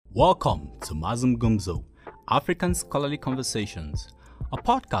Welcome to Mazum Gumzo, African Scholarly Conversations, a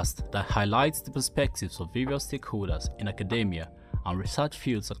podcast that highlights the perspectives of various stakeholders in academia and research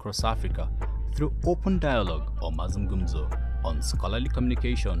fields across Africa through open dialogue or Mazum Gumzo on scholarly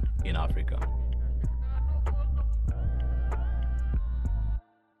communication in Africa.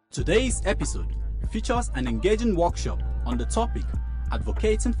 Today's episode features an engaging workshop on the topic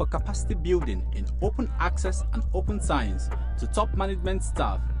Advocating for Capacity Building in Open Access and Open Science to Top Management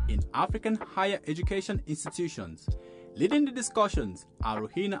Staff in African Higher Education Institutions. Leading the discussions are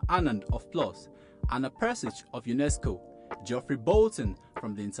Rohina Anand of PLOS, Anna Persich of UNESCO, Geoffrey Bolton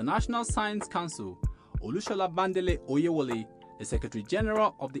from the International Science Council, Olushola Bandele Oyewole, the Secretary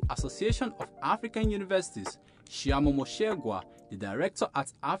General of the Association of African Universities, Shiamo Moshegwa, the Director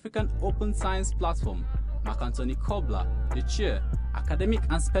at African Open Science Platform, Mark Anthony Kobler, the Chair, Academic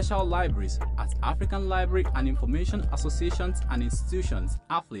and Special Libraries at African Library and Information Associations and Institutions,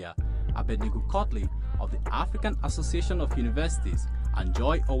 AFLIA, Abednego Kotley of the African Association of Universities, and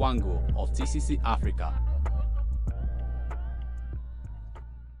Joy Owango of TCC Africa.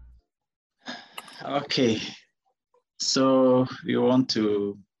 Okay, so we want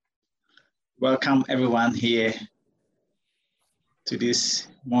to welcome everyone here to this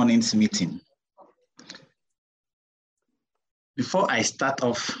morning's meeting. Before I start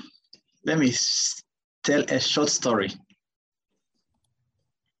off, let me tell a short story.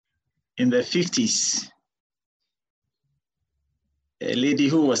 In the 50s, a lady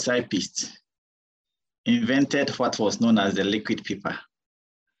who was a typist invented what was known as the liquid paper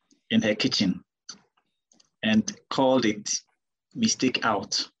in her kitchen and called it mistake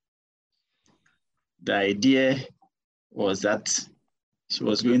out. The idea was that she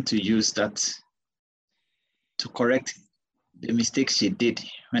was going to use that to correct the mistakes she did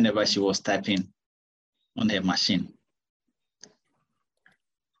whenever she was typing on her machine.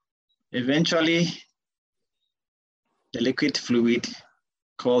 Eventually, the liquid fluid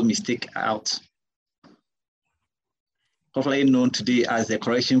called mistake out, popularly known today as the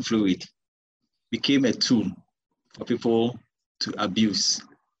correction fluid, became a tool for people to abuse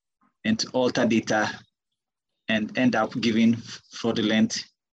and to alter data and end up giving fraudulent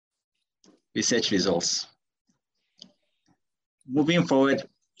research results. Moving forward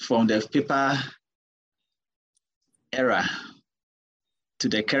from the paper era to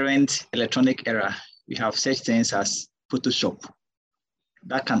the current electronic era, we have such things as Photoshop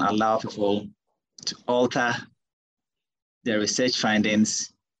that can allow people to alter their research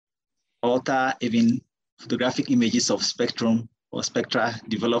findings, alter even photographic images of spectrum or spectra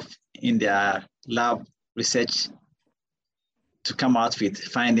developed in their lab research to come out with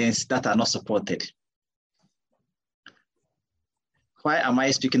findings that are not supported. Why am I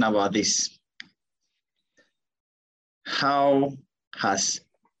speaking about this? How has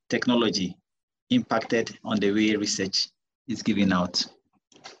technology impacted on the way research is given out?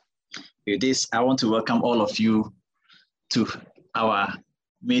 With this, I want to welcome all of you to our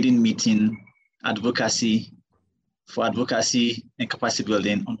maiden meeting, Advocacy for Advocacy and Capacity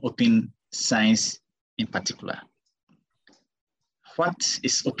Building on Open Science in particular. What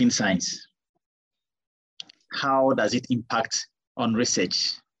is open science? How does it impact on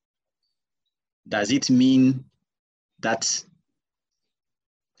research? Does it mean that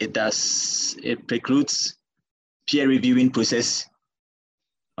it precludes peer reviewing process?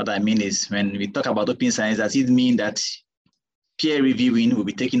 What I mean is, when we talk about open science, does it mean that peer reviewing will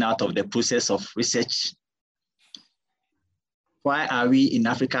be taken out of the process of research? Why are we in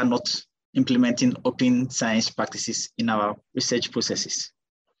Africa not implementing open science practices in our research processes?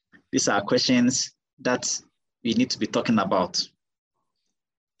 These are questions that we need to be talking about.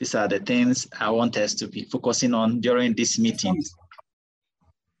 These are the things I want us to be focusing on during this meeting.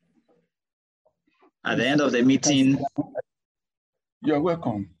 At the end of the meeting, you're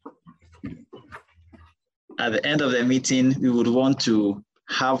welcome. At the end of the meeting, we would want to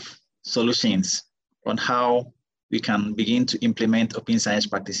have solutions on how we can begin to implement open science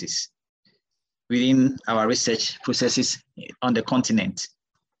practices within our research processes on the continent.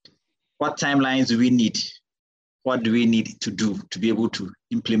 What timelines do we need? What do we need to do to be able to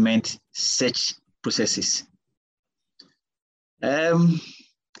implement such processes?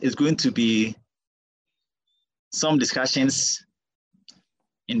 It's going to be some discussions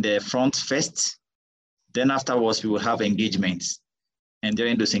in the front first, then afterwards we will have engagements. And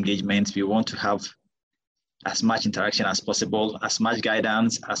during those engagements, we want to have as much interaction as possible, as much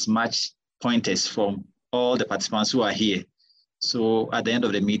guidance, as much pointers from all the participants who are here. So at the end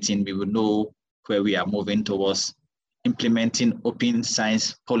of the meeting, we will know where we are moving towards implementing open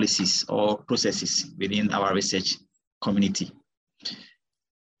science policies or processes within our research community.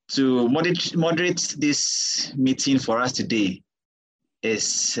 To moderate this meeting for us today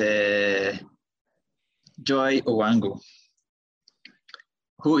is Joy Owango.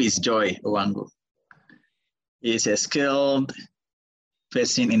 Who is Joy Owango? He is a skilled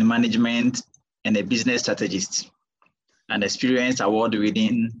person in management and a business strategist, an experienced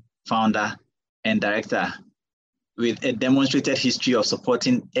award-winning founder and director with a demonstrated history of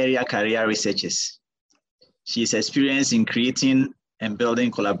supporting area career researchers. She is experienced in creating and building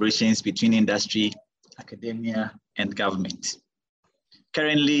collaborations between industry, academia, and government.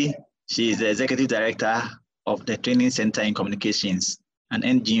 Currently, she is the executive director of the Training Center in Communications, an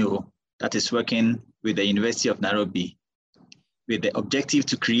NGO that is working with the University of Nairobi with the objective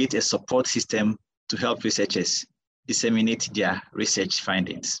to create a support system to help researchers disseminate their research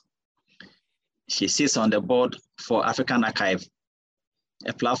findings. She sits on the board for African Archive,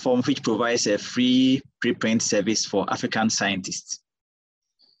 a platform which provides a free preprint service for African scientists.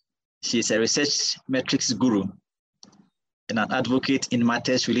 She is a research metrics guru and an advocate in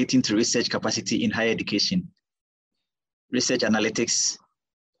matters relating to research capacity in higher education, research analytics,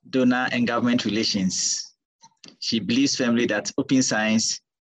 donor and government relations. She believes firmly that open science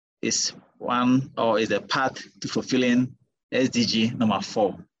is the path to fulfilling SDG number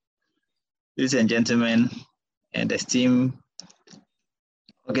 4. Ladies and gentlemen, and esteemed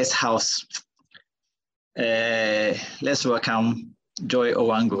August House, let's welcome Joy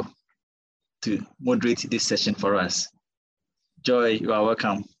Owango to moderate this session for us. Joy, you are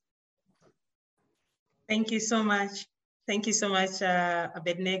welcome. Thank you so much. Thank you so much,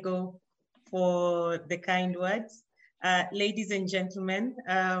 Abednego, for the kind words. Ladies and gentlemen,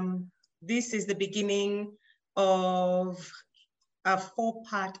 this is the beginning of a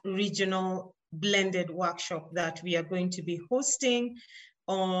 4-part regional blended workshop that we are going to be hosting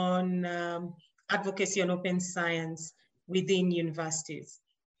on advocacy on open science within universities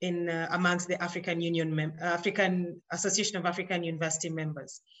amongst the African Association of African University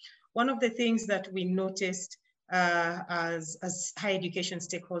members. One of the things that we noticed as higher education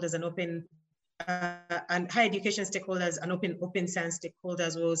stakeholders and open science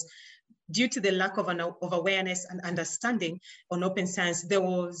stakeholders was due to the lack of awareness and understanding on open science. There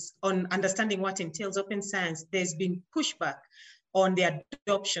was, on understanding what entails open science, there's been pushback on the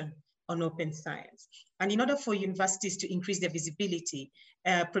adoption on open science. And in order for universities to increase their visibility,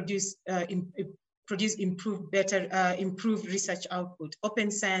 improved research output,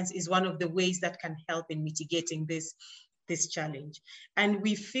 open science is one of the ways that can help in mitigating this challenge. And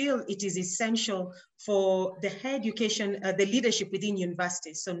we feel it is essential for the higher education, the leadership within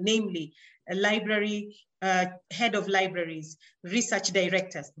universities, so namely a library, head of libraries, research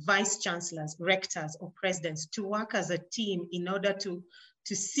directors, vice chancellors, rectors, or presidents to work as a team in order to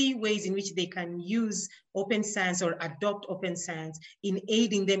see ways in which they can use open science or adopt open science in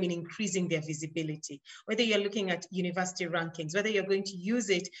aiding them in increasing their visibility. Whether you're looking at university rankings, whether you're going to use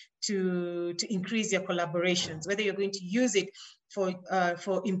it to increase your collaborations, whether you're going to use it for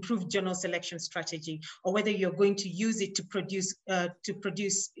improved journal selection strategy, or whether you're going to use it to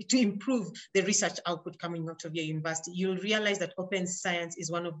improve the research output coming out of your university, you'll realize that open science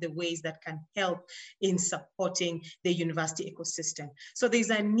is one of the ways that can help in supporting the university ecosystem. So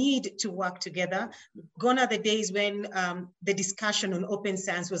there's a need to work together. Gone are the days when the discussion on open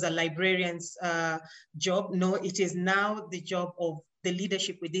science was a librarian's job. No, it is now the job of the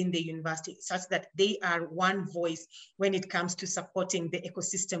leadership within the university, such that they are one voice when it comes to supporting the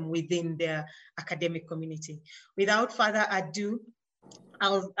ecosystem within their academic community. Without further ado,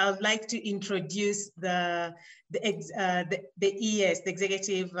 I'd like to introduce the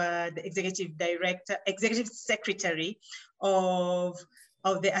executive secretary of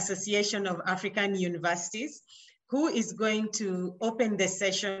the Association of African Universities, who is going to open the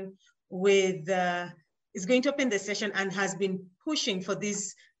session and has been pushing for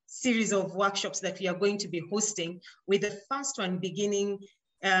this series of workshops that we are going to be hosting, with the first one beginning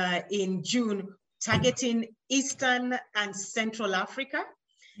in June, targeting Eastern and Central Africa.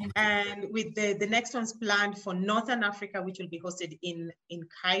 And with the next one's planned for Northern Africa, which will be hosted in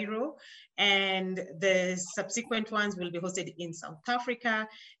Cairo. And the subsequent ones will be hosted in South Africa,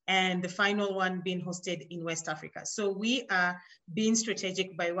 and the final one being hosted in West Africa. So we are being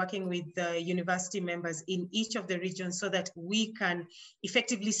strategic by working with the university members in each of the regions so that we can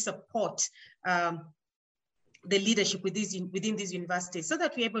effectively support the leadership within these universities, so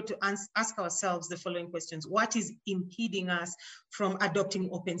that we're able to ask ourselves the following questions. What is impeding us from adopting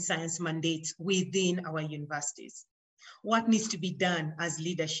open science mandates within our universities? What needs to be done as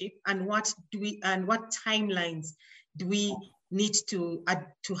leadership, and what timelines do we need to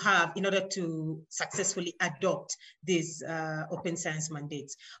have in order to successfully adopt these open science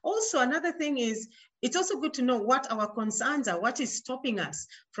mandates. Also, another thing is, it's also good to know what our concerns are, what is stopping us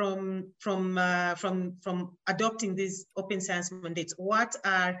from adopting these open science mandates. What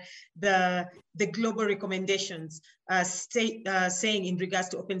are the global recommendations saying in regards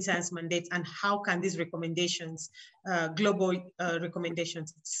to open science mandates, and how can these recommendations, global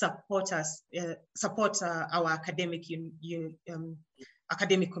recommendations, support us, support our academic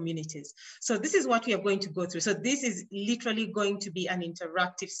communities? So this is what we are going to go through. So this is literally going to be an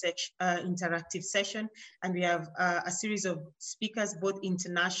interactive session, and we have a series of speakers, both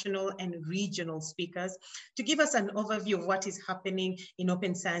international and regional speakers, to give us an overview of what is happening in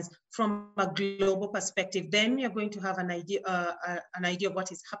open science from a global perspective. Then we are going to have an idea of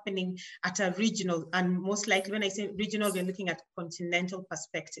what is happening at a regional, and most likely when I say regional, we're looking at continental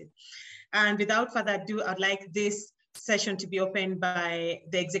perspective. And without further ado, I'd like this session to be opened by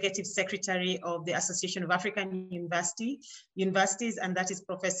the Executive Secretary of the Association of African Universities, and that is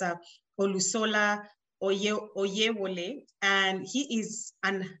Professor Olusola Oyewole. And he is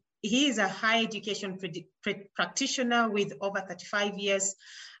a higher education practitioner with over 35 years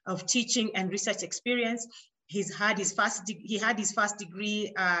of teaching and research experience. He had his first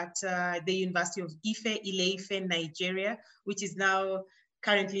degree at the University of Ile-Ife, Nigeria, which is now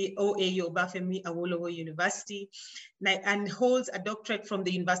currently OAU, Obafemi Awolowo University, and holds a doctorate from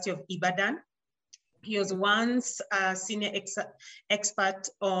the University of Ibadan. He was once a senior expert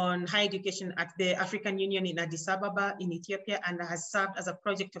on higher education at the African Union in Addis Ababa in Ethiopia, and has served as a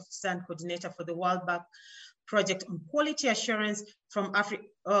project officer and coordinator for the World Bank project on quality assurance for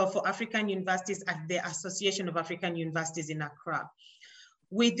African universities at the Association of African Universities in Accra.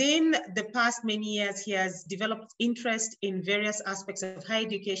 Within the past many years, he has developed interest in various aspects of higher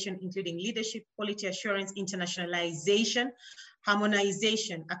education, including leadership, quality assurance, internationalization,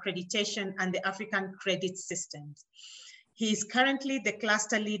 harmonization, accreditation, and the African credit systems. He is currently the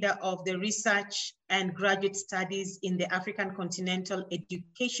cluster leader of the research and graduate studies in the African Continental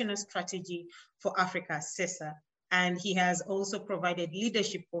Educational Strategy for Africa, CESA. And he has also provided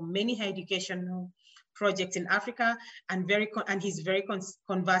leadership for many higher educational projects in Africa, and he's very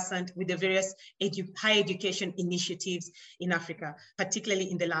conversant with the various higher education initiatives in Africa,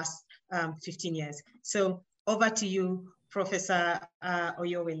 particularly in the last 15 years. So over to you, Professor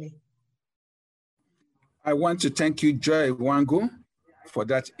Oyewole. I want to thank you, Joy Wangu, for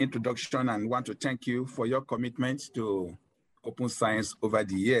that introduction, and want to thank you for your commitment to open science over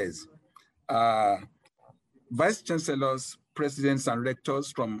the years. Vice Chancellors, Presidents, and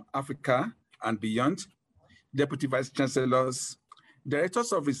Rectors from Africa and beyond, Deputy Vice Chancellors,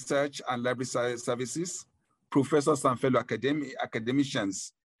 Directors of Research and Library Services, Professors and fellow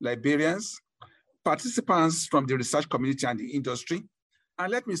academicians, librarians, participants from the research community and the industry,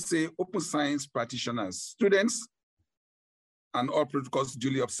 and let me say open science practitioners, students, and all protocols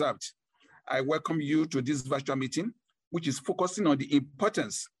duly observed. I welcome you to this virtual meeting, which is focusing on the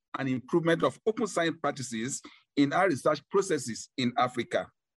importance and improvement of open science practices in our research processes in Africa.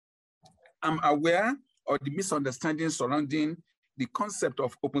 I'm aware of the misunderstandings surrounding the concept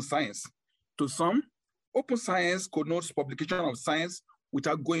of open science. To some, open science connotes publication of science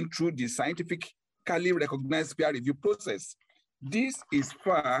without going through the scientifically recognized peer review process. This is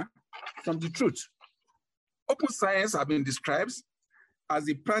far from the truth. Open science has been described as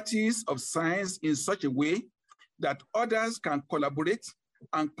the practice of science in such a way that others can collaborate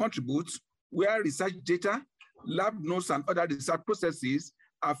and contribute where research data, lab notes, and other research processes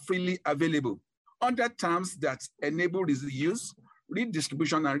are freely available under terms that enable reuse,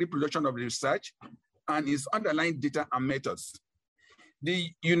 redistribution, and reproduction of research and its underlying data and methods. The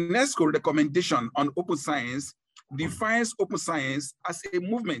UNESCO recommendation on open science defines open science as a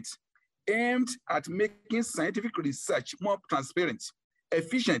movement aimed at making scientific research more transparent,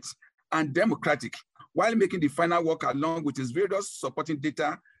 efficient, and democratic, while making the final work along with its various supporting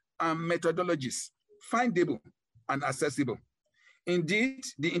data and methodologies findable and accessible. Indeed,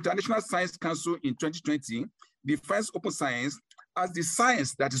 the International Science Council in 2020 defines open science as the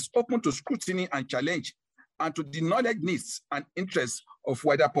science that is open to scrutiny and challenge, and to the knowledge needs and interests of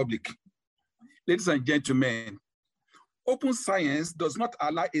wider public. Ladies and gentlemen, open science does not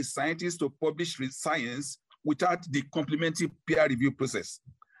allow a scientist to publish science without the complementary peer review process.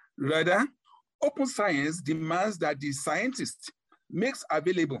 Rather, open science demands that the scientist makes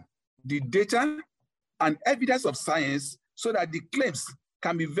available the data and evidence of science so that the claims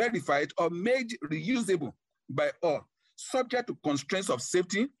can be verified or made reusable by all, subject to constraints of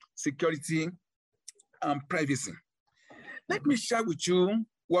safety, security, and privacy. Let me share with you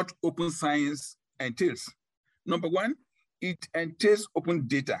what open science entails. Number one, it entails open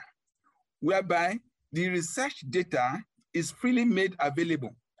data, whereby the research data is freely made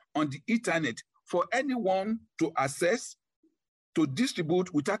available on the internet for anyone to access, to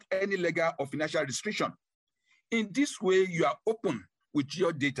distribute without any legal or financial restriction. In this way, you are open with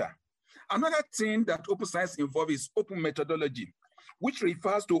your data. Another thing that open science involves is open methodology, which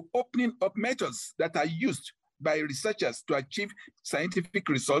refers to opening up methods that are used by researchers to achieve scientific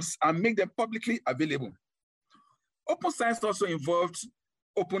results and make them publicly available. Open science also involves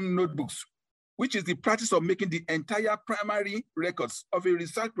open notebooks, which is the practice of making the entire primary records of a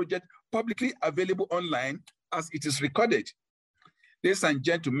research project publicly available online as it is recorded. Ladies and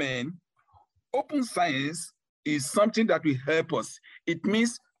gentlemen, open science is something that will help us. It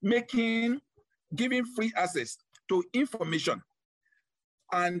means giving free access to information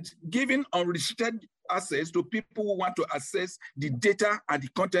and giving unrestricted access to people who want to access the data and the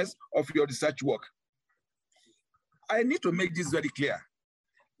contents of your research work. I need to make this very clear,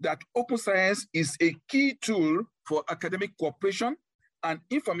 that open science is a key tool for academic cooperation and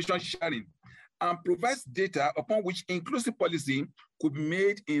information sharing, and provides data upon which inclusive policy could be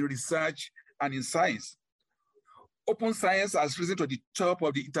made in research and in science. Open science has risen to the top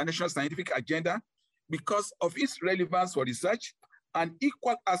of the international scientific agenda because of its relevance for research and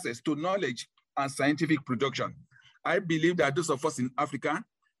equal access to knowledge and scientific production. I believe that those of us in Africa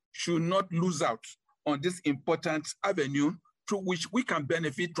should not lose out on this important avenue through which we can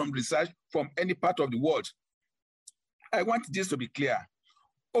benefit from research from any part of the world. I want this to be clear.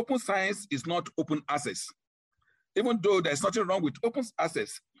 Open science is not open access, even though there's nothing wrong with open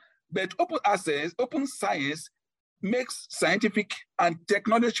access. But open science makes scientific and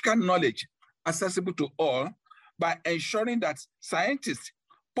technological knowledge accessible to all by ensuring that scientists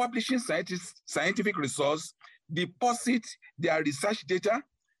publishing scientific results deposit their research data,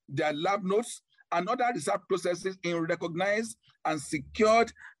 their lab notes, and other research processes in recognized and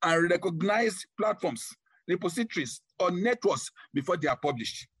secured and recognized platforms, repositories, or networks before they are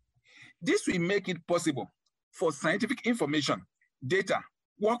published. This will make it possible for scientific information, data,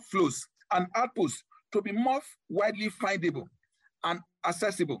 workflows, and outputs to be more widely findable and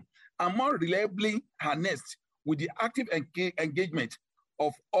accessible and more reliably harnessed with the active engagement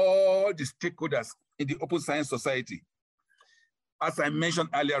of all the stakeholders in the open science society. As I mentioned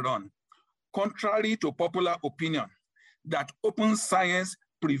earlier on, contrary to popular opinion that open science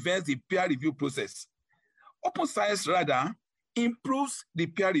prevents the peer review process, open science rather improves the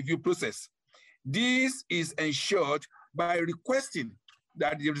peer review process. This is ensured by requesting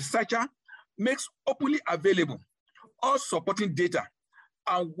that the researcher makes openly available all supporting data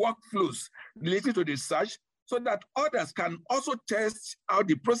and workflows related to the research so that others can also test out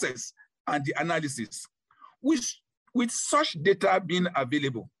the process and the analysis. With such data being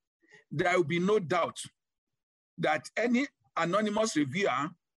available, there will be no doubt that any anonymous reviewer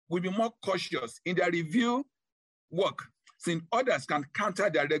will be more cautious in their review work, since others can counter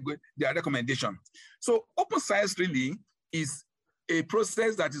their recommendation. So open science really is a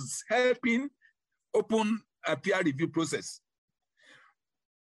process that is helping open a peer review process.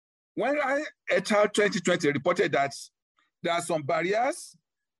 When et al. 2020 reported that there are some barriers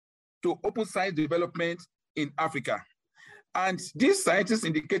to open science development in Africa, and these scientists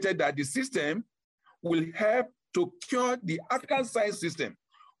indicated that the system will help to cure the African science system,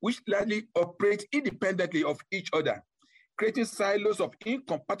 which largely operate independently of each other, creating silos of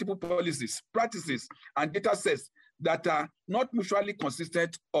incompatible policies, practices, and data sets that are not mutually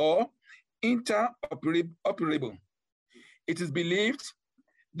consistent or interoperable. It is believed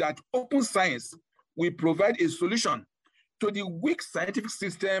that open science will provide a solution to the weak scientific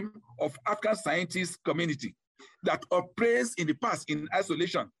system of African scientist community that operates in the past in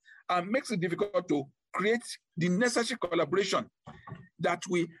isolation and makes it difficult to create the necessary collaboration that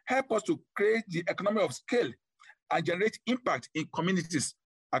will help us to create the economy of scale and generate impact in communities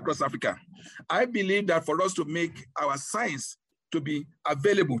across Africa. I believe that for us to make our science to be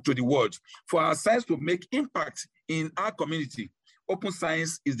available to the world, for our science to make impact in our community, open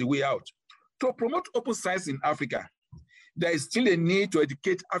science is the way out. To promote open science in Africa, there is still a need to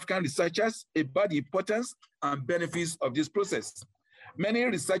educate African researchers about the importance and benefits of this process. Many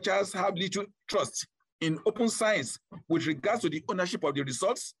researchers have little trust in open science with regards to the ownership of the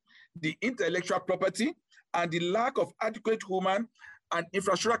results, the intellectual property, and the lack of adequate human and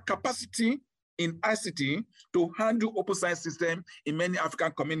infrastructural capacity in ICT to handle open science system in many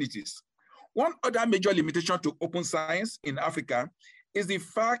African communities. One other major limitation to open science in Africa is the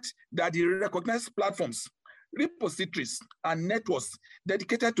fact that the recognized platforms, repositories, and networks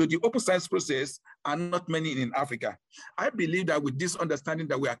dedicated to the open science process are not many in Africa. I believe that with this understanding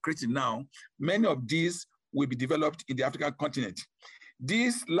that we are creating now, many of these will be developed in the African continent.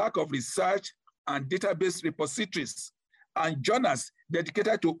 This lack of research and database repositories and journals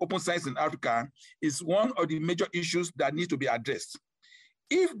dedicated to open science in Africa is one of the major issues that need to be addressed.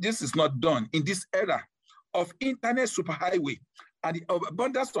 If this is not done in this era of internet superhighway and the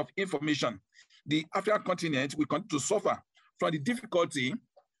abundance of information, the African continent will continue to suffer from the difficulty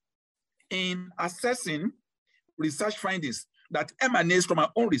in assessing research findings that emanates from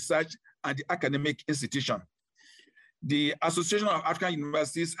our own research and the academic institution. The Association of African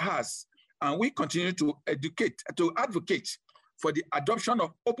Universities has, and we continue to advocate for the adoption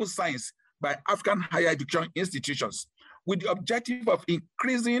of open science by African higher education institutions with the objective of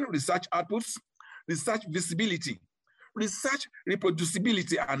increasing research outputs, research visibility, research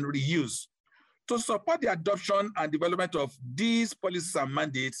reproducibility, and reuse. To support the adoption and development of these policies and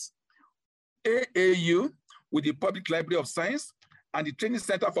mandates, AAU, with the Public Library of Science and the Training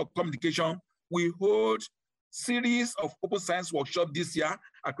Center for Communication, we hold series of open science workshops this year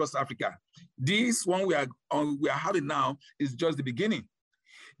across Africa. This one we are having now is just the beginning.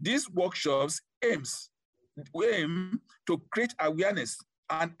 These workshops aim to create awareness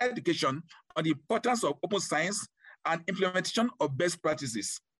and education on the importance of open science and implementation of best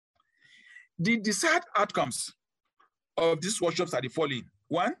practices. The desired outcomes of these workshops are the following.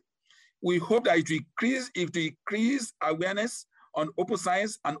 One, we hope that it will increase awareness on open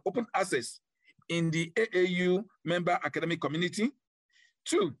science and open access in the AAU member academic community.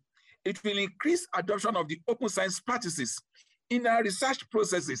 Two, it will increase adoption of the open science practices in our research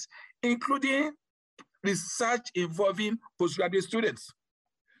processes, including research involving postgraduate students.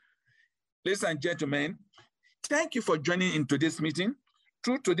 Ladies and gentlemen, thank you for joining in today's meeting.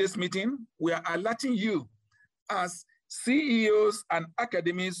 Through today's meeting, we are alerting you as CEOs and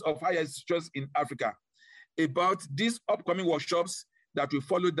academics of higher institutions in Africa about these upcoming workshops that will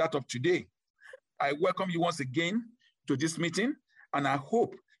follow that of today. I welcome you once again to this meeting, and I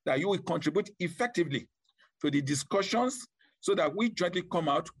hope that you will contribute effectively to the discussions so that we jointly come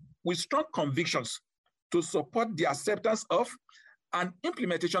out with strong convictions to support the acceptance of and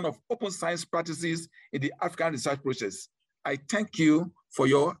implementation of open science practices in the African research process. I thank you for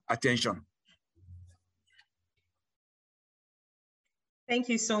your attention. Thank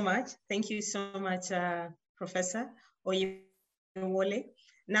you so much. Thank you so much, Professor Oyewole.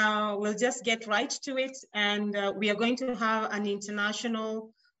 Now we'll just get right to it, and we are going to have an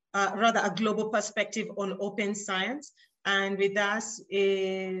international, rather a global perspective on open science. And with us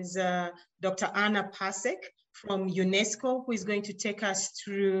is Dr. Anna Pasek from UNESCO, who is going to take us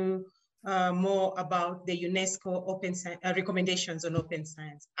through more about the UNESCO open recommendations on open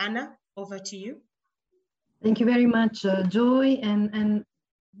science. Anna, over to you. Thank you very much, Joy, and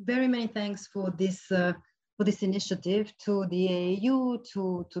very many thanks for this initiative to the AAU,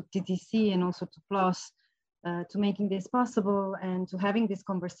 to TTC, and also to PLOS, to making this possible and to having this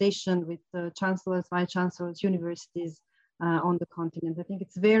conversation with chancellors, vice chancellors, universities on the continent. I think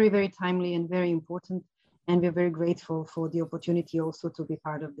it's very, very timely and very important, and we're very grateful for the opportunity also to be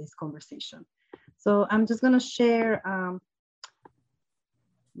part of this conversation. So I'm just going to share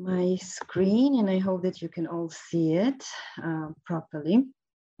my screen, and I hope that you can all see it properly.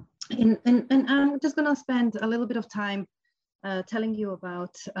 And I'm just going to spend a little bit of time telling you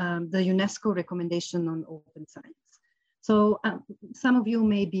about the UNESCO recommendation on open science. So some of you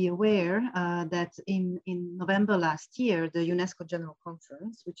may be aware that in November last year, the UNESCO General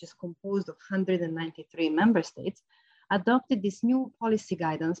Conference, which is composed of 193 member states, adopted this new policy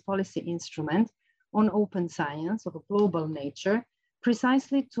guidance, policy instrument on open science of a global nature,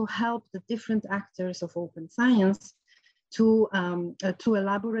 precisely to help the different actors of open science to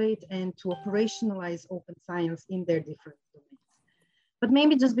elaborate and to operationalize open science in their different domains. But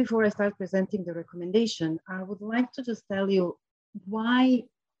maybe just before I start presenting the recommendation, I would like to just tell you why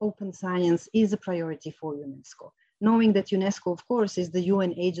open science is a priority for UNESCO, knowing that UNESCO, of course, is the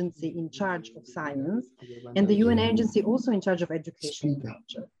UN agency in charge of science, and the UN agency also in charge of education and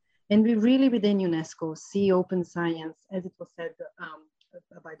culture. And we really, within UNESCO, see open science, as it was said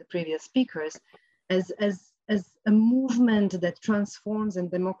by the previous speakers, as a movement that transforms and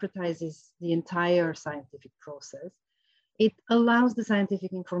democratizes the entire scientific process. It allows the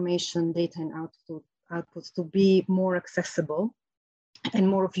scientific information, data, and outputs to be more accessible and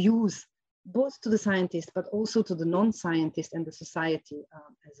more of use, both to the scientist, but also to the non-scientist and the society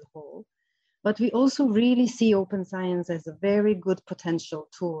as a whole. But we also really see open science as a very good potential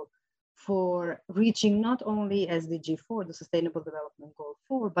tool for reaching not only SDG 4, the Sustainable Development Goal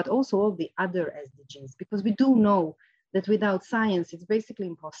 4, but also all the other SDGs, because we do know that without science, it's basically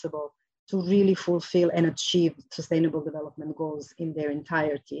impossible to really fulfill and achieve Sustainable Development Goals in their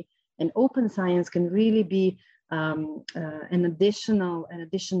entirety. And open science can really be an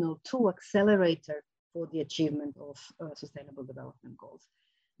additional tool accelerator for the achievement of sustainable development goals.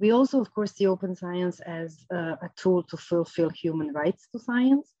 We also, of course, see open science as a tool to fulfill human rights to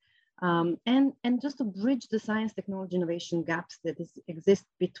science, and just to bridge the science technology innovation gaps that exist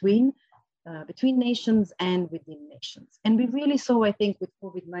between nations and within nations. And we really saw, I think, with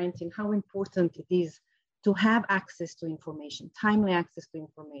COVID-19, how important it is to have access to information, timely access to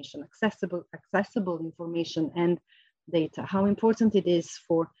information, accessible information and data, how important it is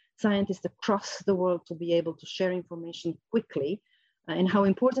for scientists across the world to be able to share information quickly, and how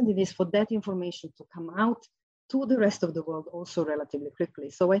important it is for that information to come out to the rest of the world also relatively quickly.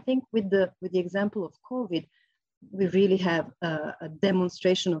 So I think with the example of COVID, we really have a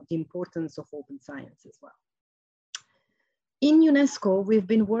demonstration of the importance of open science as well. In UNESCO, we've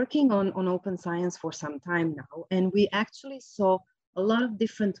been working on open science for some time now, and we actually saw a lot of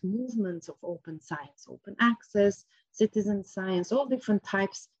different movements of open science, open access, citizen science, all different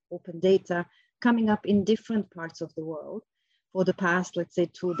types, open data, coming up in different parts of the world for the past, let's say,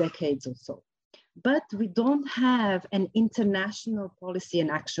 2 decades or so. But we don't have an international policy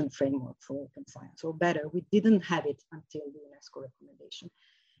and action framework for open science, or better, we didn't have it until the UNESCO recommendation.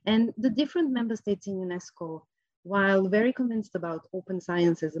 And the different member states in UNESCO, while very convinced about open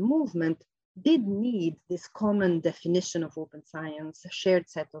science as a movement, did need this common definition of open science, a shared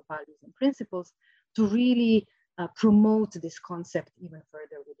set of values and principles to really promote this concept even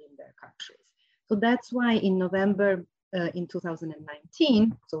further within their countries. So that's why in November in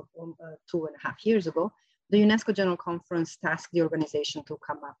 2019, so 2.5 years ago, the UNESCO General Conference tasked the organization to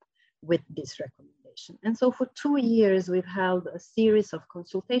come up with this recommendation. And so for 2 years, we've held a series of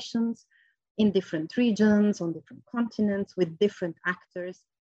consultations in different regions, on different continents, with different actors.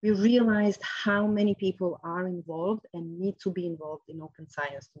 We realized how many people are involved and need to be involved in open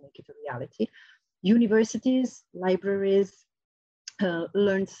science to make it a reality. Universities, libraries,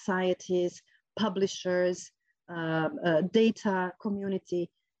 learned societies, publishers, data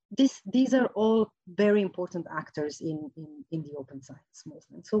community. These are all very important actors in the open science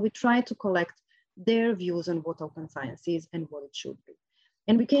movement. So we try to collect their views on what open science is and what it should be.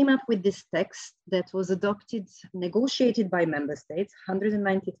 And we came up with this text that was adopted, negotiated by member states.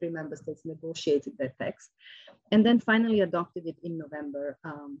 193 member states negotiated that text, and then finally adopted it in November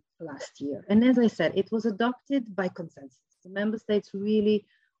last year. And as I said, it was adopted by consensus. The member states really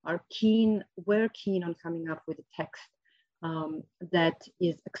were keen on coming up with a text that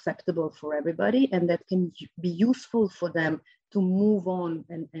is acceptable for everybody and that can be useful for them to move on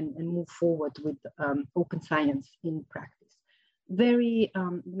and move forward with open science in practice.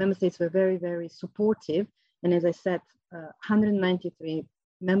 Member states were very, very supportive. And as I said, 193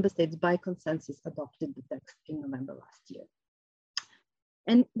 member states by consensus adopted the text in November last year.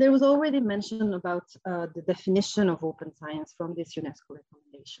 And there was already mention about the definition of open science from this UNESCO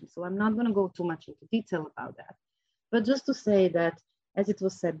recommendation. So I'm not going to go too much into detail about that, but just to say that, as it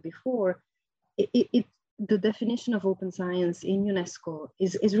was said before, the definition of open science in UNESCO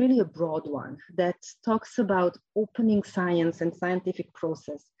is really a broad one that talks about opening science and scientific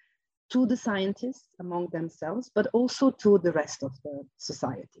process to the scientists among themselves, but also to the rest of the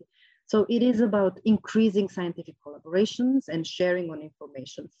society. So it is about increasing scientific collaborations and sharing on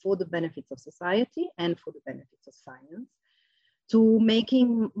information for the benefits of society and for the benefits of science, to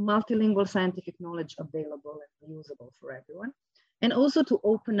making multilingual scientific knowledge available and usable for everyone, and also to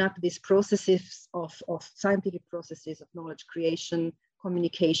open up these processes of scientific processes of knowledge creation,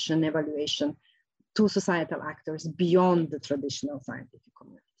 communication, evaluation to societal actors beyond the traditional scientific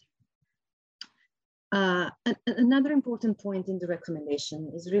community. Another important point in the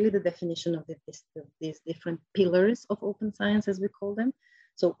recommendation is really the definition of these different pillars of open science, as we call them.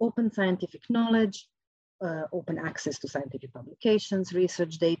 So open scientific knowledge, open access to scientific publications,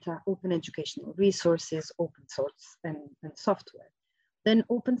 research data, open educational resources, open source and software. Then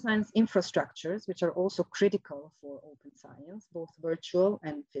open science infrastructures, which are also critical for open science, both virtual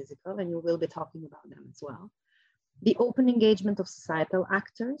and physical, and you will be talking about them as well. The open engagement of societal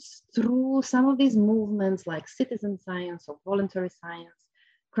actors through some of these movements like citizen science or voluntary science,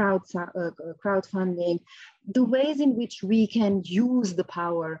 crowdfunding, the ways in which we can use the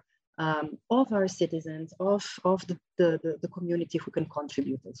power of our citizens, of the community who can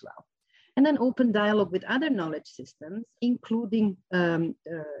contribute as well. And then open dialogue with other knowledge systems, including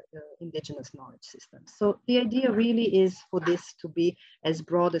indigenous knowledge systems. So the idea really is for this to be as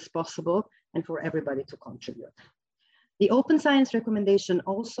broad as possible and for everybody to contribute. The open science recommendation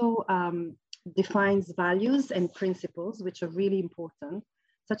also defines values and principles, which are really important,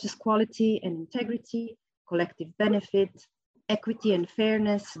 such as quality and integrity, collective benefit, equity and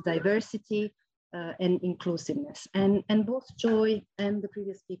fairness, diversity, and inclusiveness. And both Joy and the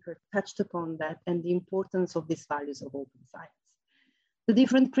previous speaker touched upon that and the importance of these values of open science. The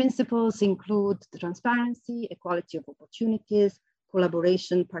different principles include transparency, equality of opportunities,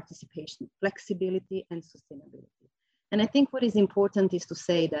 collaboration, participation, flexibility, and sustainability. And I think what is important is to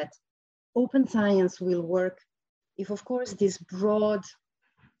say that open science will work if, of course, this broad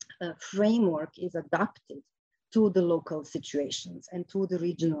framework is adapted to the local situations and to the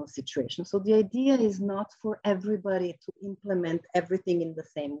regional situations. So the idea is not for everybody to implement everything in the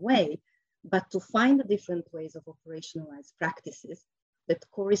same way, but to find the different ways of operationalize practices that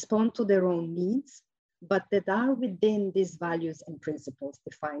correspond to their own needs, but that are within these values and principles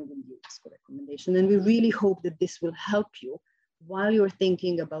defined in the UNESCO recommendation. And we really hope that this will help you while you're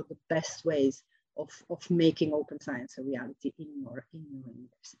thinking about the best ways of making open science a reality in your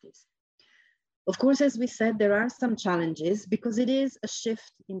universities. Of course, as we said, there are some challenges because it is a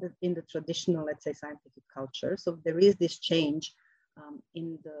shift in the traditional, let's say, scientific culture. So there is this change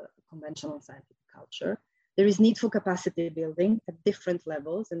in the conventional scientific culture. There is need for capacity building at different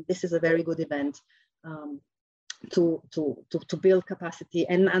levels, and this is a very good event to build capacity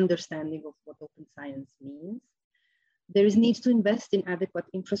and understanding of what open science means. There is need to invest in adequate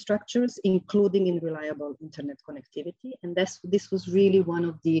infrastructures, including in reliable internet connectivity, and this was really one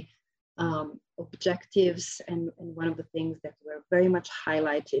of the objectives and one of the things that were very much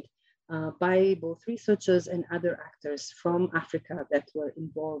highlighted by both researchers and other actors from Africa that were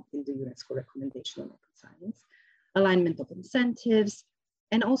involved in the UNESCO recommendation on open science, alignment of incentives,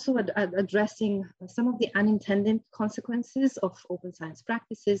 and also addressing some of the unintended consequences of open science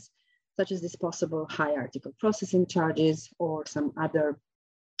practices, such as this possible high article processing charges or some other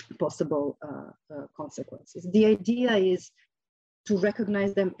possible consequences. The idea is to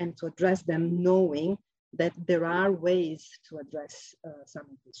recognize them and to address them, knowing that there are ways to address some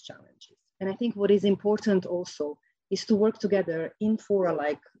of these challenges. And I think what is important also is to work together in fora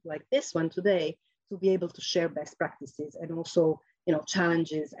like this one today to be able to share best practices and also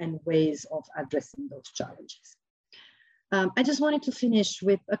challenges and ways of addressing those challenges. I just wanted to finish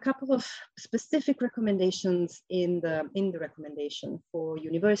with a couple of specific recommendations in the recommendation for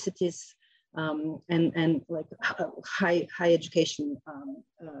universities and like high education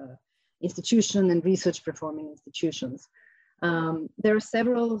institution and research performing institutions. There are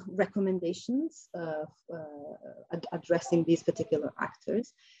several recommendations addressing these particular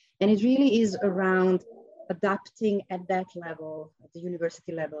actors, and it really is around adapting at that level, at the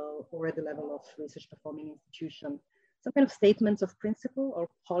university level or at the level of research performing institution, some kind of statements of principle or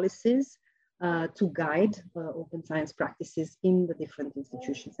policies to guide open science practices in the different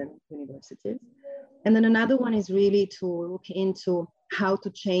institutions and universities. And then another one is really to look into how to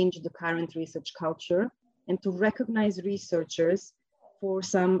change the current research culture and to recognize researchers for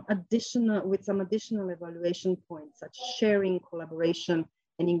some additional evaluation points, such as sharing, collaboration,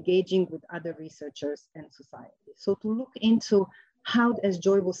 and engaging with other researchers and society. So to look into how, as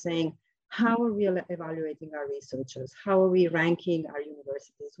Joy was saying, how are we evaluating our researchers? How are we ranking our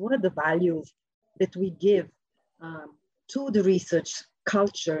universities? What are the values that we give to the research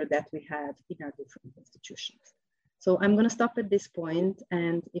culture that we have in our different institutions? So I'm going to stop at this point,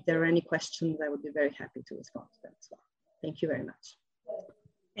 and if there are any questions, I would be very happy to respond to them as well. Thank you very much.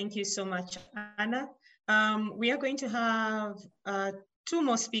 Thank you so much, Anna. We are going to have 2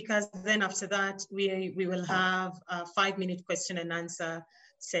 more speakers. Then after that, we will have a 5-minute question and answer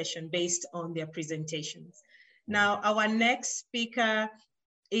session based on their presentations. Now, our next speaker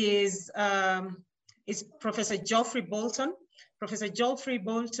is Professor Geoffrey Bolton. Professor Geoffrey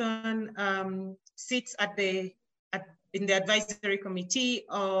Bolton sits in the advisory committee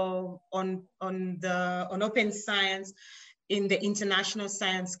on open science in the International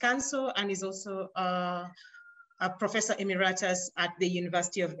Science Council, and is also a Professor Emeritus at the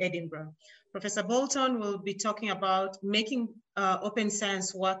University of Edinburgh. Professor Bolton will be talking about making open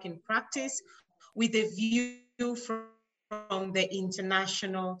science work in practice with a view from the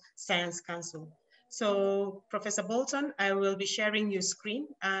International Science Council. So Professor Bolton, I will be sharing your screen,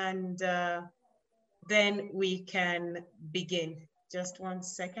 and then we can begin. Just 1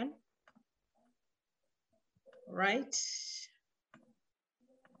 second. Right.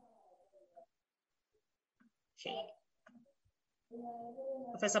 Okay.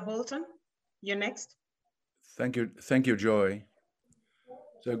 Professor Bolton, you're next. Thank you, Joy.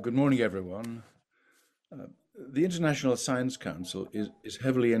 So good morning, everyone. The International Science Council is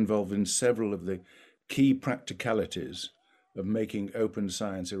heavily involved in several of the key practicalities of making open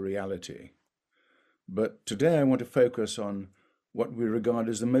science a reality. But today I want to focus on what we regard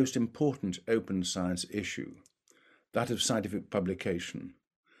as the most important open science issue, that of scientific publication,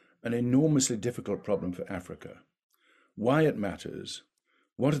 an enormously difficult problem for Africa. Why it matters,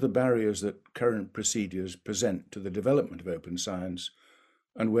 what are the barriers that current procedures present to the development of open science,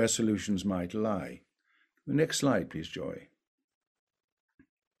 and where solutions might lie. The next slide, please, Joy.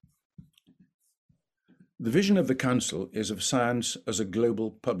 The vision of the Council is of science as a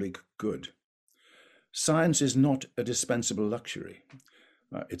global public good. Science is not a dispensable luxury.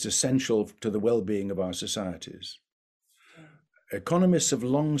 It's essential to the well-being of our societies. Economists have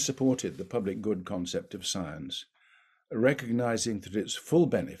long supported the public good concept of science, recognizing that its full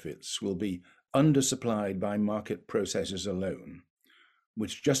benefits will be undersupplied by market processes alone,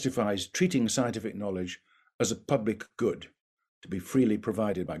 which justifies treating scientific knowledge as a public good to be freely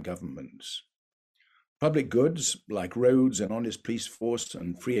provided by governments. Public goods, like roads, an honest police force,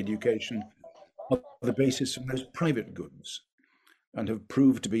 and free education, are the basis for most private goods and have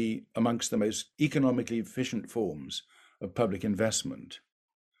proved to be amongst the most economically efficient forms of public investment.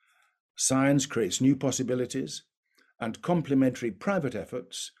 Science creates new possibilities, and complementary private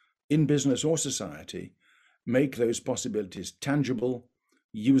efforts in business or society make those possibilities tangible,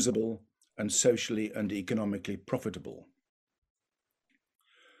 usable, and socially and economically profitable.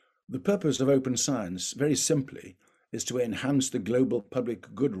 The purpose of open science, very simply, is to enhance the global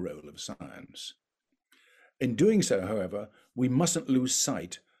public good role of science. In doing so, however, we mustn't lose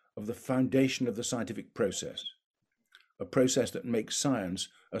sight of the foundation of the scientific process, a process that makes science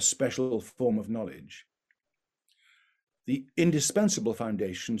a special form of knowledge. The indispensable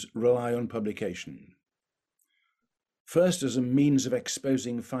foundations rely on publication. First, as a means of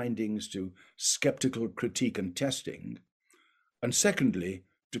exposing findings to skeptical critique and testing, and secondly,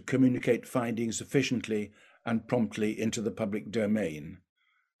 to communicate findings efficiently and promptly into the public domain,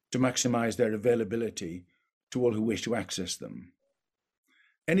 to maximize their availability to all who wish to access them.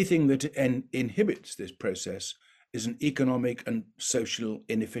 Anything that inhibits this process is an economic and social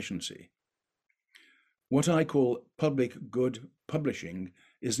inefficiency. What I call public good publishing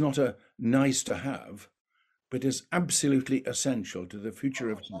is not a nice to have, but is absolutely essential to the future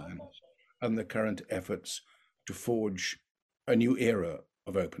of science and the current efforts to forge a new era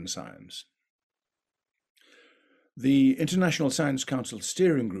of open science. The International Science Council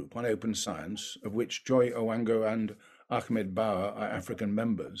Steering Group on Open Science, of which Joy Owango and Ahmed Bauer are African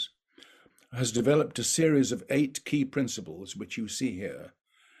members, has developed a series of 8 key principles, which you see here,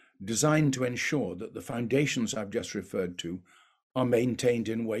 designed to ensure that the foundations I've just referred to are maintained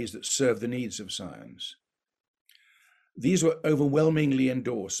in ways that serve the needs of science. These were overwhelmingly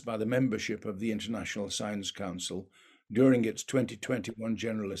endorsed by the membership of the International Science Council during its 2021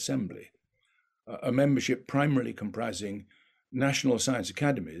 General Assembly, a membership primarily comprising national science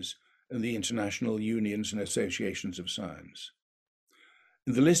academies and the international unions and associations of science.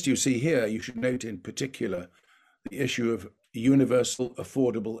 In the list you see here, you should note in particular the issue of universal,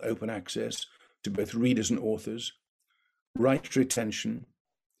 affordable, open access to both readers and authors, right to retention,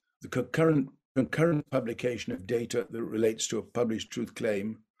 the concurrent publication of data that relates to a published truth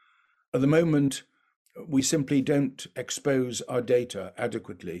claim. At the moment, we simply don't expose our data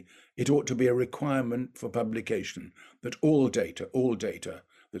adequately. It ought to be a requirement for publication that all data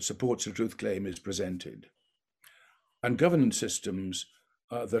that supports a truth claim is presented. And governance systems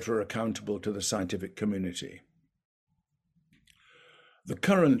that are accountable to the scientific community. The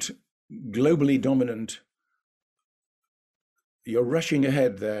current globally dominant, you're rushing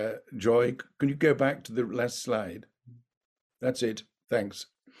ahead there, Joy. Can you go back to the last slide? That's it, thanks.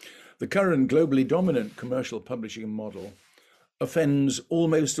 The current globally dominant commercial publishing model offends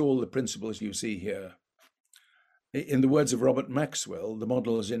almost all the principles you see here. In the words of Robert Maxwell, the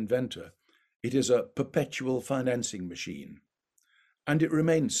model's inventor, it is a perpetual financing machine, and it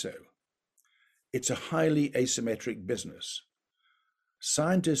remains so. It's a highly asymmetric business.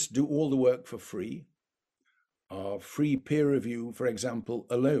 Scientists do all the work for free. Our free peer review, for example,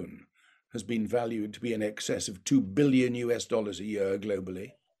 alone has been valued to be in excess of $2 billion a year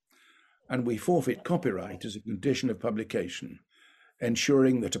globally. And we forfeit copyright as a condition of publication,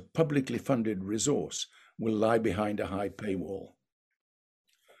 ensuring that a publicly funded resource will lie behind a high paywall.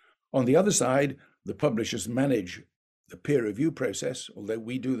 On the other side, the publishers manage the peer review process, although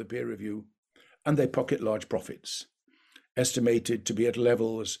we do the peer review, and they pocket large profits, estimated to be at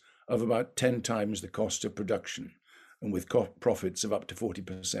levels of about 10 times the cost of production, and with profits of up to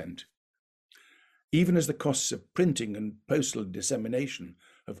 40%. Even as the costs of printing and postal dissemination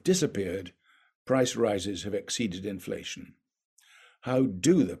have disappeared, price rises have exceeded inflation. How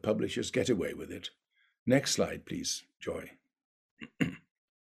do the publishers get away with it? Next slide, please, Joy.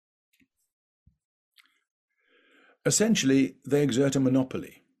 Essentially, they exert a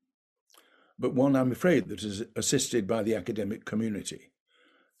monopoly. but one, I'm afraid, that is assisted by the academic community,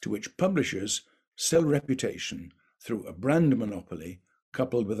 to which publishers sell reputation through a brand monopoly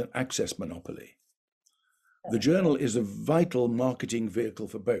coupled with an access monopoly. The journal is a vital marketing vehicle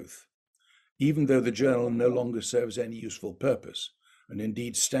for both, even though the journal no longer serves any useful purpose and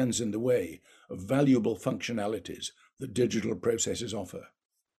indeed stands in the way of valuable functionalities that digital processes offer.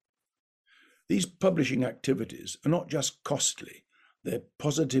 These publishing activities are not just costly, they're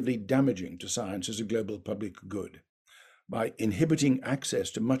positively damaging to science as a global public good by inhibiting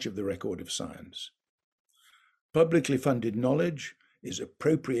access to much of the record of science. Publicly funded knowledge is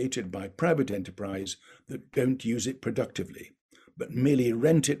appropriated by private enterprise that don't use it productively, but merely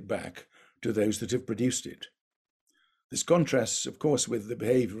rent it back to those that have produced it. This contrasts, of course, with the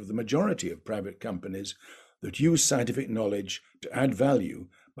behavior of the majority of private companies that use scientific knowledge to add value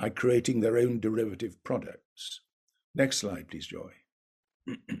by creating their own derivative products. Next slide, please, Joy.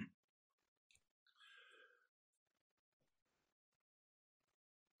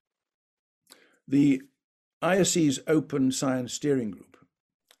 The ISC's Open Science Steering Group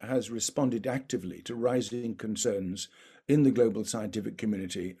has responded actively to rising concerns in the global scientific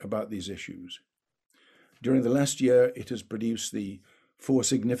community about these issues. During the last year, it has produced the 4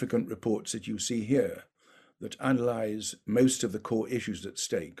 significant reports that you see here that analyze most of the core issues at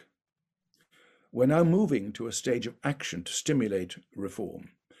stake. We're now moving to a stage of action to stimulate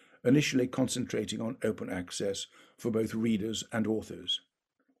reform, initially concentrating on open access for both readers and authors.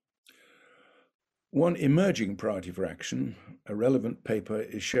 One emerging priority for action, a relevant paper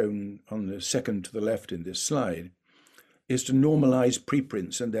is shown on the second to the left in this slide, is to normalize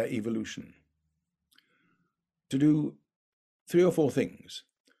preprints and their evolution. To do 3 or 4 things: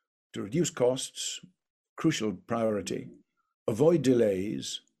 to reduce costs, crucial priority, avoid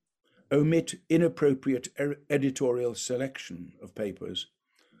delays, omit inappropriate editorial selection of papers,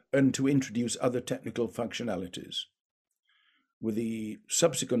 and to introduce other technical functionalities, with the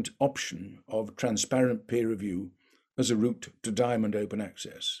subsequent option of transparent peer review as a route to diamond open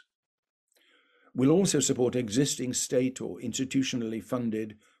access. We'll also support existing state or institutionally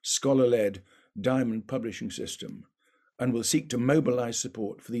funded, scholar-led diamond publishing system, and will seek to mobilize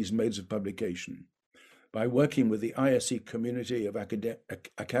support for these modes of publication by working with the ISC community of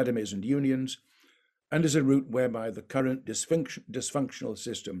academies and unions, and as a route whereby the current dysfunctional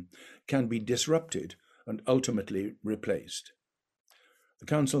system can be disrupted and ultimately replaced. The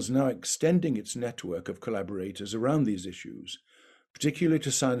Council is now extending its network of collaborators around these issues, particularly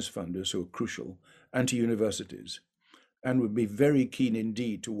to science funders who are crucial, and to universities, and would be very keen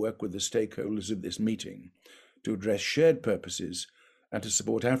indeed to work with the stakeholders of this meeting to address shared purposes and to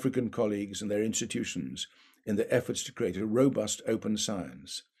support African colleagues and their institutions in their efforts to create a robust open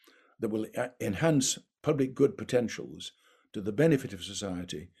science that will enhance public good potentials to the benefit of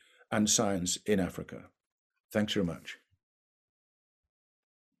society and science in Africa. Thanks very much.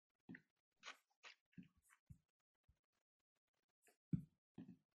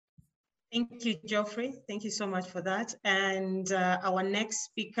 Thank you, Geoffrey. Thank you so much for that. And our next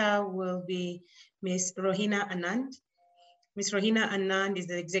speaker will be Ms. Rohina Anand. Ms. Rohina Anand is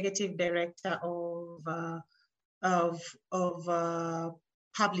the Executive Director of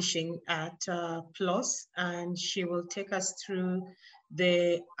Publishing at PLOS, and she will take us through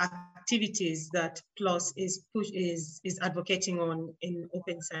the activities that PLOS is advocating on in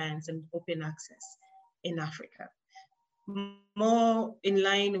open science and open access in Africa, more in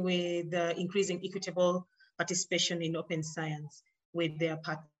line with increasing equitable participation in open science with their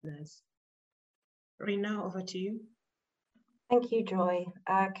partners. Rina, over to you. Thank you, Joy.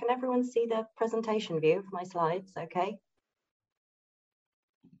 Can everyone see the presentation view of my slides? Okay.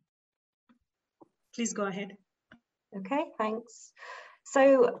 Please go ahead. Okay, thanks.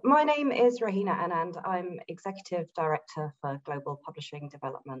 So my name is Rohina Anand. I'm Executive Director for Global Publishing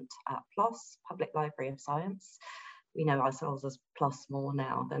Development at PLOS, Public Library of Science. We know ourselves as PLOS more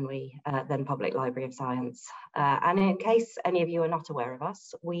now than Public Library of Science. And in case any of you are not aware of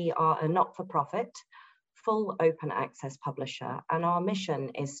us, we are a not-for-profit, full open access publisher, and our mission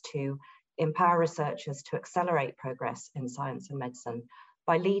is to empower researchers to accelerate progress in science and medicine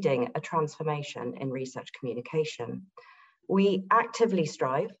by leading a transformation in research communication. We actively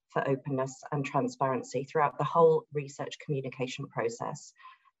strive for openness and transparency throughout the whole research communication process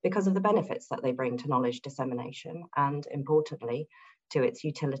because of the benefits that they bring to knowledge dissemination and, importantly, to its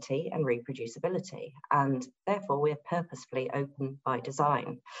utility and reproducibility. And therefore, we're purposefully open by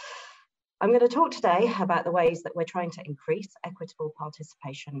design. I'm going to talk today about the ways that we're trying to increase equitable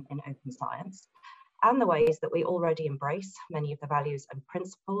participation in open science and the ways that we already embrace many of the values and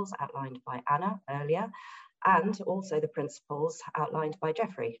principles outlined by Anna earlier, and also the principles outlined by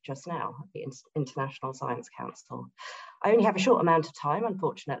Jeffrey just now, the International Science Council. I only have a short amount of time,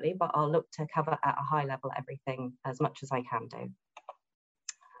 unfortunately, but I'll look to cover at a high level everything as much as I can do.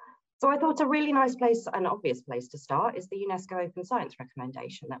 So I thought a really nice place, an obvious place to start, is the UNESCO Open Science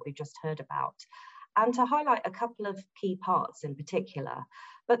recommendation that we've just heard about, and to highlight a couple of key parts in particular.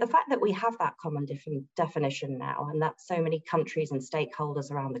 But the fact that we have that common definition now, and that so many countries and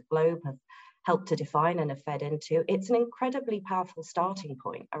stakeholders around the globe have helped to define and have fed into, it's an incredibly powerful starting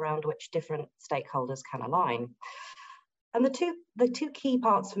point around which different stakeholders can align. And the two key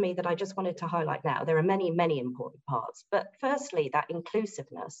parts for me that I just wanted to highlight now, there are many, many important parts, but firstly, that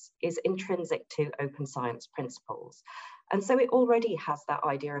inclusiveness is intrinsic to open science principles. And so it already has that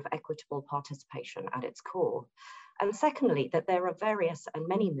idea of equitable participation at its core. And secondly, that there are various and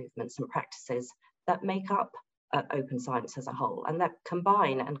many movements and practices that make up open science as a whole, and that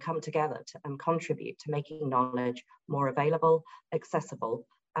combine and come together and contribute to making knowledge more available, accessible,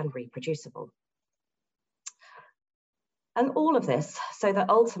 and reproducible. And all of this so that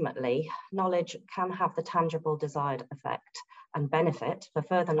ultimately knowledge can have the tangible desired effect and benefit for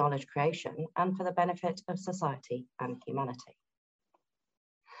further knowledge creation and for the benefit of society and humanity.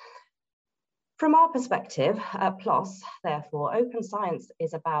 From our perspective at PLOS, therefore, open science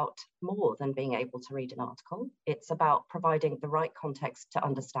is about more than being able to read an article. It's about providing the right context to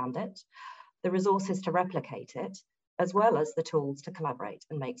understand it, the resources to replicate it, as well as the tools to collaborate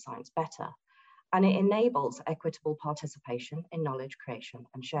and make science better. And it enables equitable participation in knowledge creation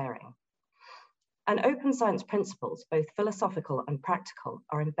and sharing. And open science principles, both philosophical and practical,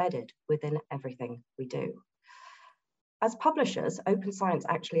 are embedded within everything we do. As publishers, open science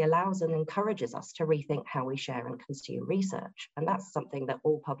actually allows and encourages us to rethink how we share and consume research. And that's something that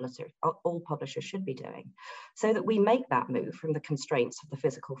all publishers should be doing, so that we make that move from the constraints of the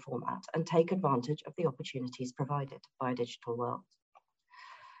physical format and take advantage of the opportunities provided by a digital world.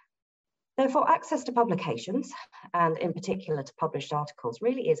 Therefore, access to publications, and in particular to published articles,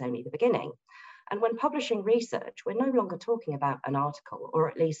 really is only the beginning. And when publishing research, we're no longer talking about an article, or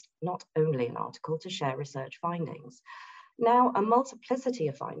at least not only an article, to share research findings. Now, a multiplicity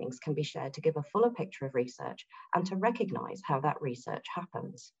of findings can be shared to give a fuller picture of research and to recognise how that research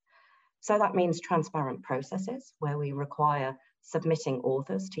happens. So that means transparent processes where we require submitting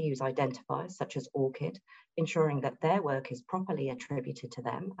authors to use identifiers such as ORCID, ensuring that their work is properly attributed to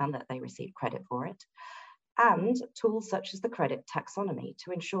them and that they receive credit for it, and tools such as the credit taxonomy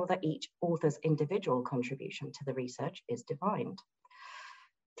to ensure that each author's individual contribution to the research is defined,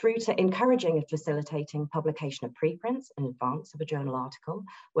 through to encouraging and facilitating publication of preprints in advance of a journal article,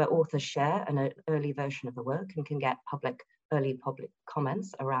 where authors share an early version of the work and can get early public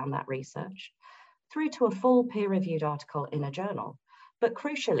comments around that research, through to a full peer-reviewed article in a journal, but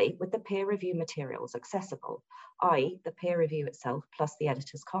crucially with the peer review materials accessible, i.e. the peer review itself plus the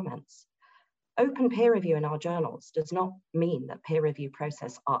editor's comments. Open peer review in our journals does not mean that peer review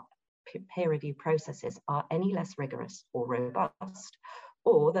processes are any less rigorous or robust,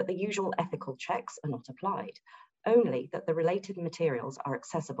 or that the usual ethical checks are not applied, only that the related materials are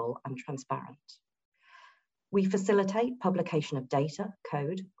accessible and transparent. We facilitate publication of data,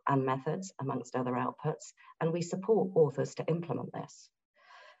 code, and methods, amongst other outputs, and we support authors to implement this.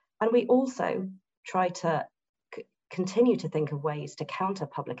 And we also try to continue to think of ways to counter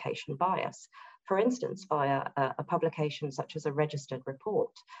publication bias, for instance, via a publication such as a registered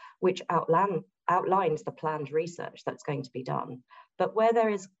report, which outlines the planned research that's going to be done, but where there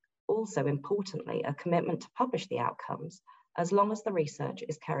is also, importantly, a commitment to publish the outcomes as long as the research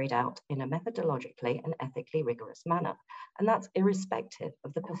is carried out in a methodologically and ethically rigorous manner. And that's irrespective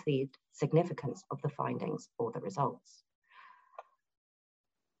of the perceived significance of the findings or the results.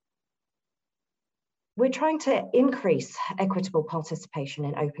 We're trying to increase equitable participation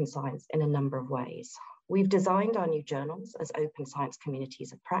in open science in a number of ways. We've designed our new journals as open science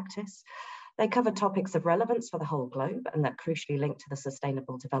communities of practice. They cover topics of relevance for the whole globe and that crucially link to the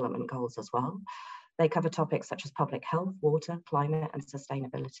Sustainable Development Goals as well. They cover topics such as public health, water, climate, and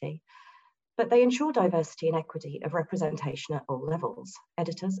sustainability. But they ensure diversity and equity of representation at all levels: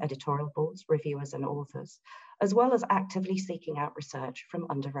 editors, editorial boards, reviewers, and authors, as well as actively seeking out research from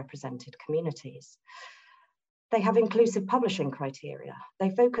underrepresented communities. They have inclusive publishing criteria. They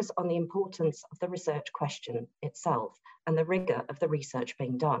focus on the importance of the research question itself and the rigor of the research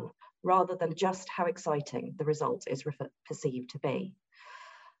being done, rather than just how exciting the result is perceived to be.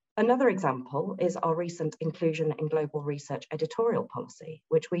 Another example is our recent inclusion in global research editorial policy,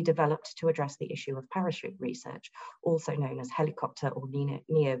 which we developed to address the issue of parachute research, also known as helicopter or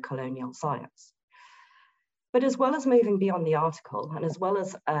neo-colonial science. But as well as moving beyond the article, and as well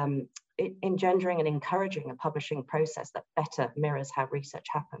as engendering and encouraging a publishing process that better mirrors how research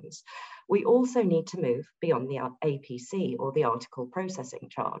happens, we also need to move beyond the APC, or the article processing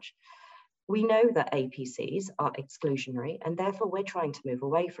charge. We know that APCs are exclusionary, and therefore we're trying to move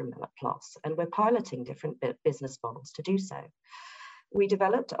away from them at PLOS, and we're piloting different business models to do so. We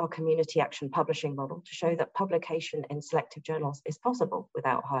developed our community action publishing model to show that publication in selective journals is possible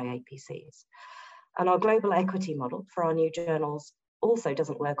without high APCs. And our global equity model for our new journals also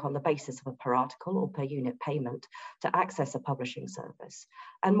doesn't work on the basis of a per article or per unit payment to access a publishing service,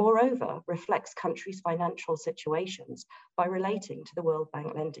 and moreover reflects countries' financial situations by relating to the World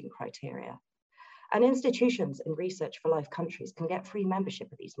Bank lending criteria. And institutions in Research for Life countries can get free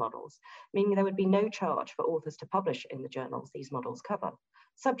membership of these models, meaning there would be no charge for authors to publish in the journals these models cover,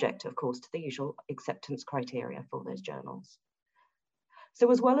 subject, of course, to the usual acceptance criteria for those journals. So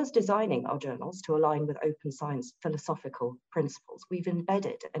as well as designing our journals to align with open science philosophical principles, we've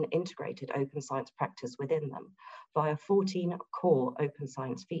embedded and integrated open science practice within them via 14 core open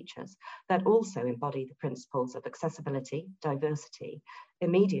science features that also embody the principles of accessibility, diversity,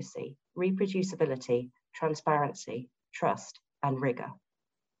 immediacy, reproducibility, transparency, trust, and rigor.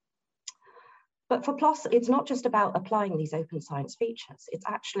 But for PLOS, it's not just about applying these open science features, it's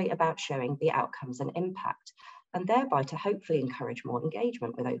actually about showing the outcomes and impact, and thereby to hopefully encourage more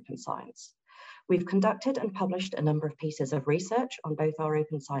engagement with open science. We've conducted and published a number of pieces of research on both our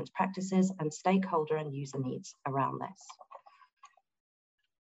open science practices and stakeholder and user needs around this.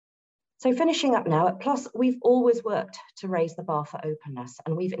 So finishing up now, at PLOS, we've always worked to raise the bar for openness,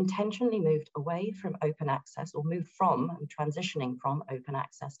 and we've intentionally moved away from open access, or moved from and transitioning from open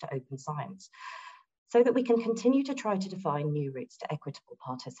access to open science, so that we can continue to try to define new routes to equitable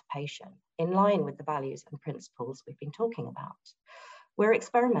participation in line with the values and principles we've been talking about. We're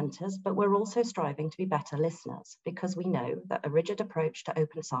experimenters, but we're also striving to be better listeners, because we know that a rigid approach to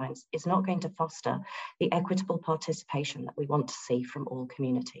open science is not going to foster the equitable participation that we want to see from all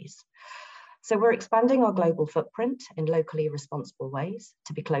communities. So we're expanding our global footprint in locally responsible ways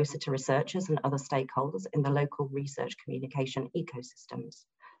to be closer to researchers and other stakeholders in the local research communication ecosystems.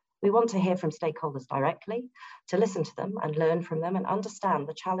 We want to hear from stakeholders directly, to listen to them and learn from them and understand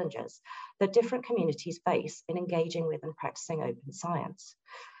the challenges that different communities face in engaging with and practicing open science.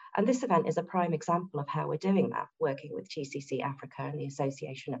 And this event is a prime example of how we're doing that, working with GCC Africa and the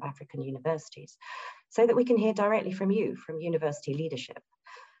Association of African Universities, so that we can hear directly from you, from university leadership.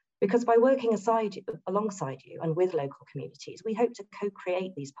 Because by working alongside you and with local communities, we hope to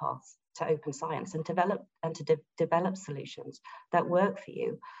co-create these paths to open science and develop solutions that work for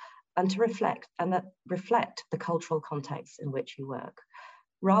you, and to reflect the cultural context in which you work,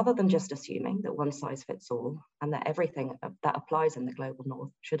 rather than just assuming that one size fits all and that everything that applies in the global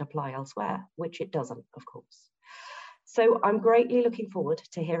north should apply elsewhere, which it doesn't, of course. So I'm greatly looking forward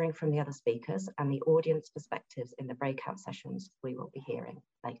to hearing from the other speakers and the audience perspectives in the breakout sessions we will be hearing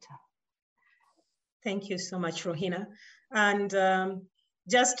later. Thank you so much, Rohina. And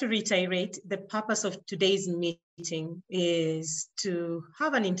just to reiterate, the purpose of today's meeting is to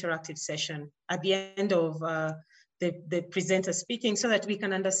have an interactive session at the end of the presenter speaking, so that we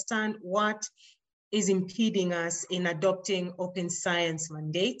can understand what is impeding us in adopting open science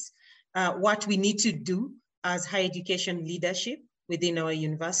mandates, what we need to do as higher education leadership within our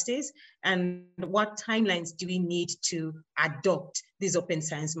universities, and what timelines do we need to adopt these open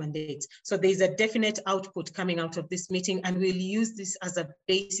science mandates. So there's a definite output coming out of this meeting, and we'll use this as a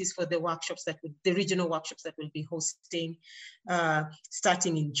basis for the workshops the regional workshops that we'll be hosting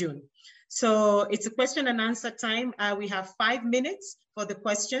starting in June. So it's a question and answer time. We have 5 minutes for the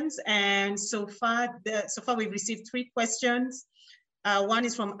questions, and so far we've received 3 questions. One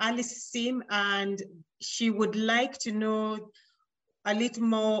is from Alice Sim, and she would like to know a little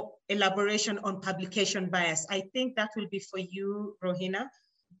more elaboration on publication bias. I think that will be for you, Rohina.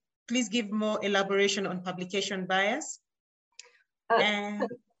 Please give more elaboration on publication bias.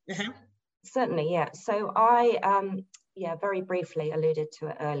 Certainly, yeah. So I, very briefly alluded to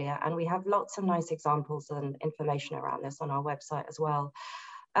it earlier, and we have lots of nice examples and information around this on our website as well.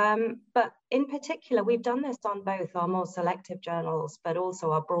 But in particular, we've done this on both our more selective journals, but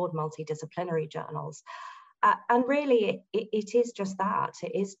also our broad multidisciplinary journals. And really, it is just that.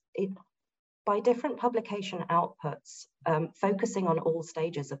 By different publication outputs, focusing on all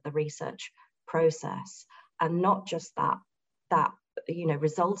stages of the research process, and not just that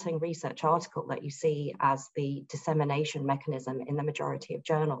resulting research article that you see as the dissemination mechanism in the majority of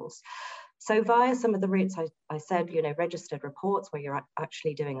journals. So via some of the routes I said, registered reports where you're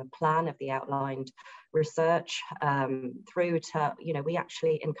actually doing a plan of the outlined research, through to, we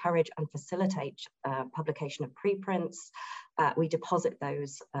actually encourage and facilitate publication of preprints. We deposit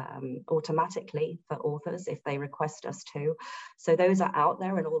those automatically for authors if they request us to. So those are out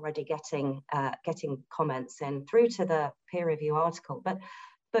there and already getting comments in through to the peer review article.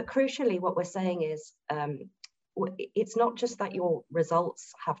 But crucially, what we're saying is, it's not just that your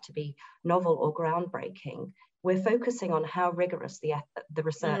results have to be novel or groundbreaking. We're focusing on how rigorous the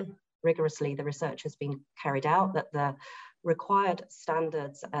research, rigorously the research has been carried out, that the required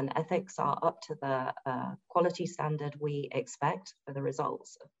standards and ethics are up to the quality standard we expect for the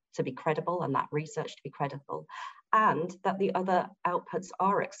results to be credible and that research to be credible, and that the other outputs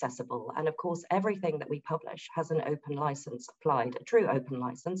are accessible. And of course, everything that we publish has an open license applied, a true open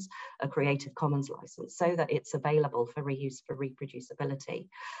license, a Creative Commons license, so that it's available for reuse, for reproducibility,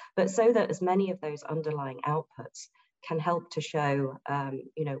 but so that as many of those underlying outputs can help to show,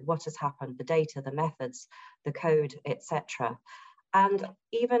 what has happened, the data, the methods, the code, etc. And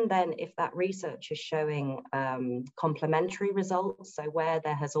even then, if that research is showing complementary results, so where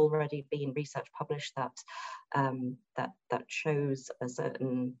there has already been research published that shows a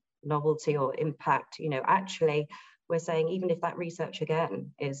certain novelty or impact, actually, we're saying even if that research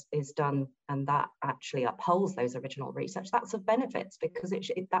again is done and that actually upholds those original research, that's of benefits because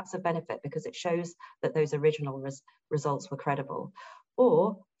that's a benefit because it shows that those original results were credible.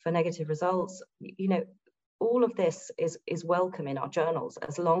 Or for negative results, all of this is welcome in our journals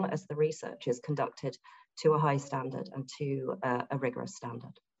as long as the research is conducted to a high standard and to a rigorous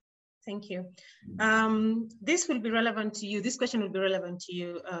standard. Thank you. This will be relevant to you. This question will be relevant to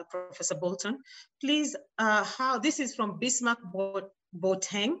you, Professor Bolton. Please, this is from Bismarck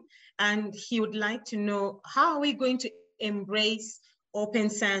Boateng, and he would like to know, how are we going to embrace open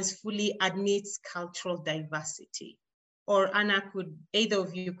science fully amidst cultural diversity? Or Anna, either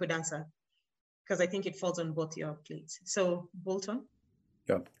of you could answer, because I think it falls on both your plates. So Bolton.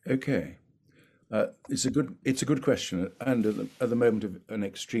 Yeah, okay. It's a good question, and at the moment an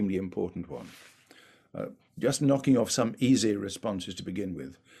extremely important one. Just knocking off some easy responses to begin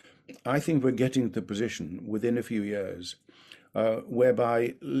with. I think we're getting to the position within a few years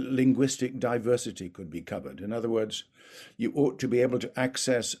whereby linguistic diversity could be covered. In other words, you ought to be able to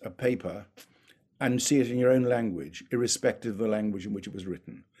access a paper and see it in your own language, irrespective of the language in which it was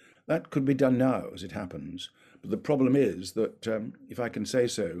written. That could be done now, as it happens. But the problem is that, if I can say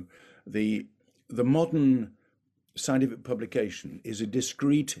so, the modern scientific publication is a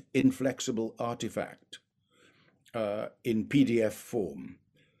discrete, inflexible artifact in PDF form.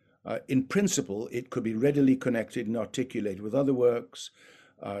 In principle, it could be readily connected and articulated with other works,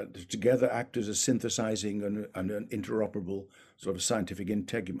 together act as a synthesizing and an interoperable sort of scientific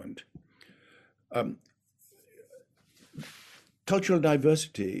integument. Cultural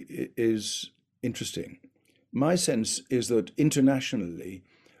diversity is interesting. My sense is that internationally,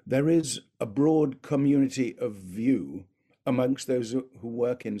 there is a broad community of view amongst those who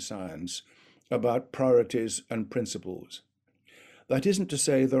work in science about priorities and principles. That isn't to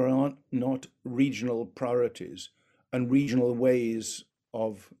say there are not regional priorities and regional ways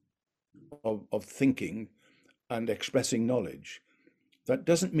of thinking and expressing knowledge. That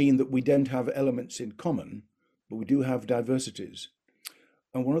doesn't mean that we don't have elements in common, but we do have diversities.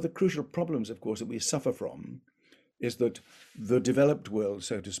 And one of the crucial problems, of course, that we suffer from is that the developed world,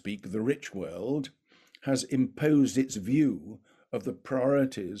 so to speak, the rich world, has imposed its view of the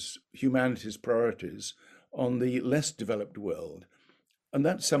priorities, humanity's priorities, on the less developed world. And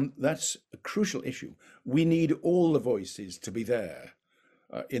that's a crucial issue. We need all the voices to be there.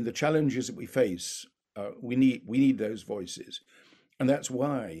 In the challenges that we face, we need those voices. And that's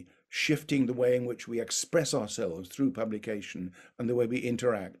why shifting the way in which we express ourselves through publication and the way we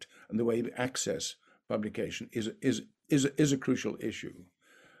interact and the way we access publication is a crucial issue.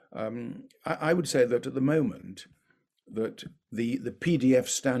 I would say that at the moment that the PDF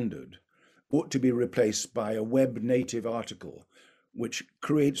standard ought to be replaced by a web native article which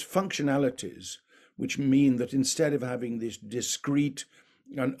creates functionalities which mean that instead of having this discrete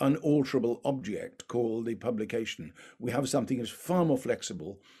and unalterable object called the publication, we have something that's far more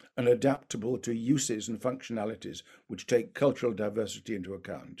flexible and adaptable to uses and functionalities which take cultural diversity into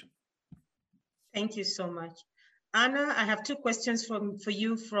account. Thank you so much. Anna, I have two questions for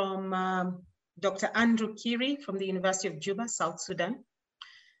you from Dr. Andrew Kiri from the University of Juba, South Sudan.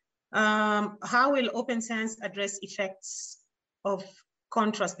 How will open science address effects of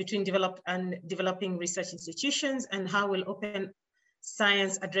contrast between developed and developing research institutions, and how will open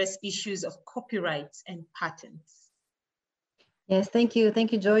science address issues of copyrights and patents? Yes, thank you,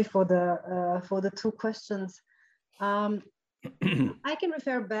 Joy, for the two questions. I can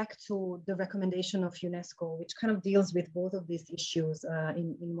refer back to the recommendation of UNESCO, which kind of deals with both of these issues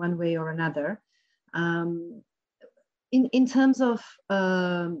in one way or another. In terms of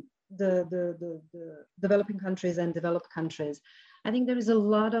the developing countries and developed countries, I think there is a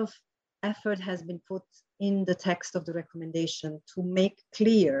lot of effort has been put in the text of the recommendation to make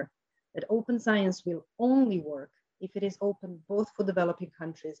clear that open science will only work if it is open both for developing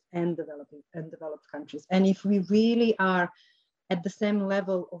countries and developed countries. And if we really are at the same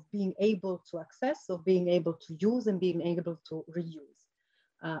level of being able to access, of being able to use and being able to reuse.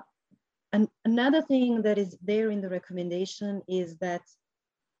 And another thing that is there in the recommendation is that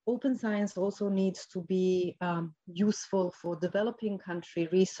open science also needs to be useful for developing country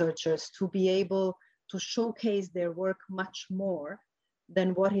researchers to be able to showcase their work much more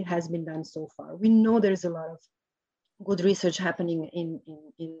than what it has been done so far. We know there's a lot of good research happening in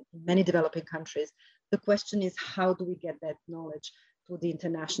many developing countries. The question is, how do we get that knowledge to the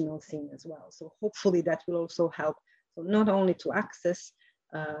international scene as well? So hopefully that will also help, so not only to access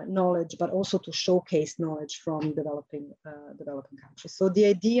knowledge, but also to showcase knowledge from developing countries. So the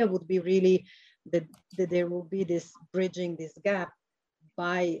idea would be really that there will be this bridging this gap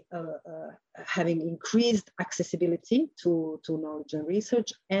by having increased accessibility to knowledge and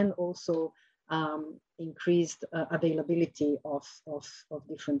research, and also increased availability of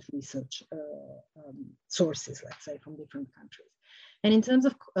different research sources, let's say, from different countries. And in terms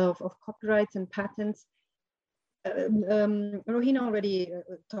of copyrights and patents, Rohina already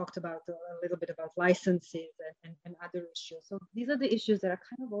talked about a little bit about licenses and other issues. So these are the issues that are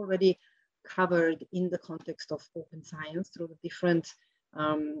kind of already covered in the context of open science through the different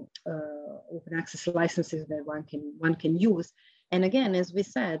open access licenses that one can use. And again, as we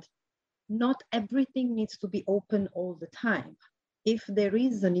said, not everything needs to be open all the time. If there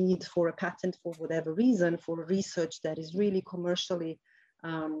is a need for a patent for whatever reason, for research that is really commercially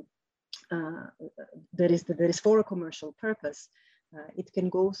that is for a commercial purpose, it can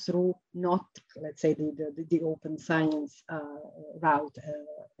go through not, let's say, the open science route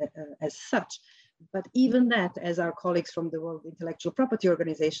as such. But even that, as our colleagues from the World Intellectual Property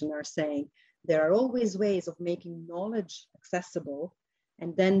Organization are saying, there are always ways of making knowledge accessible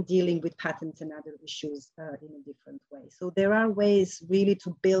and then dealing with patents and other issues in a different way. So there are ways really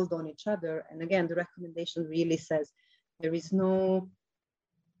to build on each other. And again, the recommendation really says there is not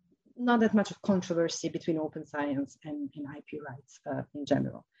that much of controversy between open science and IP rights in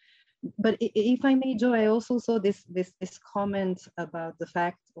general. But if I may, Joe, I also saw this comment about the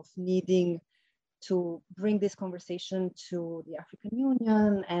fact of needing to bring this conversation to the African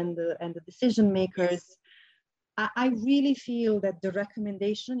Union and the decision makers. I really feel that the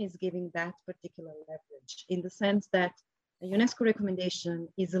recommendation is giving that particular leverage, in the sense that a UNESCO recommendation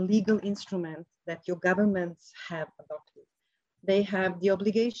is a legal instrument that your governments have adopted. They have the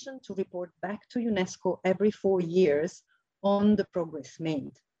obligation to report back to UNESCO every 4 years on the progress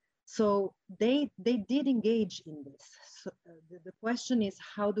made. So they did engage in this. So, the question is,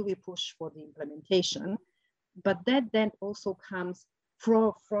 how do we push for the implementation? But that then also comes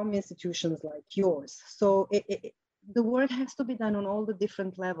from institutions like yours. So the work has to be done on all the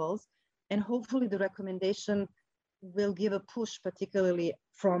different levels, and hopefully the recommendation will give a push, particularly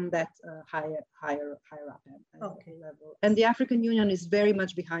from that higher up level. And the African Union is very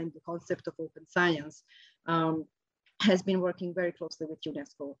much behind the concept of open science, has been working very closely with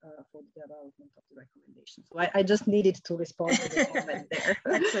UNESCO for the development of the recommendation. So I just needed to respond to the comment there.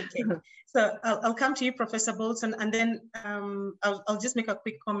 That's okay. So I'll come to you, Professor Bolton, and then I'll just make a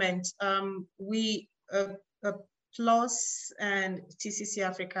quick comment. We, PLOS and TCC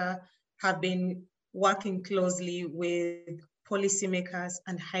Africa have been working closely with policymakers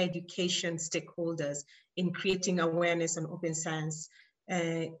and higher education stakeholders in creating awareness on open science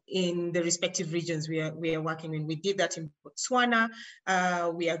in the respective regions we are working in. We did that in Botswana.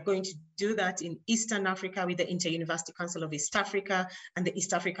 We are going to do that in Eastern Africa with the Inter-University Council of East Africa and the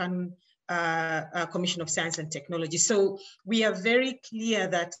East African Commission of Science and Technology. So we are very clear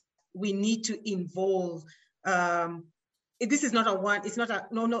that we need to involve this is not it's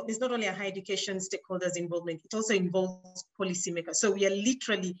not only a higher education stakeholders involvement, it also involves policymakers. So we are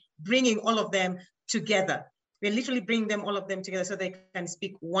literally bringing all of them together. We're literally bringing them, all of them together, so they can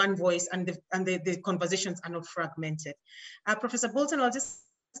speak one voice and the conversations are not fragmented. Professor Bolton, I'll just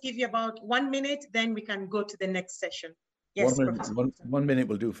give you about 1 minute, then we can go to the next session. Yes, one minute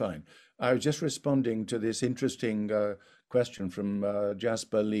will do fine. I was just responding to this interesting question from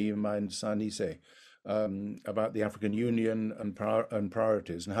Jasper Lee Sanise about the African Union and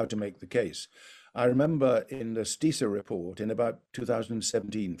priorities and how to make the case. I remember in the STISA report in about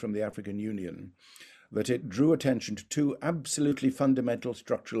 2017 from the African Union that it drew attention to two absolutely fundamental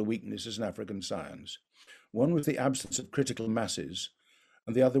structural weaknesses in African science. One was the absence of critical masses,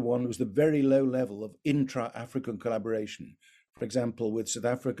 and the other one was the very low level of intra-African collaboration. For example, with South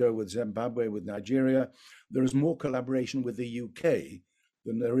Africa, with Zimbabwe, with Nigeria, there is more collaboration with the UK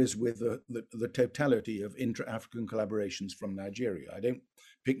than there is with the totality of intra-African collaborations from Nigeria. I don't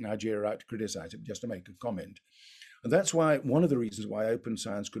pick Nigeria out to criticize it, just to make a comment. And that's why one of the reasons why open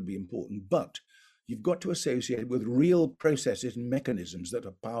science could be important, but you've got to associate it with real processes and mechanisms that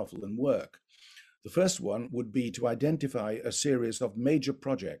are powerful and work. The first one would be to identify a series of major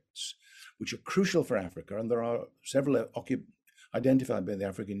projects which are crucial for Africa, and there are several identified by the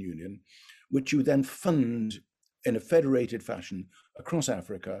African Union, which you then fund in a federated fashion across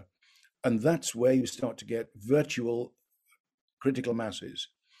Africa, and that's where you start to get virtual critical masses.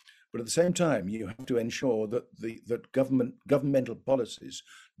 But at the same time, you have to ensure that that governmental policies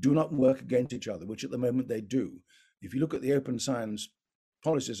do not work against each other, which at the moment they do. If you look at the open science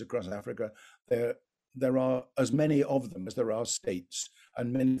policies across Africa, there are as many of them as there are states,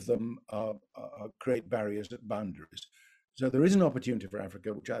 and many of them create barriers at boundaries. So there is an opportunity for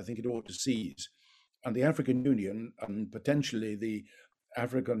Africa, which I think it ought to seize. And the African Union and potentially the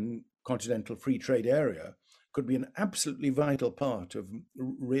African Continental Free Trade Area could be an absolutely vital part of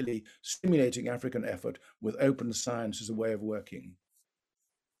really stimulating African effort with open science as a way of working.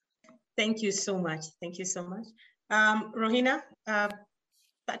 Thank you so much. Thank you so much. Rohina,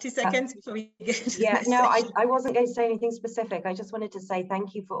 30 seconds before we get to Yeah, this no, section. I wasn't going to say anything specific. I just wanted to say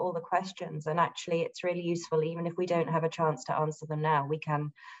thank you for all the questions. And actually, it's really useful, even if we don't have a chance to answer them now, we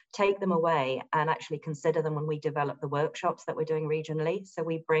can take them away and actually consider them when we develop the workshops that we're doing regionally. So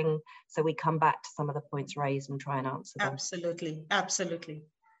we come back to some of the points raised and try and answer them. Absolutely, absolutely.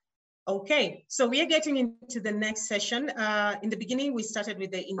 Okay, so we are getting into the next session. In the beginning, we started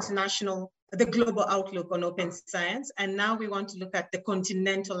with the global outlook on open science, and now we want to look at the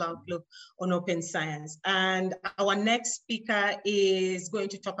continental outlook on open science. And our next speaker is going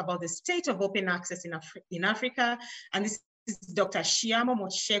to talk about the state of open access in Africa, and this is Dr. Shiamo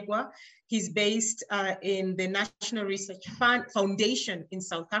Mochegwa. He's based in the National Research Foundation in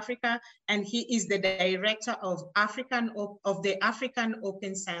South Africa, and he is the director of the African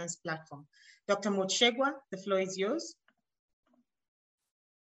Open Science Platform. Dr. Mochegwa, the floor is yours.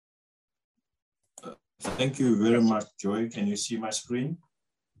 Thank you very much, Joy. Can you see my screen?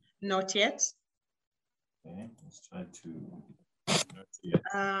 Not yet. Okay, let's try to. Not yet.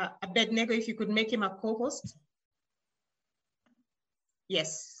 Abednego, if you could make him a co-host.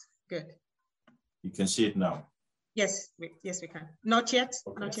 Yes, good. You can see it now. Yes, yes, we can. Not yet.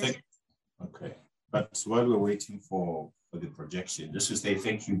 Okay. Not yet. Okay, but while we're waiting for the projection, just to say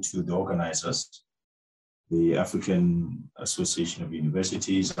thank you to the organizers, the African Association of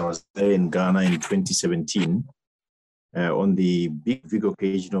Universities. I was there in Ghana in 2017 on the big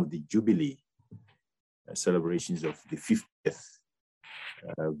occasion of the Jubilee celebrations of the 50th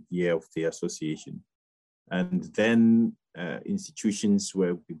year of the association. And then institutions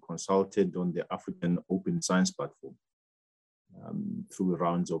were consulted on the African Open Science Platform through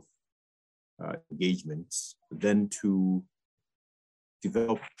rounds of engagements, then to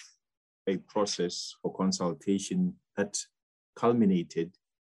develop a process for consultation that culminated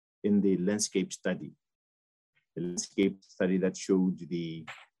in the landscape study. The landscape study that showed the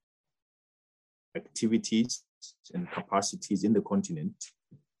activities and capacities in the continent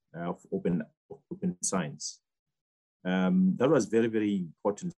of open science. That was very, very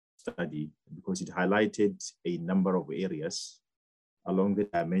important study because it highlighted a number of areas along the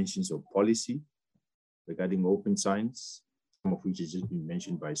dimensions of policy regarding open science, some of which has just been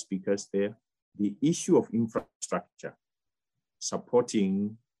mentioned by speakers there. The issue of infrastructure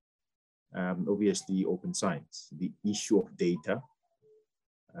supporting, obviously, open science, the issue of data,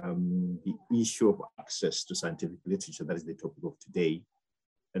 the issue of access to scientific literature, that is the topic of today,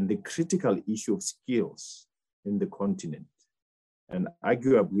 and the critical issue of skills in the continent, and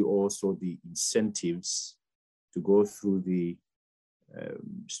arguably also the incentives to go through the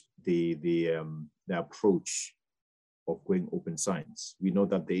approach of going open science. We know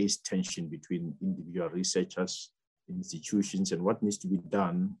that there is tension between individual researchers, institutions, and what needs to be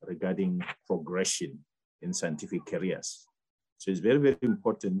done regarding progression in scientific careers. So it's very, very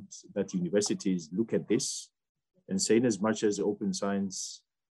important that universities look at this and say, in as much as open science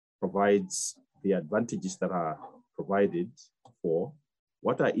provides the advantages that are provided for,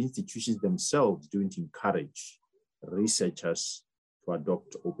 what are institutions themselves doing to encourage researchers to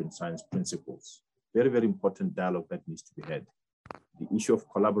adopt open science principles? Very, very important dialogue that needs to be had. The issue of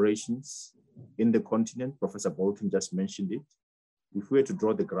collaborations, in the continent. Professor Bolton just mentioned it. If we were to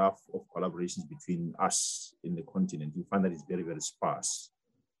draw the graph of collaborations between us in the continent, you find that it's very, very sparse.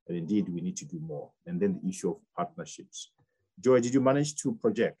 And indeed, we need to do more. And then the issue of partnerships. Joy, did you manage to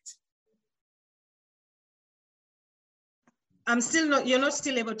project? I'm still not, you're not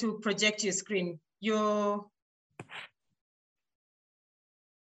still able to project your screen. You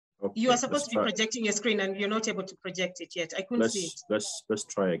are supposed to be projecting your screen and you're not able to project it yet. I couldn't see it. Let's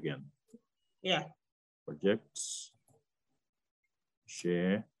try again. Yeah. Project,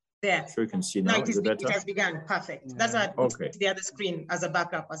 share. There. Sure you can see now. It has begun. Perfect. Yeah. That's why I put the other screen as a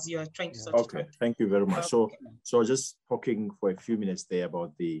backup as you're trying to sort it out. Okay, thank you very much. Okay. So just talking for a few minutes there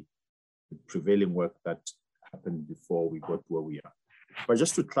about the prevailing work that happened before we got to where we are. But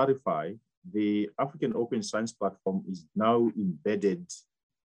just to clarify, the African Open Science Platform is now embedded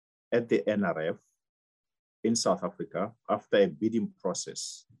at the NRF in South Africa after a bidding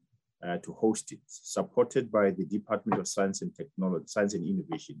process to host it, supported by the Department of Science and Technology, Science and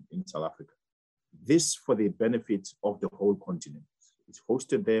Innovation in South Africa. This for the benefit of the whole continent. It's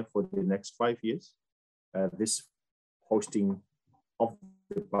hosted there for the next 5 years. This hosting of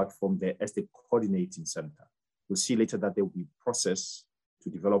the platform there as the coordinating center. We'll see later that there will be a process to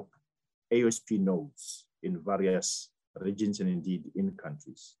develop AOSP nodes in various regions and indeed in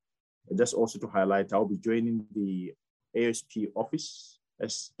countries. And just also to highlight, I'll be joining the AOSP office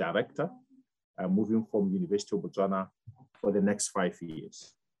as director, moving from University of Botswana for the next 5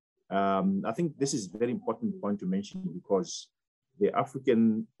 years. I think this is a very important point to mention because the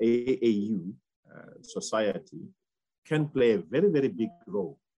African AAU society can play a very, very big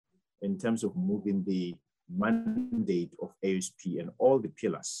role in terms of moving the mandate of AOSP and all the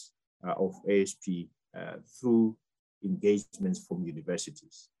pillars of AOSP through engagements from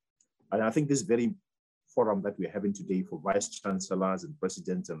universities. And I think this very forum that we're having today for vice chancellors and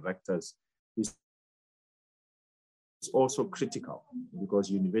presidents and rectors is also critical because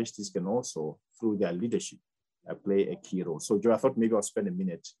universities can also, through their leadership, play a key role. So Joe, I thought maybe I'll spend a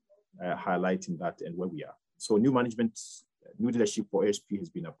minute highlighting that and where we are. So new management, new leadership for AOSP has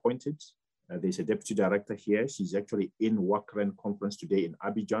been appointed. There's a deputy director here. She's actually in WACREN conference today in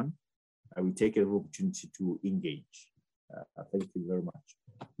Abidjan. We take every opportunity to engage. Thank you very much.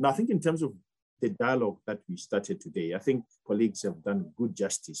 Now, I think in terms of the dialogue that we started today, I think colleagues have done good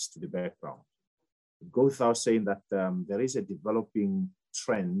justice to the background. It goes without saying that there is a developing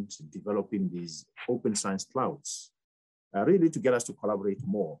trend, developing these open science clouds, really to get us to collaborate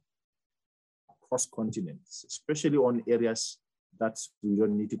more across continents, especially on areas that we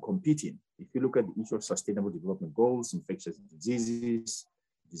don't need to compete in. If you look at the issue of sustainable development goals, infectious diseases,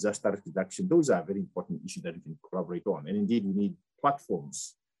 disaster reduction, those are very important issues that we can collaborate on. And indeed, we need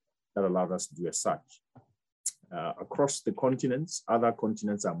platforms that allow us to do as such. Across the continents, other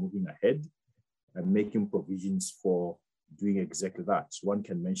continents are moving ahead and making provisions for doing exactly that. So one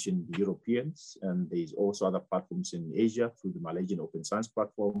can mention the Europeans, and there's also other platforms in Asia through the Malaysian Open Science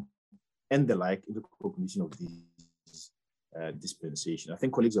Platform and the like in the recognition of these dispensation. I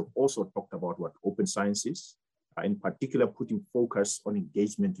think colleagues have also talked about what open science is, in particular putting focus on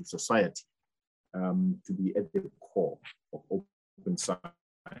engagement with society to be at the core of open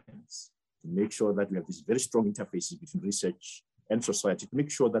science, to make sure that we have these very strong interfaces between research and society, to make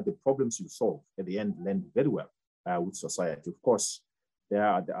sure that the problems you solve at the end land very well with society. Of course, there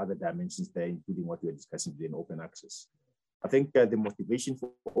are the other dimensions there, including what we're discussing today in open access. I think the motivation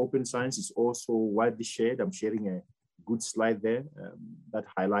for open science is also widely shared. I'm sharing a good slide there that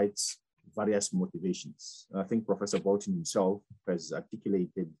highlights various motivations. And I think Professor Bolton himself has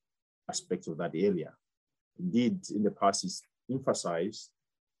articulated aspects of that area. Indeed, in the past, he's emphasized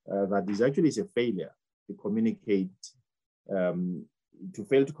that this actually is a failure to communicate, to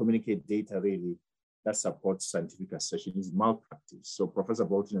fail to communicate data really that supports scientific assertion is malpractice. So Professor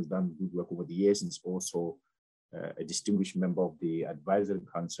Bolton has done good work over the years and is also a distinguished member of the Advisory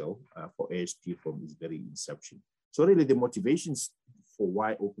Council for AOSP from its very inception. So really the motivations for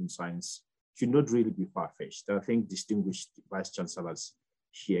why open science should not really be far-fetched. I think distinguished vice chancellors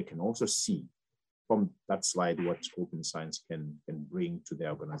here can also see from that slide what open science can bring to their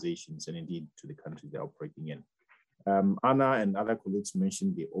organizations and indeed to the countries they're operating in. Anna and other colleagues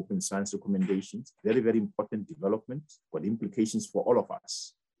mentioned the open science recommendations, very, very important development, got implications for all of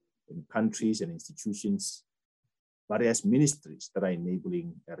us in countries and institutions, various ministries that are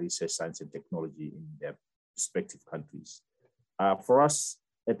enabling research, science, and technology in their respective countries. For us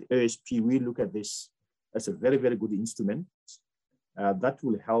at AOSP, we look at this as a very, very good instrument that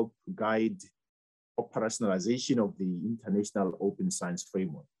will help guide operationalization of the international open science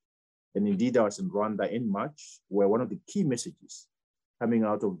framework. And indeed, I was in Rwanda in March, where one of the key messages coming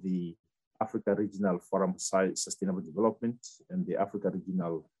out of the Africa Regional Forum for Sustainable Development and the Africa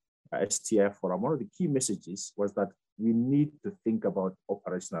Regional STF Forum, one of the key messages was that we need to think about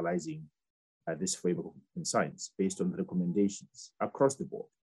operationalizing this framework in science based on the recommendations across the board.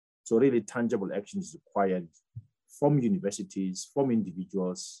 So really tangible action is required from universities, from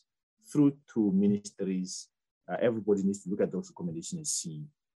individuals, through to ministries. Everybody needs to look at those recommendations and see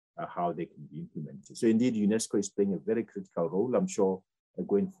how they can be implemented. So indeed, UNESCO is playing a very critical role. I'm sure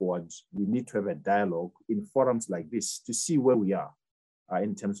going forward, we need to have a dialogue in forums like this to see where we are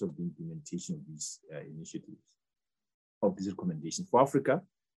in terms of the implementation of these initiatives, of these recommendations. For Africa,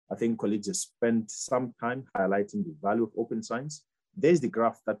 I think colleagues have spent some time highlighting the value of open science. There's the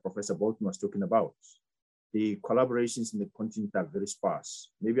graph that Professor Bolton was talking about. The collaborations in the continent are very sparse.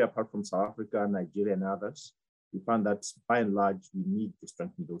 Maybe apart from South Africa, Nigeria, and others, we found that by and large, we need to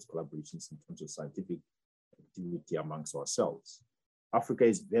strengthen those collaborations in terms of scientific activity amongst ourselves. Africa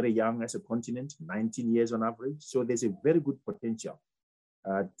is very young as a continent, 19 years on average. So there's a very good potential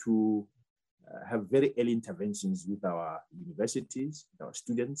to have very early interventions with our universities, with our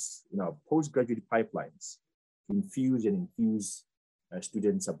students, in our postgraduate pipelines, to infuse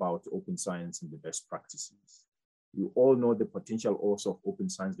students about open science and the best practices. You all know the potential also of open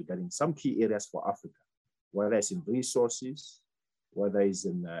science regarding some key areas for Africa, whether it's in resources, whether it's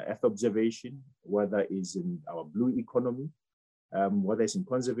in Earth observation, whether it's in our blue economy, whether it's in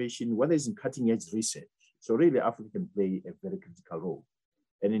conservation, whether it's in cutting edge research. So really Africa can play a very critical role.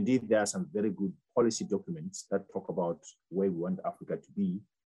 And indeed, there are some very good policy documents that talk about where we want Africa to be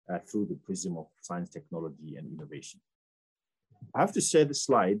through the prism of science, technology, and innovation. I have to share this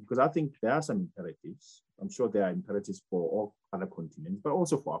slide because I think there are some imperatives. I'm sure there are imperatives for all other continents, but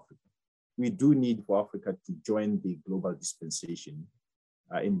also for Africa. We do need for Africa to join the global dispensation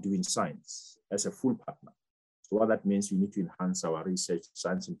in doing science as a full partner. So what that means, we need to enhance our research,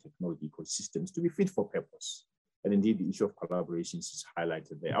 science, and technology ecosystems to be fit for purpose. And indeed, the issue of collaborations is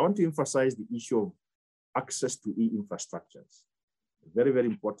highlighted there. I want to emphasize the issue of access to e-infrastructures. Very, very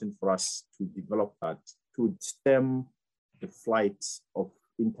important for us to develop that, to stem the flight of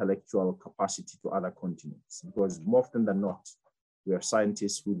intellectual capacity to other continents. Because more often than not, we have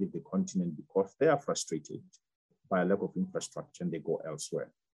scientists who leave the continent because they are frustrated by a lack of infrastructure and they go elsewhere.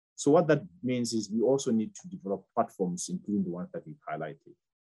 So what that means is we also need to develop platforms, including the ones that we've highlighted.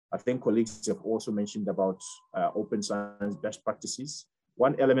 I think colleagues have also mentioned about open science best practices.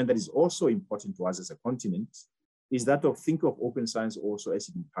 One element that is also important to us as a continent is that of think of open science also as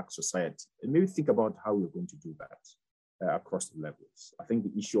it impacts society. And maybe think about how we're going to do that across the levels. I think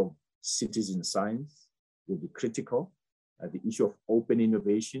the issue of citizen science will be critical. The issue of open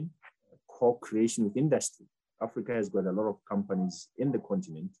innovation, co-creation with industry. Africa has got a lot of companies in the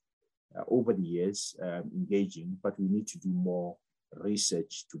continent over the years engaging, but we need to do more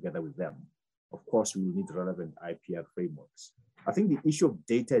research together with them. Of course, we will need relevant IPR frameworks. I think the issue of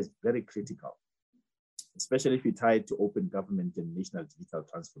data is very critical, especially if you tie it to open government and national digital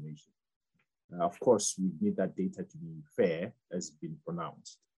transformation. Of course, we need that data to be fair, as been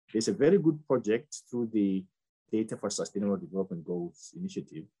pronounced. There's a very good project through the Data for Sustainable Development Goals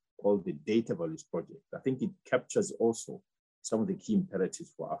initiative called the Data Values Project. I think it captures also some of the key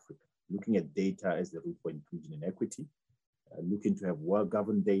imperatives for Africa, looking at data as the root for inclusion and equity, looking to have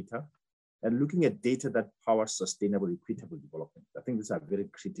well-governed data, and looking at data that powers sustainable, equitable development. I think these are very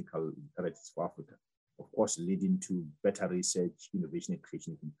critical imperatives for Africa, of course, leading to better research, innovation, and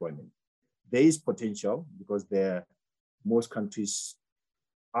creation of employment. There is potential because most countries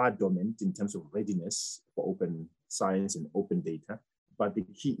are dominant in terms of readiness for open science and open data. But the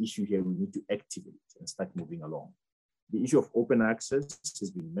key issue here, we need to activate and start moving along. The issue of open access has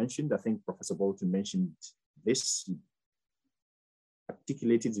been mentioned. I think Professor Bolton mentioned this, he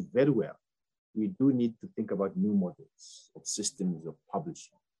articulated it very well. We do need to think about new models of systems of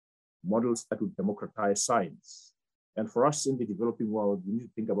publishing, models that would democratize science. And for us in the developing world, we need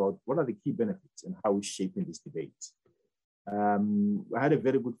to think about what are the key benefits and how we're shaping this debate. I had a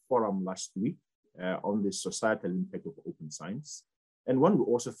very good forum last week on the societal impact of open science. And one would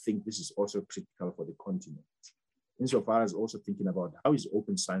also think this is also critical for the continent, insofar as also thinking about how is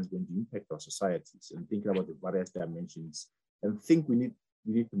open science going to impact our societies and thinking about the various dimensions and think we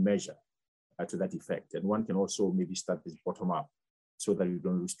need to measure to that effect. And one can also maybe start this bottom up so that we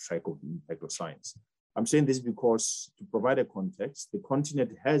don't lose track of the impact of science. I'm saying this because to provide a context, the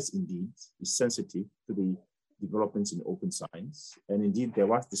continent is sensitive to the developments in open science. And indeed, there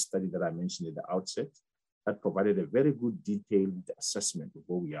was this study that I mentioned at the outset that provided a very good detailed assessment of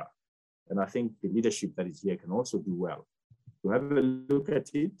where we are. And I think the leadership that is here can also do well to have a look at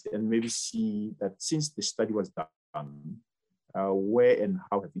it and maybe see that since the study was done, where and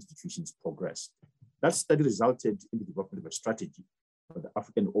how have institutions progressed? That study resulted in the development of a strategy for the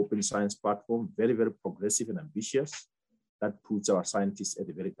African Open Science Platform, very, very progressive and ambitious, that puts our scientists at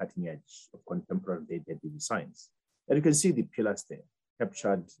the very cutting edge of contemporary data-driven science. And you can see the pillars there,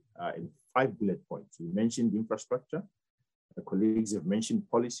 captured in 5 bullet points. We mentioned infrastructure. The colleagues have mentioned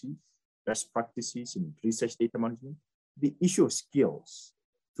policies, best practices in research data management, the issue of skills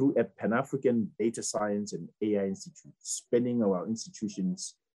through a Pan-African data science and AI institute, spanning our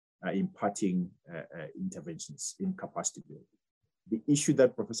institutions imparting interventions in capacity building. The issue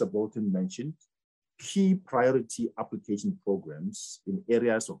that Professor Bolton mentioned, key priority application programs in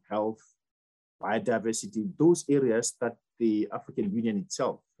areas of health, biodiversity, those areas that the African Union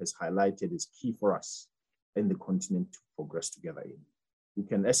itself has highlighted as key for us in the continent to progress together in. We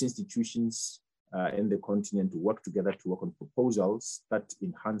can, as institutions in the continent, work together to work on proposals that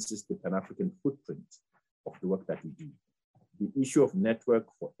enhances the Pan-African footprint of the work that we do. The issue of network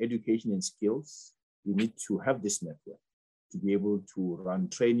for education and skills, we need to have this network to be able to run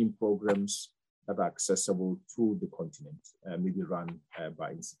training programs that are accessible to the continent, maybe run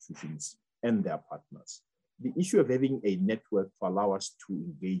by institutions and their partners. The issue of having a network to allow us to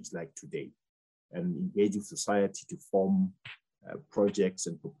engage like today and engage with society to form projects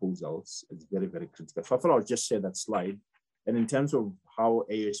and proposals is very, very critical. So I thought I'll just share that slide. And in terms of how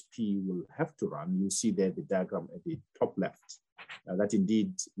ASP will have to run, you'll see there the diagram at the top left, that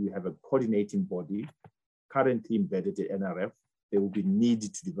indeed we have a coordinating body currently embedded in NRF. There will be need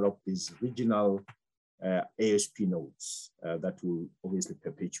to develop these regional ASP nodes that will obviously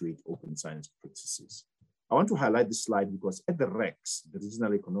perpetuate open science practices. I want to highlight this slide because at the RECs, the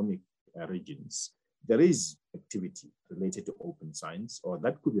regional economic regions, there is activity related to open science, or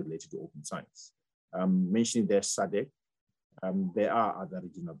that could be related to open science. Mentioning there SADC, there are other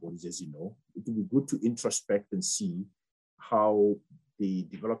regional bodies, as you know. It would be good to introspect and see how the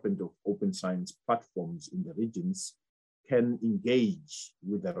development of open science platforms in the regions can engage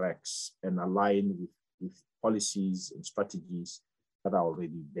with the RECs and align with policies and strategies that are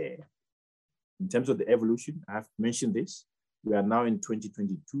already there. In terms of the evolution, I have mentioned this. We are now in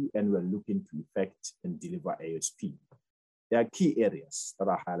 2022 and we're looking to effect and deliver ASP. There are key areas that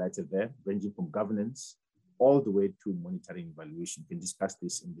are highlighted there, ranging from governance all the way to monitoring evaluation. We can discuss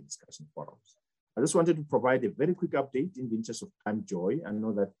this in the discussion forums. I just wanted to provide a very quick update in the interest of time, Joy. I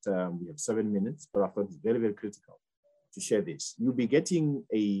know that we have 7 minutes, but I thought it's very, very critical to share this. You'll be getting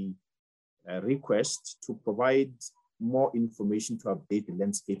a request to provide more information to update the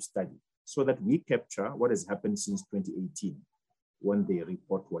landscape study so that we capture what has happened since 2018 when the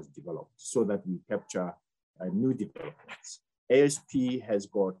report was developed, so that we capture new developments. ASP has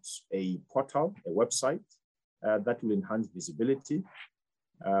got a portal, a website that will enhance visibility.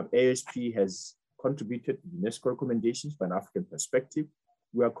 ASP has contributed to UNESCO recommendations for an African perspective.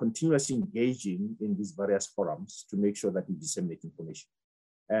 We are continuously engaging in these various forums to make sure that we disseminate information.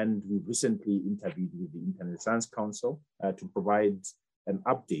 And we recently interviewed with the Internet Science Council to provide an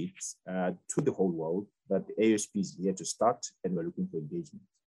update to the whole world that the ASP is here to start and we're looking for engagement.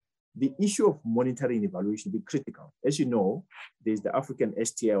 The issue of monitoring and evaluation will be critical. As you know, there's the African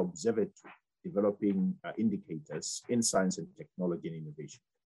STI Observatory developing indicators in science and technology and innovation.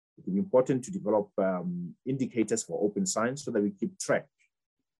 It will be important to develop indicators for open science so that we keep track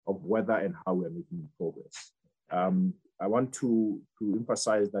of whether and how we're making progress. I want to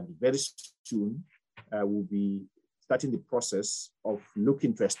emphasize that very soon we'll be starting the process of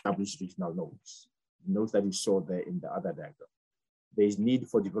looking to establish regional nodes, nodes that you saw there in the other diagram. There is need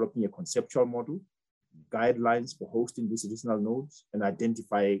for developing a conceptual model, guidelines for hosting these regional nodes, and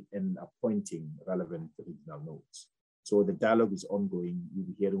identifying and appointing relevant regional nodes. So the dialogue is ongoing. You'll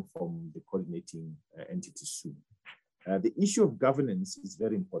be hearing from the coordinating entities soon. The issue of governance is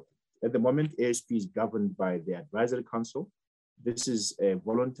very important. At the moment, ASP is governed by the Advisory Council. This is a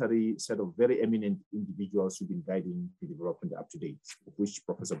voluntary set of very eminent individuals who've been guiding the development up to date, of which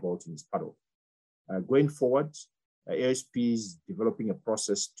Professor Bolton is part of. Going forward, ASP is developing a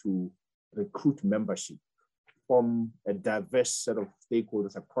process to recruit membership from a diverse set of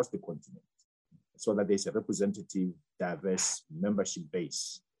stakeholders across the continent so that there's a representative, diverse membership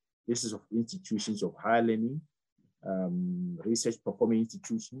base. This is of institutions of higher learning, research performing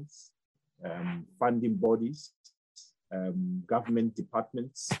institutions, funding bodies, government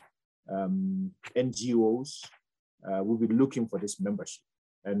departments, NGOs. We'll be looking for this membership.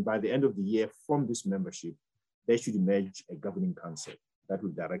 And by the end of the year, from this membership, there should emerge a governing council that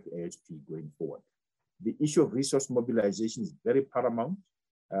will direct ASP going forward. The issue of resource mobilization is very paramount.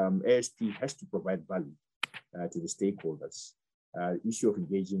 ASP has to provide value to the stakeholders. Issue of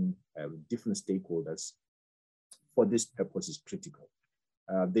engaging with different stakeholders for this purpose is critical.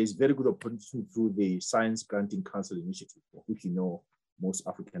 There's very good opportunity through the Science Granting Council initiative, which you know most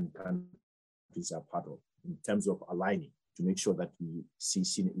African countries are part of, in terms of aligning to make sure that we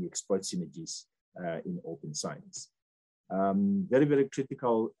exploit synergies in open science. Very, very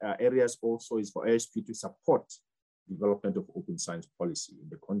critical areas also is for ASP to support development of open science policy in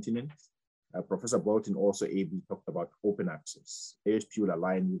the continent. Professor Bolton also ably talked about open access. ASP will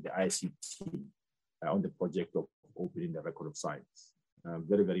align with the ICT on the project of opening the record of science.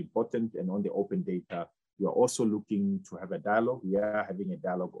 Very, very important. And on the open data, we are also looking to have a dialogue. We are having a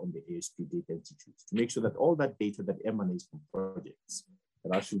dialogue on the ASP Data Institute to make sure that all that data that emanates from projects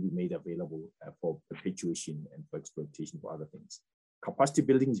can actually be made available for perpetuation and for exploitation for other things. Capacity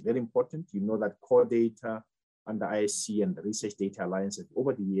building is very important. You know that core data under ISC and the Research Data Alliance have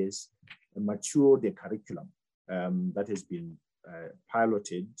over the years matured their curriculum that has been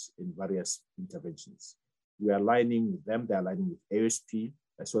piloted in various interventions. We are aligning with them, they're aligning with ASP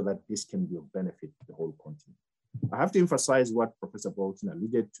so that this can be of benefit to the whole continent. I have to emphasize what Professor Bolton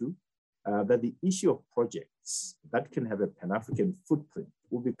alluded to, that the issue of projects that can have a Pan-African footprint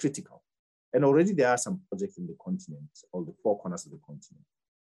will be critical. And already there are some projects in the continent, or the four corners of the continent,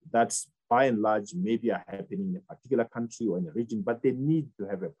 that by and large maybe are happening in a particular country or in a region, but they need to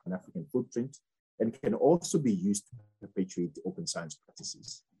have a Pan-African footprint and can also be used to perpetuate open science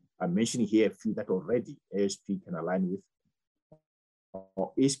practices. I'm mentioning here a few that already ASP can align with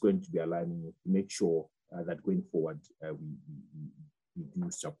or is going to be aligning with to make sure that going forward we do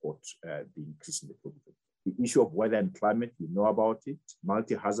support the increase in the footprint. The issue of weather and climate, we know about it,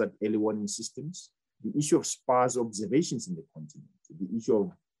 multi-hazard early warning systems, the issue of sparse observations in the continent, the issue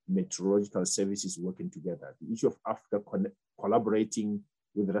of meteorological services working together, the issue of Africa collaborating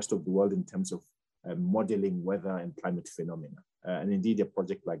with the rest of the world in terms of modeling weather and climate phenomena. And indeed, a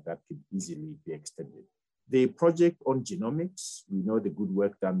project like that could easily be extended. The project on genomics, we know the good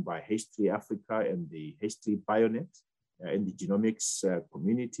work done by H3 Africa and the H3 Bionet in the genomics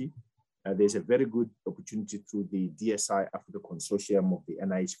community. There's a very good opportunity through the DSI Africa Consortium of the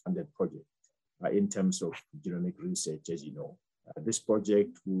NIH-funded project in terms of genomic research, as you know. This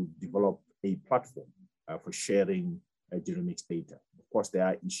project will develop a platform for sharing genomics data. Of course, there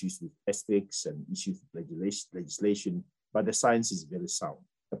are issues with ethics and issues with legislation, but the science is very sound.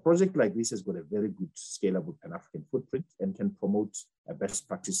 A project like this has got a very good scalable Pan-African footprint and can promote best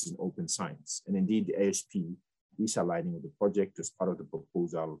practices in open science. And indeed, the ASP is aligning with the project as part of the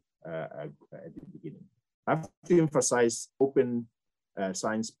proposal at the beginning. I have to emphasize open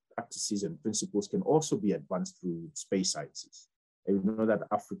science practices and principles can also be advanced through space sciences. And we know that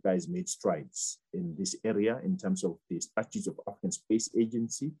Africa has made strides in this area in terms of the statutes of African Space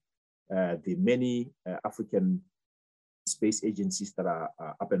Agency, the many African space agencies that are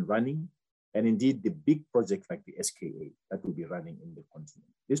up and running, and indeed the big project like the SKA that will be running in the continent.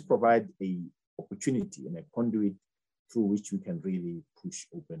 This provides an opportunity and a conduit through which we can really push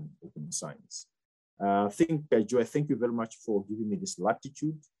open science. I think, Joy, thank you very much for giving me this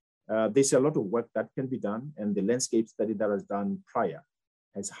latitude. There's a lot of work that can be done, and the landscape study that was done prior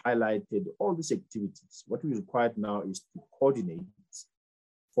has highlighted all these activities. What we require now is to coordinate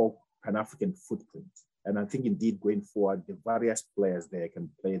for Pan-African footprint. And I think indeed going forward, the various players there can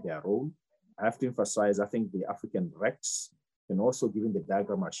play their role. I have to emphasize, I think the African RECs can also, given the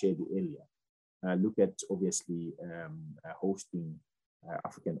diagram I shared earlier, look at obviously hosting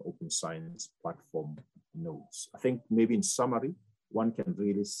African open science platform nodes. I think maybe in summary, one can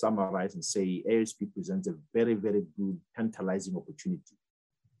really summarize and say ASP presents a very, very good tantalizing opportunity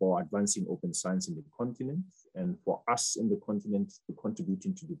for advancing open science in the continent and for us in the continent to contribute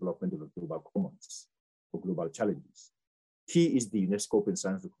to development of the global commons for global challenges. Key is the UNESCO Open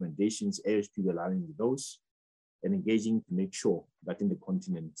Science recommendations. ASP will align with those and engaging to make sure that in the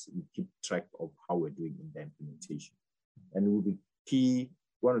continent we keep track of how we're doing in the implementation. And it will be key,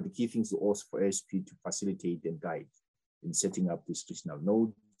 one of the key things also for ASP to facilitate and guide in setting up these regional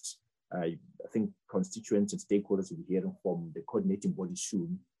nodes. I think constituents and stakeholders will be hearing from the coordinating body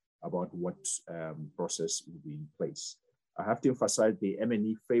soon about what process will be in place. I have to emphasize the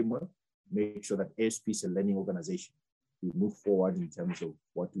M&E framework, make sure that ASP is a learning organization. We move forward in terms of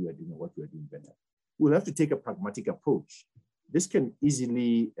what we are doing and what we are doing better. We'll have to take a pragmatic approach. This can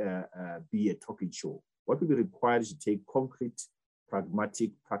easily be a talking show. What will be required is to take concrete,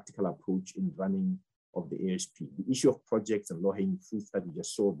 pragmatic, practical approach in running of the ASP. The issue of projects and low-hanging fruits that we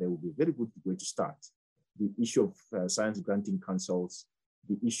just saw there will be a very good way to start. The issue of science granting councils,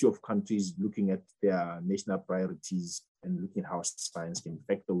 the issue of countries looking at their national priorities and looking at how science can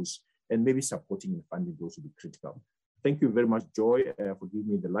affect those, and maybe supporting and funding those will be critical. Thank you very much, Joy, for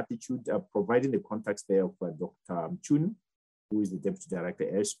giving me the latitude, providing the context there of Dr. Chun, who is the Deputy Director,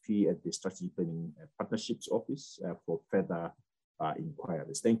 SP at the Strategic Planning Partnerships Office for further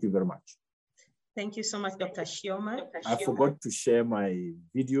inquiries. Thank you very much. Thank you so much, Dr. Shioma. I forgot to share my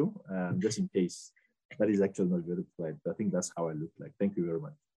video, just in case. That is actually not verified. I think that's how I look like. Thank you very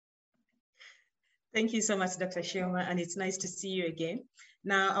much. Thank you so much, Dr. Shioma, and it's nice to see you again.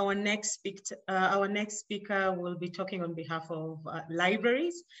 Now, our next speaker will be talking on behalf of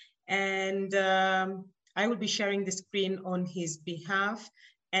libraries, and I will be sharing the screen on his behalf.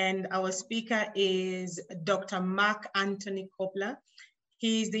 And our speaker is Dr. Mark Anthony Kopler.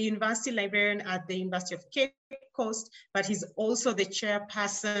 He is the university librarian at the University of Cape Coast, but he's also the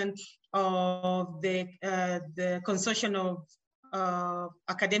chairperson of the consortium of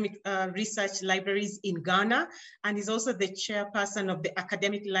academic research libraries in Ghana, and he's also the chairperson of the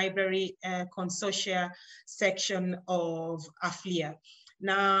academic library consortia section of AFLIA.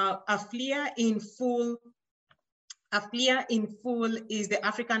 Now, AFLIA in full is the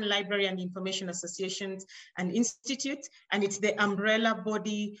African Library and Information Associations and Institute, and it's the umbrella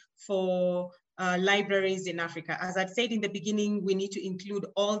body for libraries in Africa. As I said in the beginning, we need to include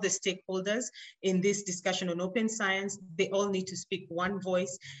all the stakeholders in this discussion on open science. They all need to speak one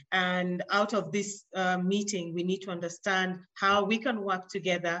voice. And out of this meeting, we need to understand how we can work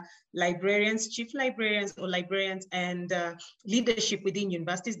together, librarians, chief librarians or librarians, and leadership within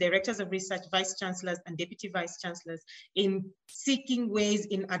universities, directors of research, vice chancellors and deputy vice chancellors, in seeking ways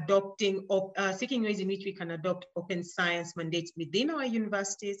in adopting, seeking ways in which we can adopt open science mandates within our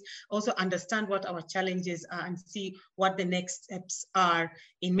universities, also understand what our challenges are and see what the next steps are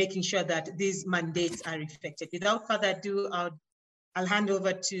in making sure that these mandates are effective. Without further ado, I'll hand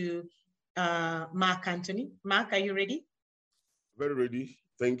over to Mark Anthony. Mark, are you ready? Very ready.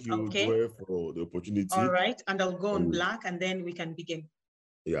 Thank you, okay, Joy, for the opportunity. All right, and I'll go on black and then we can begin.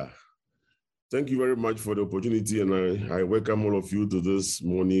 Yeah. Thank you very much for the opportunity, and I welcome all of you to this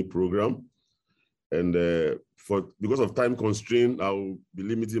morning program. And because of time constraint, I'll be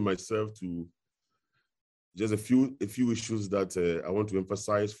limiting myself to just a few issues that I want to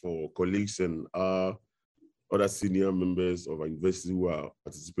emphasize for colleagues and other senior members of our university who are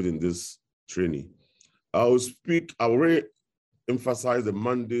participating in this training. I will already emphasize the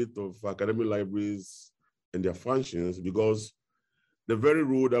mandate of academic libraries and their functions, because the very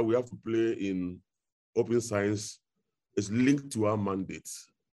role that we have to play in open science is linked to our mandate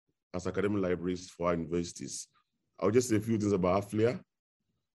as academic libraries for our universities. I'll just say a few things about AFLIA.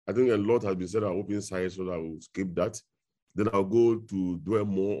 I think a lot has been said about open science, so I will skip that. Then I'll go to dwell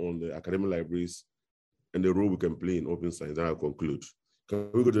more on the academic libraries and the role we can play in open science, then I'll conclude.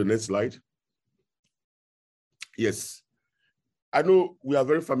 Can we go to the next slide? Yes. I know we are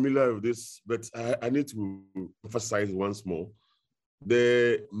very familiar with this, but I need to emphasize once more.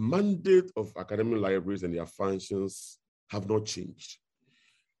 The mandate of academic libraries and their functions have not changed.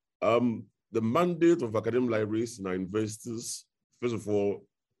 The mandate of academic libraries in our universities, first of all,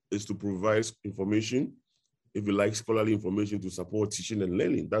 is to provide information, if you like, scholarly information to support teaching and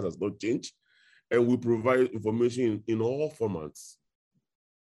learning. That has not changed. And we provide information in all formats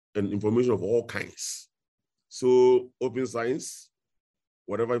and information of all kinds. So open science,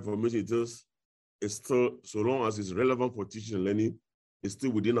 whatever information it is still, so long as it's relevant for teaching and learning, it's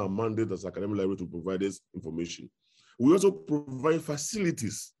still within our mandate as academic library to provide this information. We also provide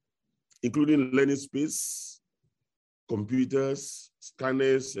facilities, including learning space, computers,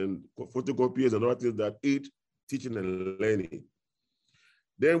 scanners, and photocopiers, and other things that aid teaching and learning.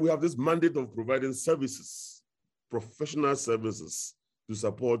 Then we have this mandate of providing services, professional services to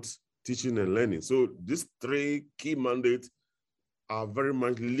support teaching and learning. So these three key mandates are very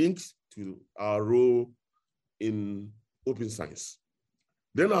much linked to our role in open science.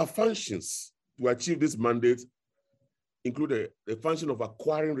 Then our functions to achieve this mandate include the function of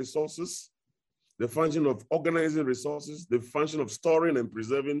acquiring resources, the function of organizing resources, the function of storing and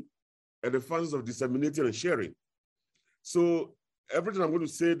preserving, and the functions of disseminating and sharing. So everything I'm going to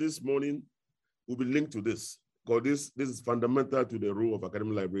say this morning will be linked to this, because this is fundamental to the role of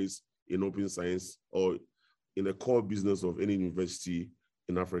academic libraries in open science or in the core business of any university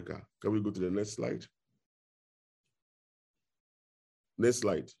in Africa. Can we go to the next slide? Next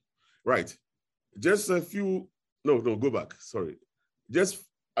slide. Right. Just a few, no, go back, sorry. Just,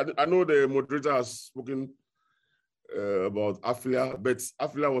 I know the moderator has spoken about AFLIA, but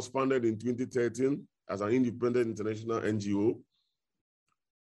AFLIA was founded in 2013 as an independent international NGO.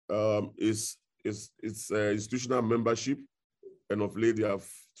 It's institutional membership, and of late they have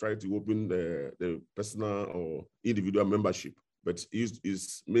tried to open the personal or individual membership, but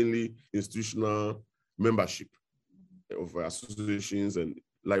it's mainly institutional membership. of associations and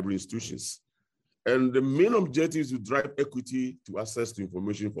library institutions. And the main objective is to drive equity to access to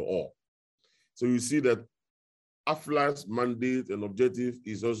information for all. So you see that AFLA's mandate and objective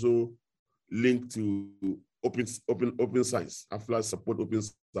is also linked to open science. AFLA support open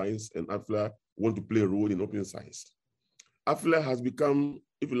science, and AFLA want to play a role in open science. AFLA has become,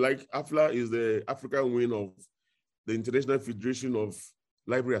 if you like, AFLA is the African wing of the International Federation of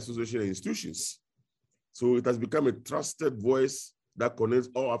Library Association and Institutions. So it has become a trusted voice that connects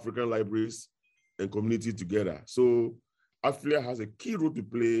all African libraries and community together. So AFLA has a key role to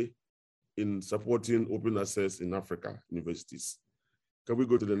play in supporting open access in Africa universities. Can we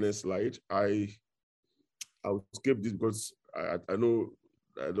go to the next slide? I'll skip this because I know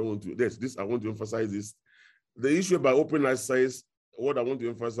I don't want to, this I want to emphasize this. The issue about open access, what I want to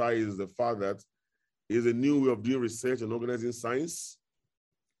emphasize is the fact that it's a new way of doing research and organizing science.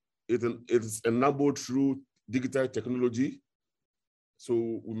 It's enabled through digital technology.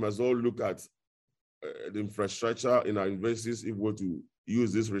 So we must all look at the infrastructure in our universities if we want to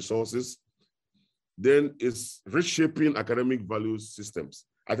use these resources. Then it's reshaping academic value systems.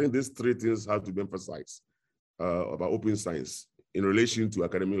 I think these three things have to be emphasized about open science in relation to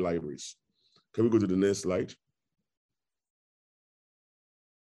academic libraries. Can we go to the next slide?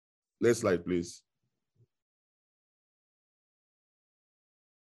 Next slide, please.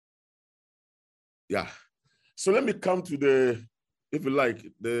 Yeah. So let me come to the, if you like,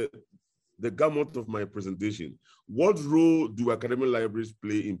 the gamut of my presentation. What role do academic libraries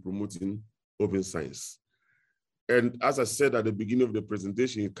play in promoting open science? And as I said at the beginning of the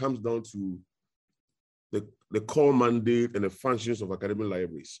presentation, it comes down to the core mandate and the functions of academic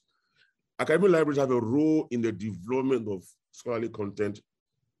libraries. Academic libraries have a role in the development of scholarly content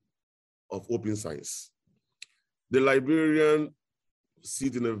of open science. The librarian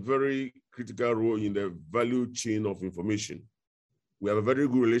sits in a very critical role in the value chain of information. We have a very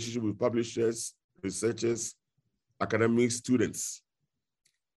good relationship with publishers, researchers, academic students.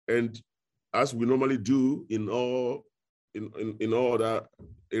 And as we normally do in all other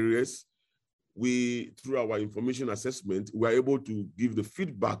areas, through our information assessment, we are able to give the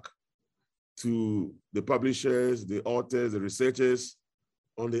feedback to the publishers, the authors, the researchers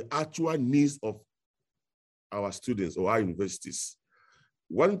on the actual needs of our students or our universities.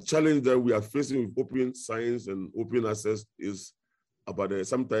 One challenge that we are facing with open science and open access is about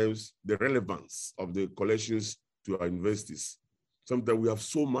sometimes the relevance of the collections to our universities. Sometimes we have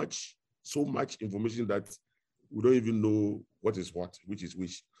so much information that we don't even know what is what, which is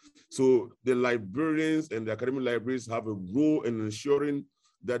which. So the librarians and the academic libraries have a role in ensuring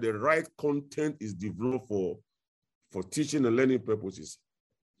that the right content is developed for teaching and learning purposes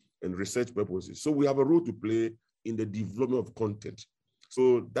and research purposes. So we have a role to play in the development of content.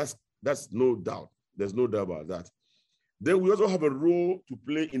 So that's no doubt. There's no doubt about that. Then we also have a role to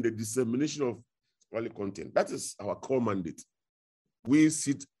play in the dissemination of scholarly content. That is our core mandate. We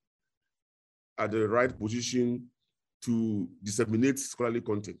sit at the right position to disseminate scholarly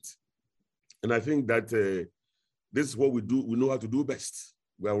content. And I think that this is what we do. We know how to do best.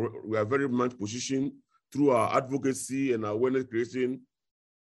 We are very much positioned through our advocacy and our awareness creation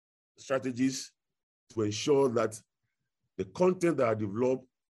strategies to ensure that the content that are developed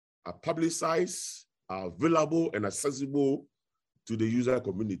are publicized, are available and accessible to the user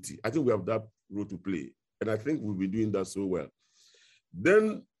community. I think we have that role to play. And I think we'll be doing that so well.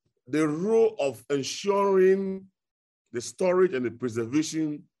 Then the role of ensuring the storage and the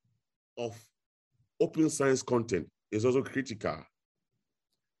preservation of open science content is also critical.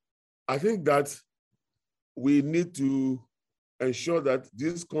 I think that we need to ensure that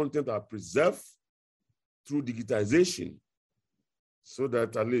these content are preserved through digitization so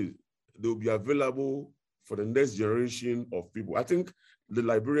that at least they will be available for the next generation of people. I think the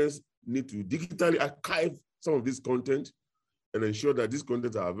librarians need to digitally archive some of this content and ensure that these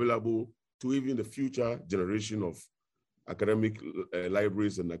contents are available to even the future generation of academic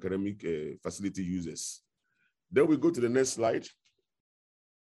libraries and academic facility users. Then we go to the next slide.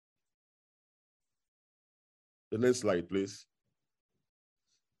 The next slide, please.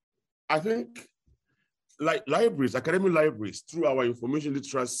 I think like libraries, academic libraries, through our information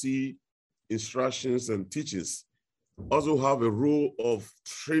literacy, instructions and teachings, also have a role of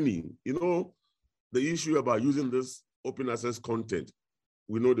training. You know, the issue about using this open access content,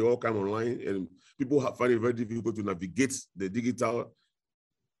 we know they all come online and people find it very difficult to navigate the digital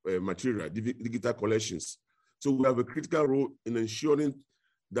material, digital collections. So we have a critical role in ensuring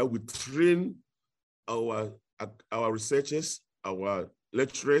that we train our researchers, our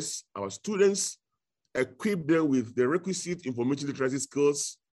lecturers, our students, equip them with the requisite information literacy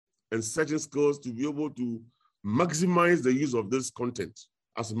skills and searching skills to be able to maximize the use of this content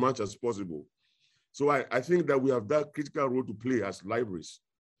as much as possible. So I think that we have that critical role to play as libraries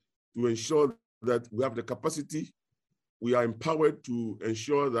to ensure that we have the capacity, we are empowered to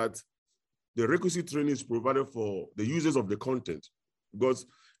ensure that the requisite training is provided for the users of the content, because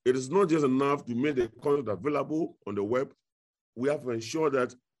it is not just enough to make the content available on the web. We have to ensure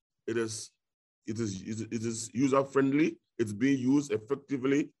that it is user-friendly, it's being used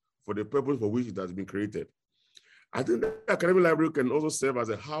effectively for the purpose for which it has been created. I think the academic library can also serve as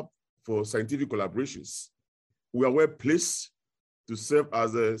a hub for scientific collaborations. We are well placed to serve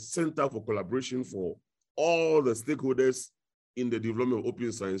as a center for collaboration for all the stakeholders in the development of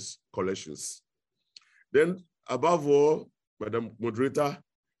open science collections. Then, above all, Madam Moderator,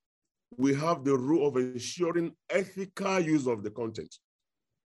 we have the role of ensuring ethical use of the content.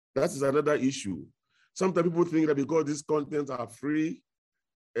 That is another issue. Sometimes people think that because these contents are free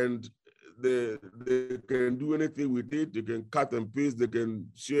and they can do anything with it, they can cut and paste, they can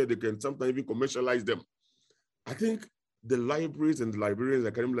share, they can sometimes even commercialize them. I think the libraries and the librarians,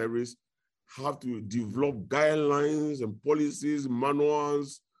 academic libraries, have to develop guidelines and policies,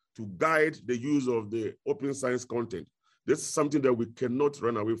 manuals to guide the use of the open science content. This is something that we cannot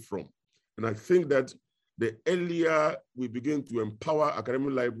run away from. And I think that the earlier we begin to empower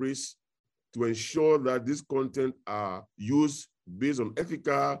academic libraries to ensure that this content are used based on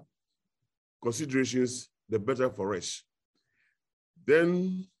ethical considerations, the better for us.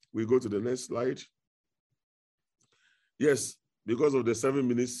 Then we go to the next slide. Yes, because of the 7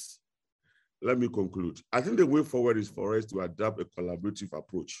 minutes, let me conclude. I think the way forward is for us to adopt a collaborative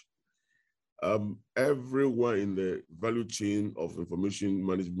approach. Everyone in the value chain of information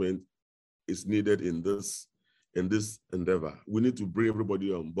management is needed in this endeavor. We need to bring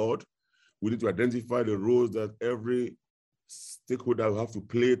everybody on board. We need to identify the roles that every stakeholder will have to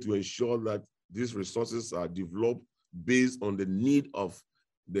play to ensure that these resources are developed based on the need of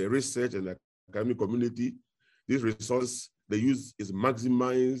the research and the academic community. These resources, the use is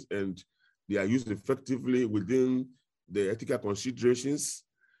maximized and they are used effectively within the ethical considerations.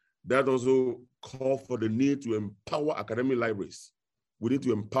 That also calls for the need to empower academic libraries. We need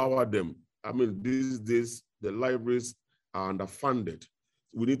to empower them. I mean, these days, the libraries are underfunded.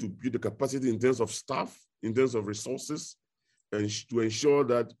 We need to build the capacity in terms of staff, in terms of resources, and to ensure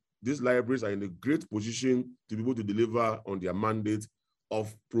that these libraries are in a great position to be able to deliver on their mandate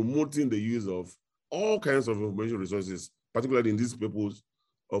of promoting the use of all kinds of information resources, particularly in these purpose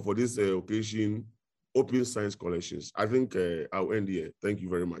or for this occasion, open science collections. I think I'll end here. Thank you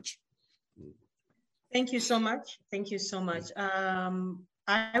very much. Thank you so much. Thank you so much.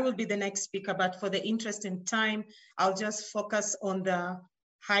 I will be the next speaker, but for the interest in time, I'll just focus on the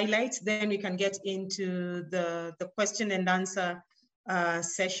highlights. Then we can get into the question and answer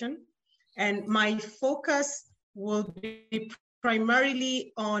session. And my focus will be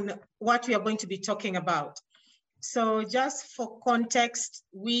primarily on what we are going to be talking about. So just for context,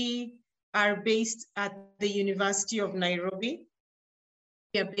 we are based at the University of Nairobi.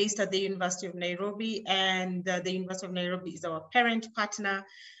 We are based at the University of Nairobi, and the University of Nairobi is our parent partner.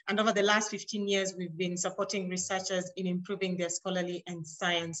 And over the last 15 years, we've been supporting researchers in improving their scholarly and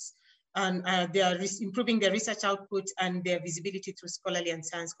science, and they are improving their research output and their visibility through scholarly and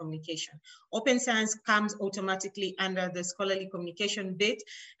science communication. Open science comes automatically under the scholarly communication bit.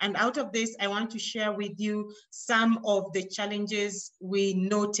 And out of this, I want to share with you some of the challenges we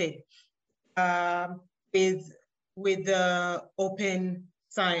noted with the open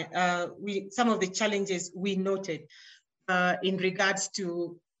science, some of the challenges we noted in regards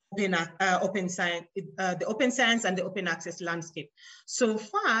to open science, the open science and the open access landscape. So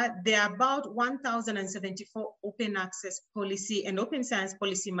far, there are about 1,074 open access policy and open science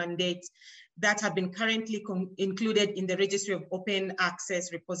policy mandates that have been currently included in the Registry of Open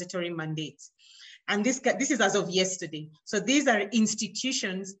Access Repository Mandates. And this is as of yesterday. So these are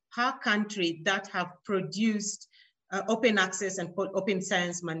institutions per country that have produced open access and open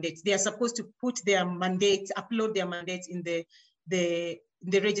science mandates. They are supposed to put their mandates, upload their mandates in the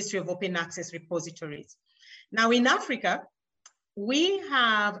Registry of Open Access Repositories. Now in Africa, we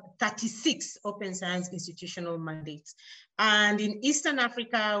have 36 open science institutional mandates. And in Eastern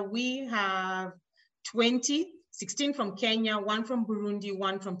Africa, we have 20, 16 from Kenya, 1 from Burundi,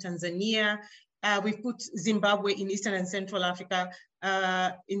 1 from Tanzania. We've put Zimbabwe in Eastern and Central Africa.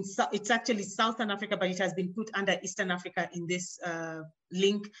 It's actually Southern Africa, but it has been put under Eastern Africa in this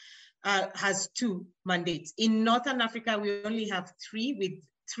link, has 2 mandates. In Northern Africa, we only have 3 with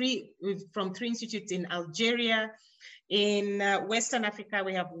three institutes in Algeria. In Western Africa,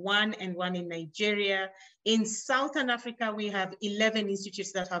 we have 1 and 1 in Nigeria. In Southern Africa, we have 11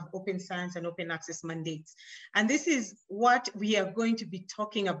 institutes that have open science and open access mandates. And this is what we are going to be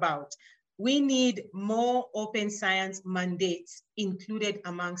talking about. We need more open science mandates included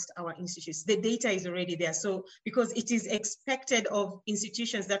amongst our institutes. The data is already there. So because it is expected of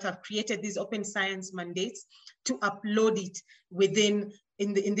institutions that have created these open science mandates to upload it within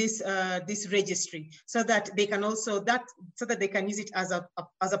this registry, so that they can also so that they can use it as a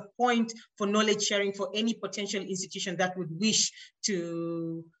point for knowledge sharing for any potential institution that would wish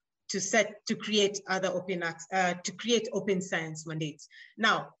to create other open science mandates.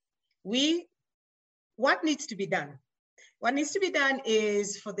 Now, what needs to be done? What needs to be done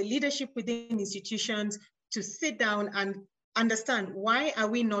is for the leadership within institutions to sit down and understand, why are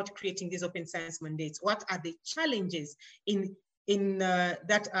we not creating these open science mandates? What are the challenges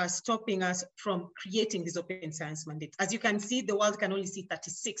that are stopping us from creating these open science mandates? As you can see, the world can only see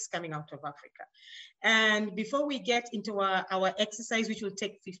 36 coming out of Africa. And before we get into our exercise, which will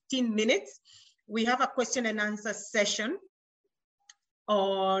take 15 minutes, we have a question and answer session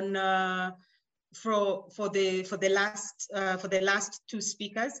on for the last two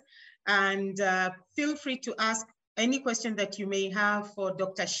speakers, and feel free to ask any question that you may have for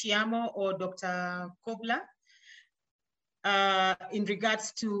Dr. Shiamo or Dr. Kobler in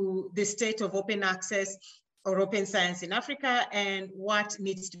regards to the state of open access or open science in Africa and what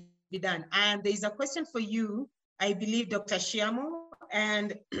needs to be done. And there is a question for you, I believe, Dr. Shiamo,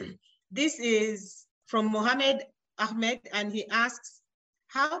 and this is from Mohammed Ahmed, and he asks,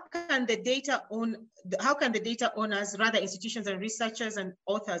 how can the data owners, rather institutions and researchers and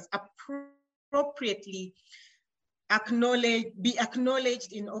authors, appropriately be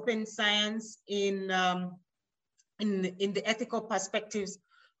acknowledged in open science in the ethical perspectives,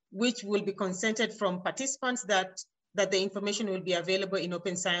 which will be consented from participants, that the information will be available in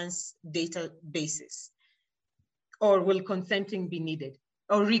open science databases? Or will consenting be needed?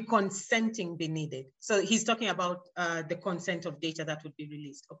 Or reconsenting be needed? So he's talking about the consent of data that would be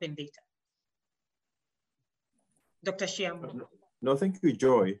released, open data. Dr. Shiamo. No, thank you,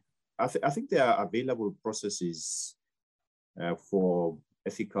 Joy. I think there are available processes for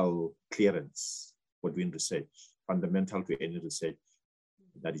ethical clearance for doing research, fundamental to any research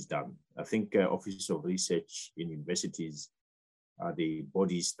that is done. I think offices of research in universities are the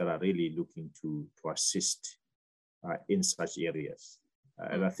bodies that are really looking to assist in such areas.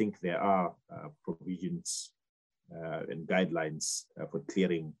 And I think there are provisions and guidelines for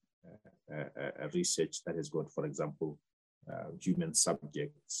clearing research that has got, for example, human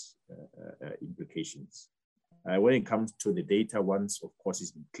subjects implications. When it comes to the data, once, of course,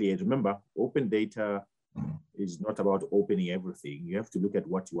 it's clear. Remember, open data is not about opening everything. You have to look at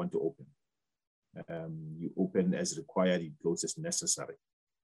what you want to open. You open as required, you close as necessary.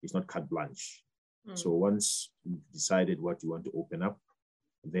 It's not carte blanche. So once you've decided what you want to open up,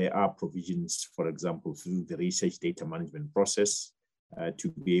 there are provisions, for example, through the research data management process to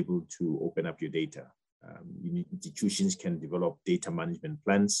be able to open up your data. Institutions can develop data management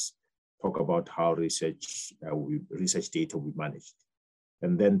plans, talk about how research data will be managed,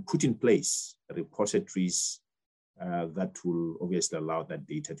 and then put in place repositories that will obviously allow that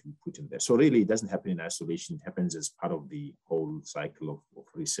data to be put in there. So really, it doesn't happen in isolation. It happens as part of the whole cycle of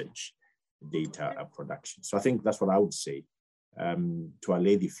research data production. So I think that's what I would say. To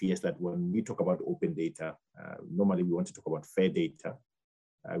allay the fears that when we talk about open data, normally we want to talk about fair data.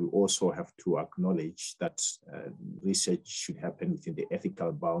 We also have to acknowledge that research should happen within the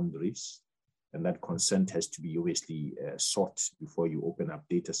ethical boundaries, and that consent has to be obviously sought before you open up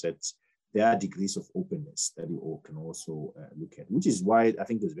data sets. There are degrees of openness that you all can also look at, which is why I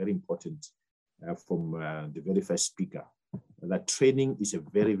think it's very important from the very first speaker that training is a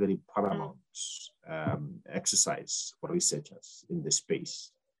very, very paramount exercise for researchers in the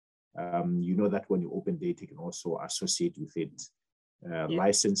space. You know that when you open data, you can also associate with it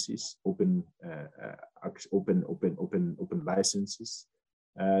licenses, open licenses,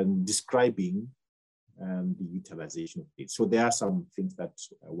 describing the utilization of data. So there are some things that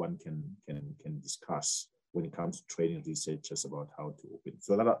one can discuss when it comes to training researchers about how to open.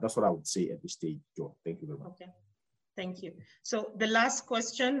 So that's what I would say at this stage, Joe. Thank you very much. Okay. Thank you. So the last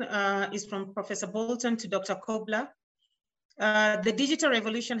question is from Professor Bolton to Dr. Kobler. The digital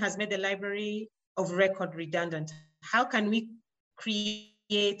revolution has made the library of record redundant. How can we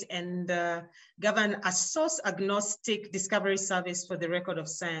create and govern a source agnostic discovery service for the record of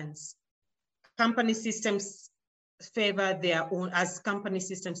science? Company systems favor their own, as company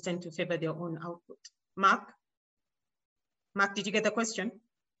systems tend to favor their own output. Mark, did you get the question?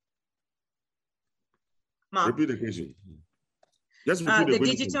 Mark. Repeat the question. Just repeat the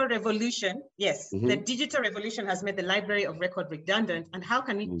question. Digital revolution, yes, the digital revolution has made the library of record redundant, and how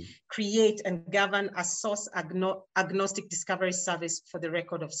can we create and govern a source agnostic discovery service for the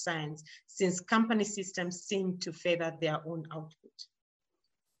record of science, since company systems seem to favor their own output?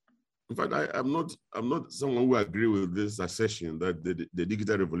 In fact, I'm not someone who agree with this assertion that the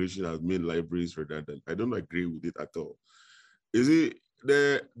digital revolution has made libraries redundant. I don't agree with it at all. Is it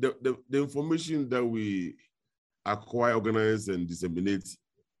the information that we acquire, organize, and disseminate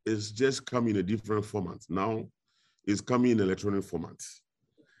is just coming in a different format. Now it's coming in electronic format.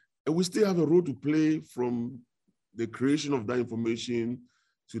 And we still have a role to play from the creation of that information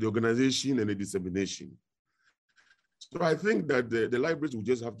to the organization and the dissemination. So I think that the libraries will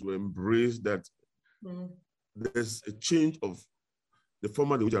just have to embrace that there's a change of the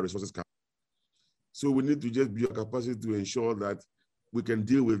format in which our resources come. So we need to just build a capacity to ensure that we can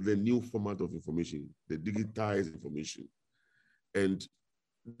deal with the new format of information, the digitized information. And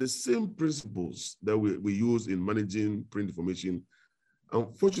the same principles that we use in managing print information,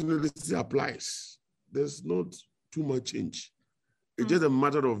 unfortunately, still applies. There's not too much change. It's just a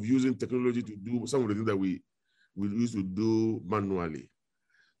matter of using technology to do some of the things that we used to do manually.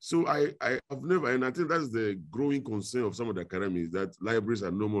 So I have never, and I think that's the growing concern of some of the academics, that libraries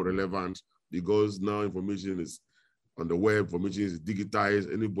are no more relevant because now information is on the web, information is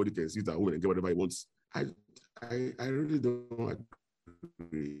digitized, anybody can sit at home and get whatever he wants. I really don't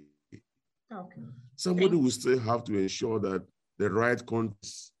agree. Okay. Somebody will still have to ensure that the right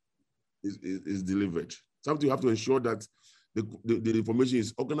content is delivered. Somebody will have to ensure that the information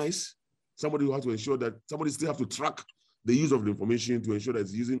is organized. Somebody will have to ensure that somebody still have to track the use of the information to ensure that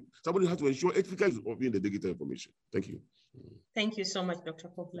it's using. Somebody will have to ensure ethical use of the digital information. Thank you. Thank you so much, Dr.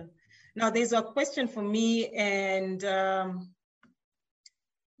 Poplar. Now, there's a question for me, and the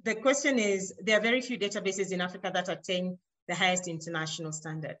question is, there are very few databases in Africa that attain the highest international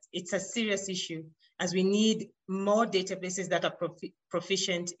standards. It's a serious issue, as we need more databases that are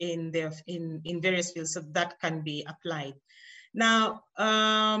proficient in various fields, so that can be applied. Now,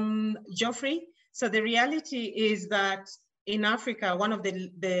 Geoffrey, so the reality is that in Africa, one of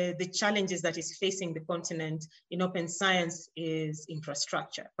the challenges that is facing the continent in open science is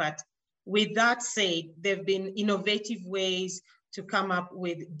infrastructure. But with that said, there have been innovative ways to come up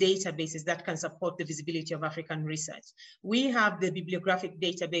with databases that can support the visibility of African research. We have the bibliographic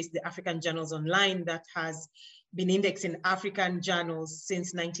database, the African Journals Online, that has been indexing African journals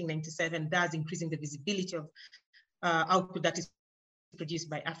since 1997, thus increasing the visibility of output that is produced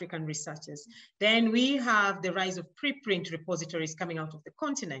by African researchers. Then we have the rise of preprint repositories coming out of the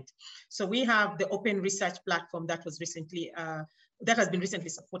continent. So we have the Open Research Platform that was recently that has been recently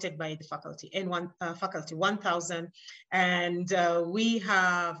supported by the faculty, Faculty 1000. And we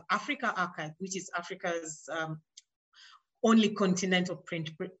have Africa Archive, which is Africa's only continental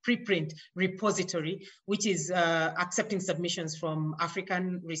preprint repository, which is accepting submissions from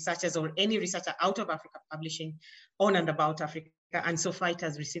African researchers or any researcher out of Africa publishing on and about Africa. And so far it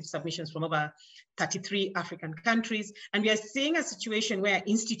has received submissions from over 33 African countries. And we are seeing a situation where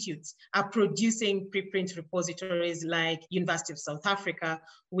institutes are producing preprint repositories like University of South Africa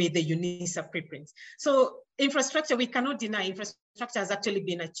with the UNISA preprints. So infrastructure, we cannot deny infrastructure has actually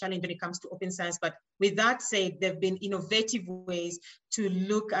been a challenge when it comes to open science. But with that said, there have been innovative ways to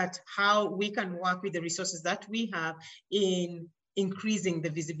look at how we can work with the resources that we have in increasing the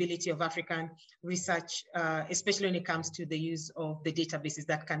visibility of African research, especially when it comes to the use of the databases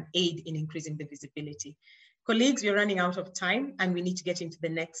that can aid in increasing the visibility. Colleagues, we're running out of time and we need to get into the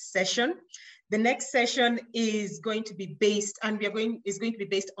next session. The next session is going to be based, and is going to be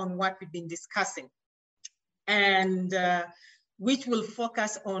based on what we've been discussing, and which will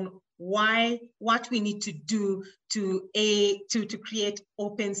focus on what we need to do to create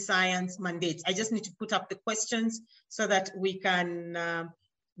open science mandates. I just need to put up the questions so that we can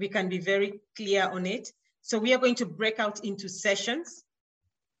be very clear on it. So we are going to break out into sessions,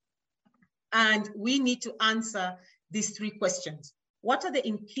 and we need to answer these three questions. What are the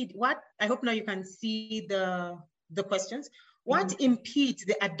I hope now you can see the questions. What impedes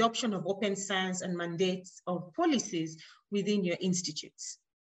the adoption of open science and mandates or policies within your institutes?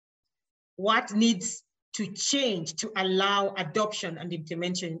 What needs to change to allow adoption and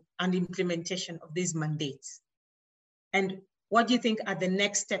implementation of these mandates? And what do you think are the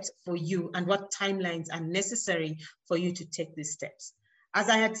next steps for you, and what timelines are necessary for you to take these steps? As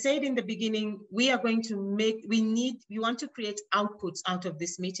I had said in the beginning, we want to create outputs out of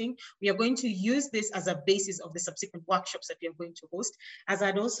this meeting. We are going to use this as a basis of the subsequent workshops that we are going to host. As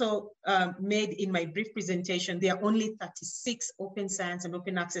I'd also made in my brief presentation, there are only 36 open science and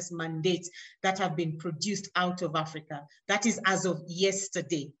open access mandates that have been produced out of Africa. That is as of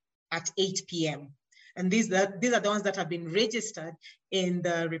yesterday at 8 p.m. And these are the ones that have been registered in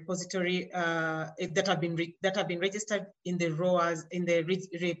the repository, that have been registered in the ROAS, in the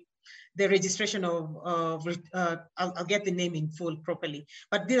registration of I'll get the name in full properly.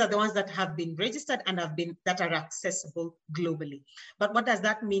 But these are the ones that have been registered and that are accessible globally. But what does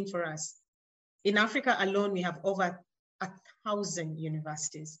that mean for us? In Africa alone, we have over 1,000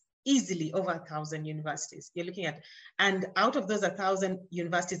 universities. Easily over 1,000 universities you're looking at. And out of those 1,000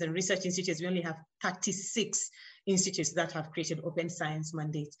 universities and research institutes, we only have 36 institutes that have created open science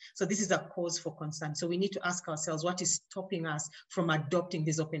mandates. So this is a cause for concern. So we need to ask ourselves, what is stopping us from adopting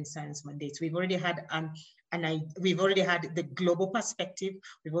these open science mandates? We've already had we've already had the global perspective.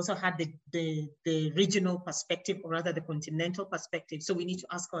 We've also had the regional perspective, or rather the continental perspective. So we need to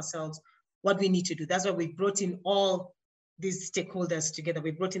ask ourselves what we need to do. That's why we brought in all these stakeholders together. We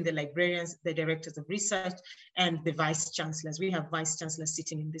brought in the librarians, the directors of research, and the vice chancellors. We have vice chancellors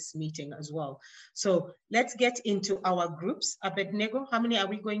sitting in this meeting as well. So let's get into our groups. Abednego, how many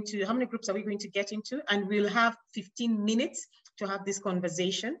groups are we going to get into? And we'll have 15 minutes to have this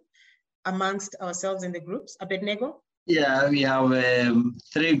conversation amongst ourselves in the groups. Abednego? Yeah, we have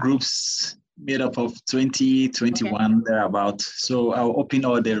 3 groups made up of 20, 21, okay, thereabout. So I'll open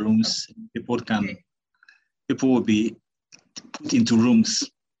all the rooms. Okay. People will be put into rooms.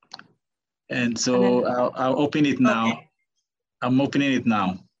 And so I'll open it now. Okay. I'm opening it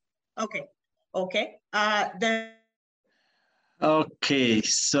now. Okay. Okay. Okay,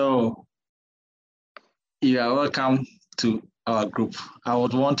 so you are welcome to our group. I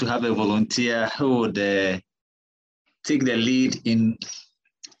would want to have a volunteer who would take the lead in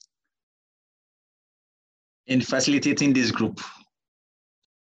facilitating this group.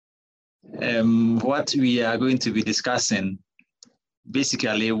 What we are going to be discussing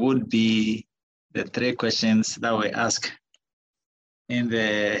basically would be the 3 questions that we ask in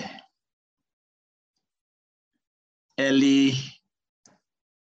the early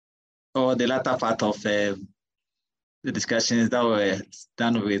or the latter part of the discussions that were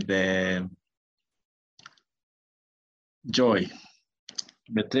done with Joy.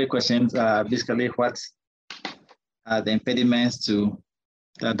 The 3 questions are basically what are the impediments to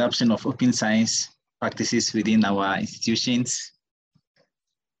the adoption of open science practices within our institutions?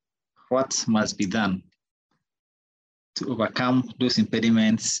 What must be done to overcome those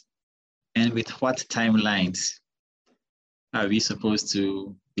impediments, and with what timelines are we supposed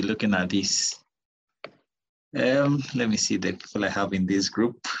to be looking at this? Let me see the people I have in this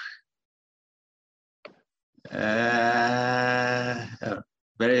group. Very,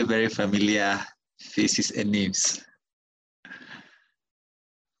 very familiar faces and names.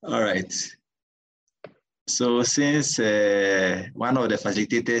 All right. So since one of the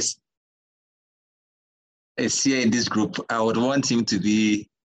facilitators is here in this group, I would want him to be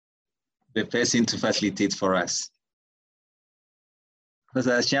the person to facilitate for us.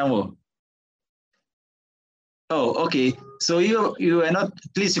 Professor Ashiamo. Oh, okay. So you are not,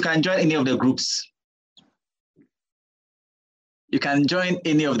 please, you can join any of the groups. You can join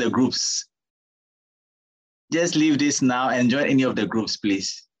any of the groups. Just leave this now and join any of the groups,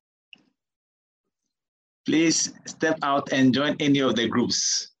 please. Please step out and join any of the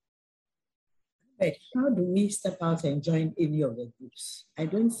groups. But how do we step out and join any of the groups? I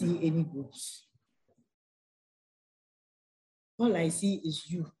don't see any groups. All I see is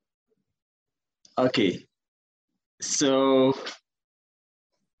you. Okay. So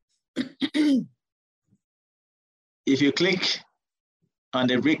if you click on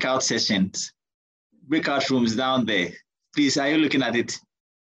the breakout sessions, breakout rooms down there, please, are you looking at it?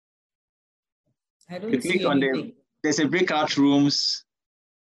 I don't see anything. There's a breakout rooms.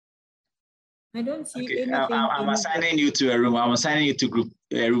 I don't see anything. I'm assigning you to a room. I'm assigning you to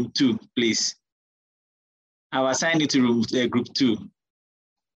room 2, please. I'll assign you to group 2.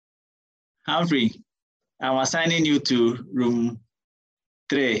 Humphrey, I'm assigning you to room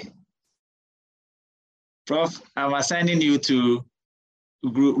 3. Prof, I'm assigning you to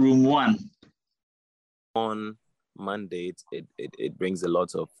room 1. On mandates, it brings a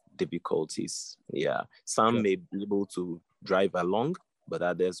lot of difficulties. Yeah, some may be able to drive along, but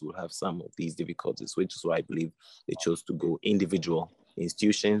others will have some of these difficulties, which is why I believe they chose to go individual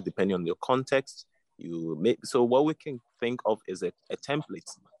institutions, depending on your context. So what we can think of is a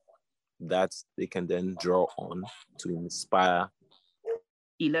template that they can then draw on to inspire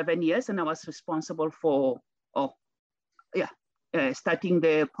 11 years, and I was responsible for, starting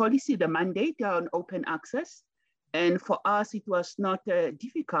the policy, the mandate on open access. And for us, it was not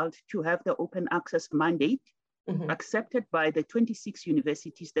difficult to have the open access mandate accepted by the 26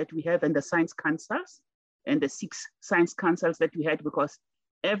 universities that we have and the science councils and the 6 science councils that we had, because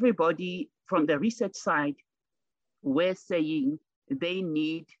everybody from the research side were saying they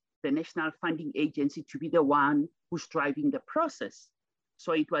need the National Funding Agency to be the one who's driving the process.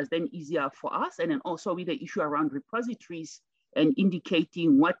 So it was then easier for us. And then also with the issue around repositories and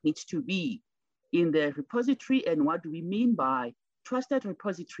indicating what needs to be in the repository and what do we mean by trusted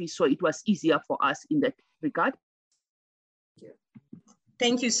repositories. So it was easier for us in that regard.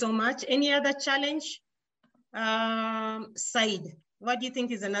 Thank you so much. Any other challenge? Said, what do you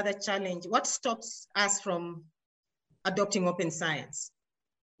think is another challenge? What stops us from adopting open science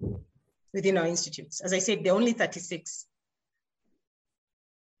within our institutes? As I said, there are only 36.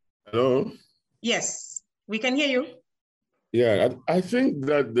 Hello? Yes, we can hear you. Yeah, I think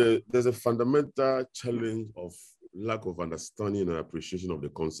that there's a fundamental challenge of lack of understanding and appreciation of the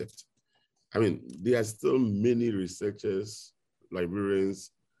concept. I mean, there are still many researchers,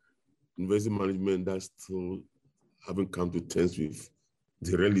 librarians, university management that still haven't come to terms with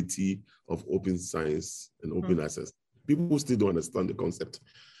the reality of open science and open access. People still don't understand the concept.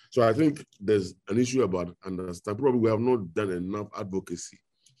 So I think there's an issue about understanding. Probably we have not done enough advocacy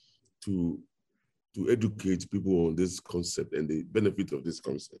to educate people on this concept and the benefit of this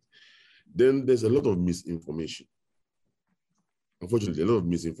concept. Then there's a lot of misinformation. Unfortunately, a lot of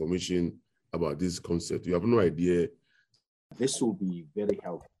misinformation about this concept. You have no idea. This will be very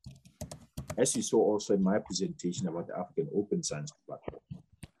helpful. As you saw also in my presentation about the African Open Science Platform,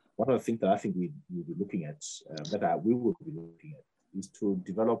 one of the things that I think we'll be looking at, we will be looking at, is to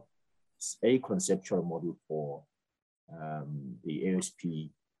develop a conceptual model for the ASP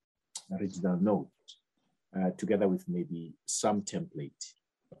regional node, together with maybe some template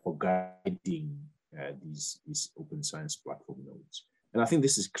for guiding these open science platform nodes. And I think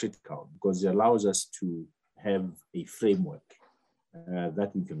this is critical because it allows us to have a framework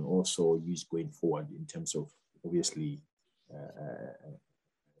that we can also use going forward in terms of obviously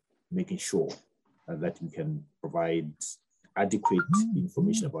making sure that we can provide adequate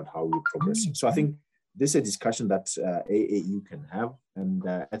information about how we're progressing. So I think this is a discussion that AAU can have, and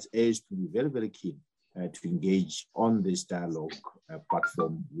at ASP we're very, very keen to engage on this dialogue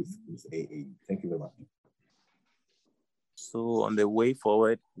platform with AAU. Thank you very much. So on the way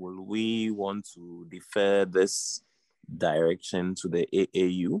forward, will we want to defer this direction to the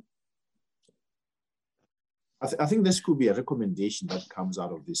AAU? I think this could be a recommendation that comes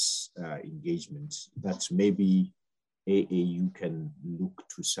out of this engagement, that maybe AAU can look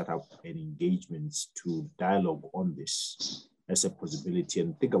to set up an engagement to dialogue on this as a possibility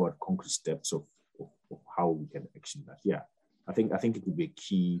and think about concrete steps of how we can action that. Yeah, I think it would be a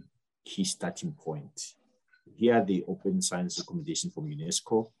key starting point. Here, the open science recommendation from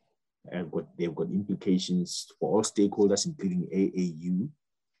UNESCO, they've got implications for all stakeholders, including AAU.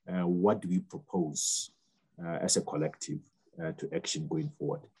 What do we propose as a collective to action going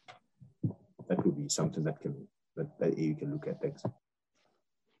forward? That would be something that AAU can look at. Thanks.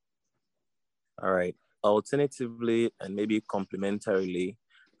 All right. Alternatively, and maybe complementarily,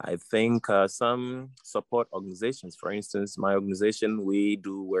 I think some support organizations, for instance, my organization, we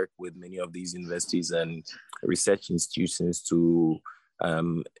do work with many of these universities and research institutions to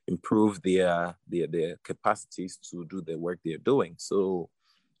improve their capacities to do the work they're doing. So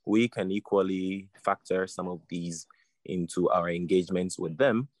we can equally factor some of these into our engagements with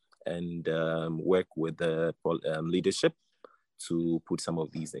them and work with the leadership to put some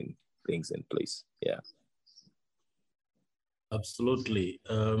of these things in place. Yeah. Absolutely.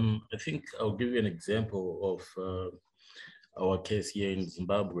 I think I'll give you an example of our case here in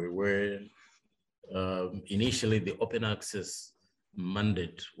Zimbabwe, where initially the open access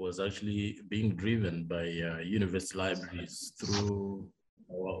mandate was actually being driven by university libraries through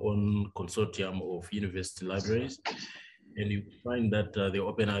our own consortium of university libraries. And you find that the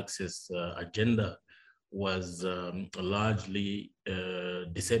open access agenda was largely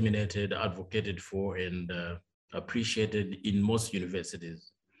disseminated, advocated for, and appreciated in most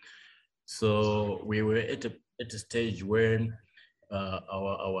universities. So we were at a stage where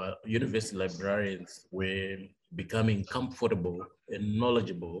our university librarians were becoming comfortable and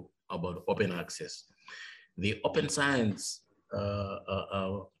knowledgeable about open access. The open science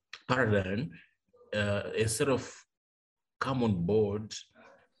paradigm is sort of come on board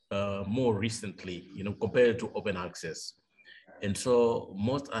more recently, compared to open access. And so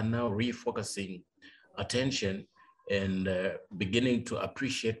most are now refocusing attention and beginning to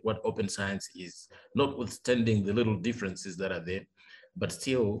appreciate what open science is, notwithstanding the little differences that are there, but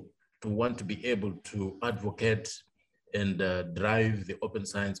still to want to be able to advocate and drive the open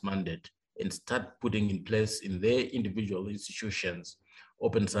science mandate and start putting in place in their individual institutions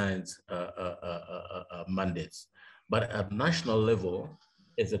open science mandates. But at national level,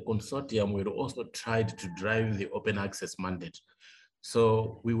 as a consortium, we also tried to drive the open access mandate.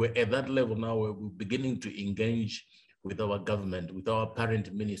 So we were at that level now where we're beginning to engage with our government, with our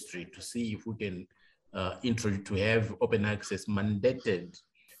parent ministry, to see if we can to have open access mandated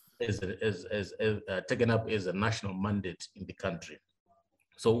taken up as a national mandate in the country.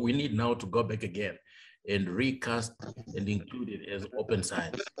 So we need now to go back again and recast and include it as open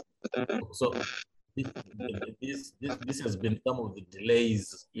science. So this has been some of the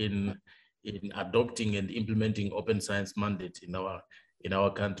delays in adopting and implementing open science mandate in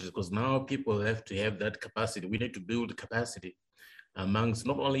our countries, because now people have to have that capacity. We need to build capacity amongst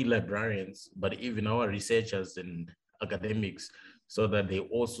not only librarians, but even our researchers and academics, so that they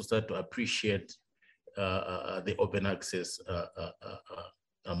also start to appreciate the open access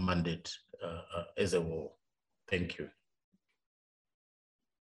mandate as a whole. Thank you.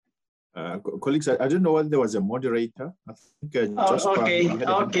 Colleagues, I don't know whether there was a moderator. I think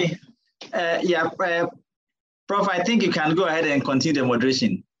okay. Yeah, Prof, I think you can go ahead and continue the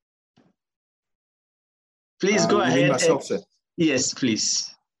moderation. Please go ahead. Myself, sir? Yes,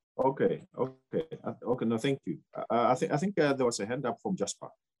 please. Okay. No, thank you. I think there was a hand up from Jasper.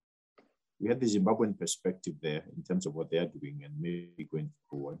 We had the Zimbabwean perspective there in terms of what they are doing and maybe going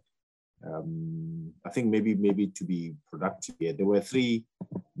forward. I think maybe to be productive here, there were three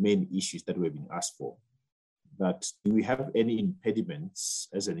main issues that were being asked for. That do we have any impediments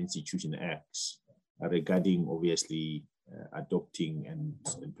as an institution X regarding obviously adopting and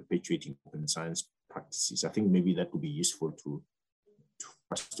perpetuating open science practices? I think maybe that would be useful to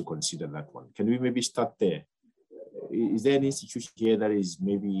us to consider that one. Can we maybe start there? Is there an institution here that is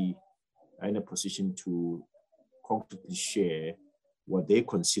maybe in a position to concretely share what they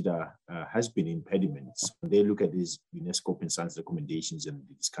consider has been impediments when they look at these UNESCO open science recommendations and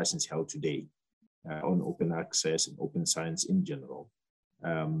the discussions held today on open access and open science in general,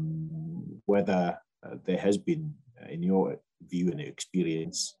 whether there has been, in your view and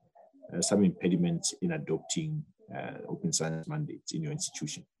experience, some impediments in adopting open science mandates in your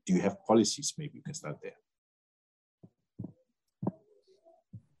institution? Do you have policies? Maybe you can start there.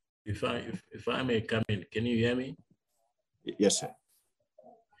 If I may come in, can you hear me? Yes, sir.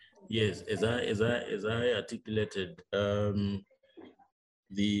 Yes, as I articulated,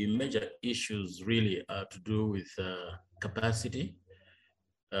 the major issues really are to do with capacity,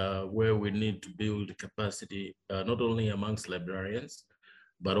 where we need to build capacity not only amongst librarians,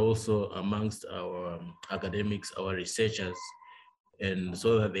 but also amongst our academics, our researchers, and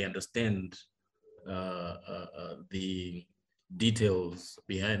so that they understand the details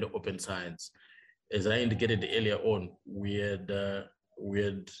behind open science. As I indicated earlier on, we had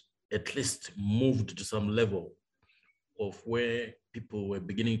at least moved to some level of where people were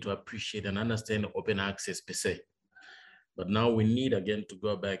beginning to appreciate and understand open access per se. But now we need again to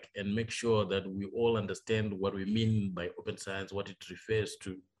go back and make sure that we all understand what we mean by open science, what it refers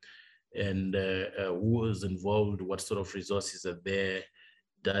to, and who is involved, what sort of resources are there,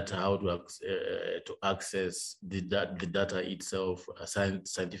 data, how to access the data itself,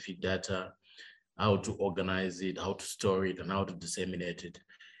 scientific data, how to organize it, how to store it, and how to disseminate it.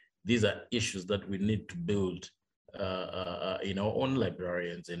 These are issues that we need to build in our own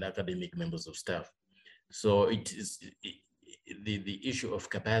librarians and academic members of staff. So it is the issue of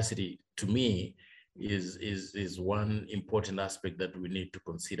capacity, to me, is one important aspect that we need to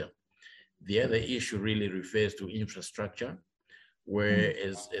consider. The other issue really refers to infrastructure, where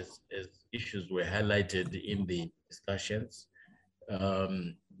as issues were highlighted in the discussions,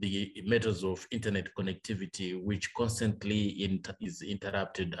 the matters of internet connectivity, which constantly is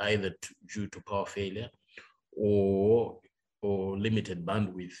interrupted either due to power failure or limited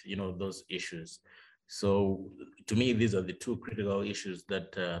bandwidth, those issues. So to me, these are the two critical issues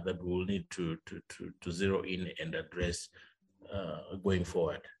that we'll need to zero in and address going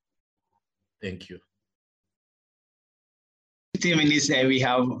forward. Thank you. 15 minutes, we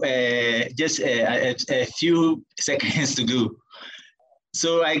have just a few seconds to go.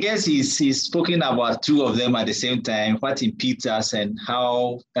 So I guess he's spoken about two of them at the same time, what impedes us and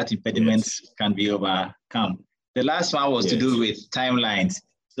how that impediments can be overcome. The last one was to do with timelines.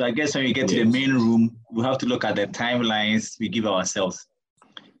 So I guess when we get to the main room, we have to look at the timelines we give ourselves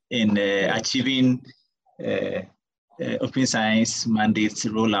in achieving open science mandates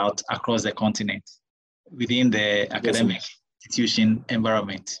rollout across the continent. within the academic institution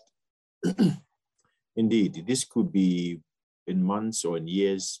environment. Indeed, this could be in months or in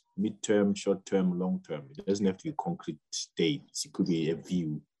years, midterm, short-term, long-term. It doesn't have to be concrete dates. It could be a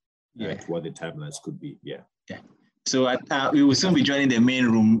view to what the timelines could be. Yeah. So we will soon be joining the main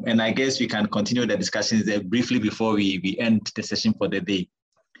room, and I guess we can continue the discussions there briefly before we end the session for the day.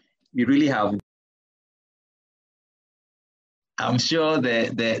 We really have. I'm sure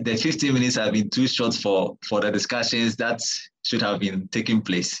the 15 minutes have been too short for the discussions that should have been taking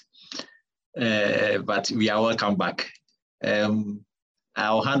place. But we are welcome back.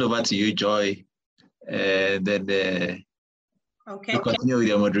 I'll hand over to you, Joy. Then okay. We'll continue with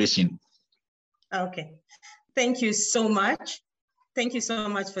your moderation. Okay. Thank you so much. Thank you so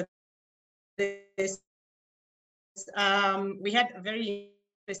much for this. We had a very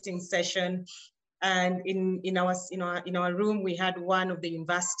interesting session, and in our room we had one of the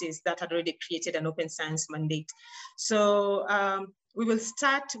universities that had already created an open science mandate. So we will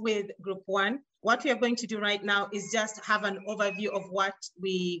start with group one. What we are going to do right now is just have an overview of what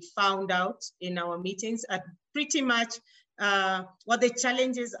we found out in our meetings, and pretty much what the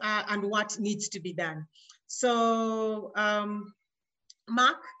challenges are and what needs to be done. So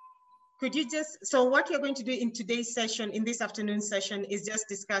Mark, could you just, so what we're going to do in today's session, in this afternoon session, is just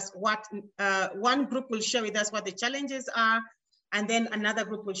discuss what, one group will share with us what the challenges are, and then another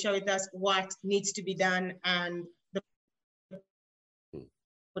group will share with us what needs to be done and the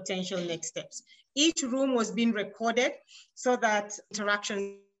potential next steps. Each room was being recorded so that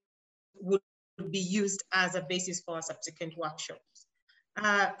interaction would be used as a basis for subsequent workshops.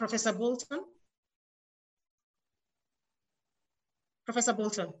 Professor Bolton? Professor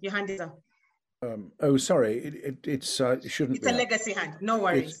Bolton, your hand is up. Oh, sorry, it shouldn't be. It's a legacy hand, no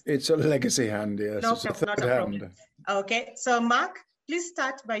worries. It's a legacy hand, yes. No, not a problem. Okay, so Mark, please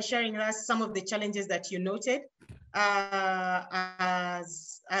start by sharing with us some of the challenges that you noted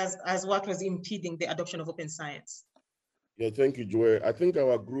as what was impeding the adoption of open science. Yeah, thank you, Joy. I think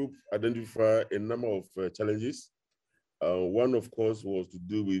our group identified a number of challenges. One, of course, was to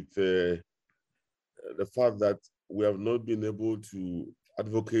do with the fact that we have not been able to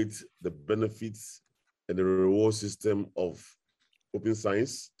advocate the benefits and the reward system of open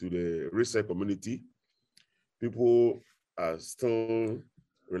science to the research community. People are still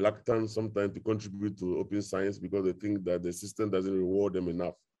reluctant sometimes to contribute to open science because they think that the system doesn't reward them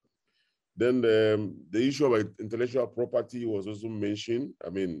enough. Then the issue of intellectual property was also mentioned. I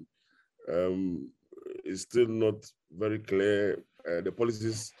mean, it's still not very clear. The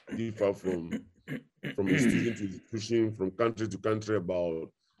policies differ from institution to institution, from country to country about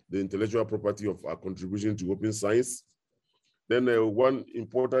the intellectual property of our contribution to open science. Then one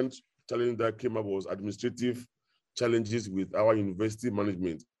important challenge that came up was administrative challenges with our university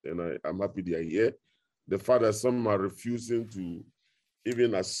management, and I'm happy they are here. The fact that some are refusing to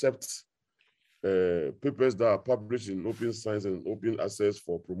even accept papers that are published in open science and open access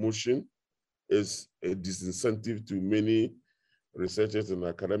for promotion is a disincentive to many researchers and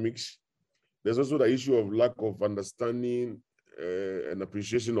academics. There's also the issue of lack of understanding and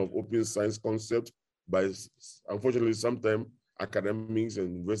appreciation of open science concept by, unfortunately, sometimes academics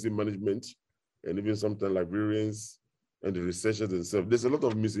and university management, and even sometimes librarians and the researchers themselves. There's a lot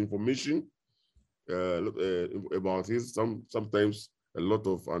of misinformation about it. Sometimes a lot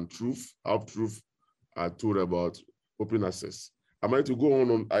of untruth, half-truth are told about open access. Am I to go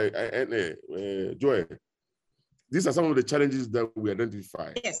on Joy? These are some of the challenges that we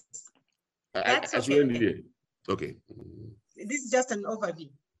identify. Yes, that's okay. Okay. This is just an overview.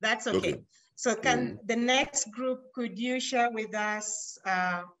 That's okay. So can the next group, could you share with us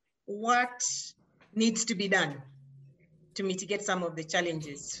what needs to be done to mitigate some of the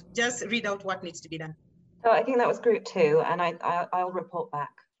challenges? Just read out what needs to be done. So I think that was group two, and I'll report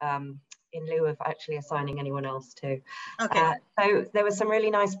back in lieu of actually assigning anyone else to. Okay. So there were some really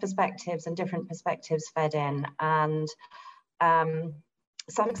nice perspectives and different perspectives fed in, and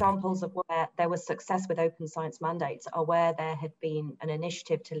some examples of where there was success with open science mandates are where there had been an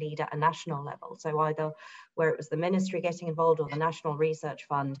initiative to lead at a national level. So either where it was the ministry getting involved or the National Research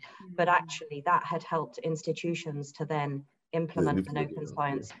Fund, but actually that had helped institutions to then implement an open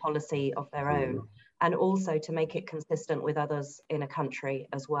science policy of their own, and also to make it consistent with others in a country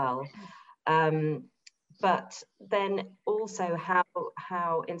as well. But then also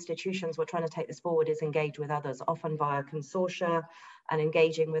how institutions were trying to take this forward is engage with others, often via consortia and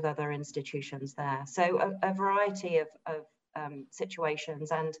engaging with other institutions there. So a variety of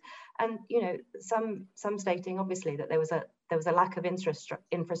situations, and you know, some stating obviously that there was a lack of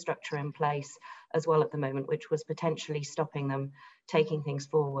infrastructure in place as well at the moment, which was potentially stopping them taking things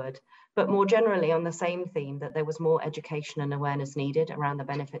forward. But more generally on the same theme, that there was more education and awareness needed around the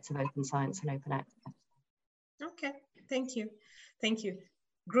benefits of open science and open access. Okay, thank you. Thank you.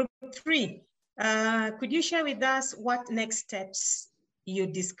 Group 3, could you share with us what next steps you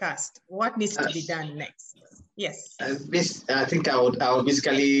discussed? What needs to be done next? Yes. I think I would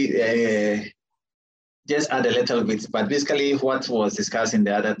basically just add a little bit, but basically what was discussed in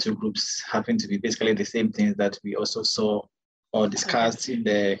the other two groups happened to be basically the same things that we also saw or discussed in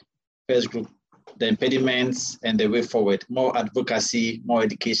the first group: the impediments and the way forward, more advocacy, more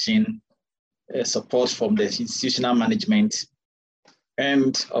education, support from the institutional management,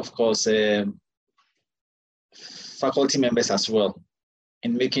 and of course, faculty members as well,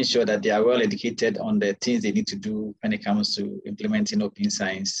 in making sure that they are well educated on the things they need to do when it comes to implementing open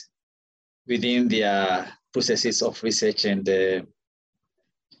science within their processes of research. And that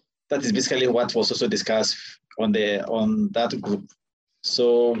is basically what was also discussed on that group.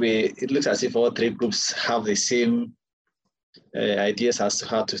 So it looks as if all three groups have the same ideas as to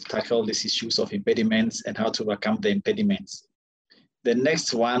how to tackle these issues of impediments and how to overcome the impediments. The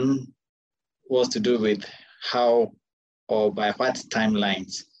next one was to do with how or by what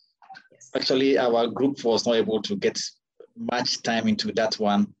timelines. Actually, our group was not able to get much time into that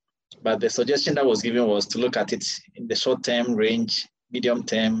one, but the suggestion that was given was to look at it in the short-term range,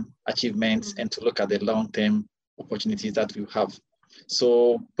 medium-term achievements, and to look at the long-term opportunities that we have.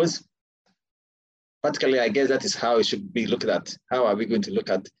 So particularly, I guess that is how it should be looked at. How are we going to look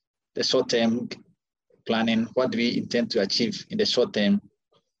at the short-term planning? What do we intend to achieve in the short-term,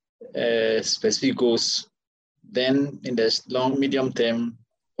 specific goals? Then in the medium term,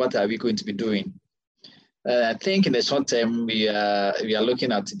 what are we going to be doing? I think in the short term, we are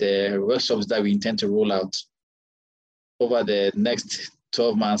looking at the workshops that we intend to roll out over the next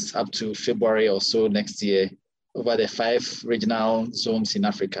 12 months up to February or so next year, over the 5 regional zones in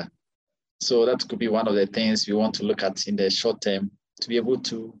Africa. So that could be one of the things we want to look at in the short term, to be able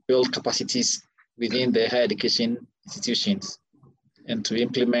to build capacities within the higher education institutions and to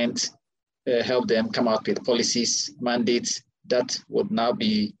implement, help them come up with policies, mandates that would now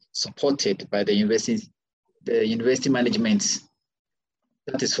be supported by the university management.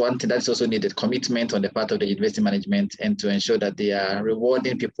 That is one thing that's also needed, commitment on the part of the university management, and to ensure that they are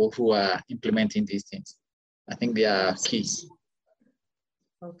rewarding people who are implementing these things. I think they are keys.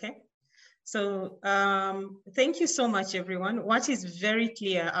 Okay. So thank you so much, everyone. What is very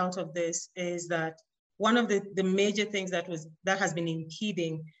clear out of this is that one of the major things that has been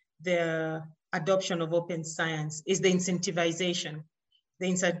impeding the adoption of open science is the incentivization. The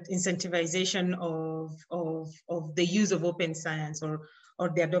incentivization of the use of open science or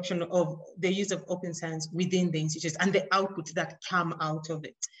the adoption of the use of open science within the institutions and the outputs that come out of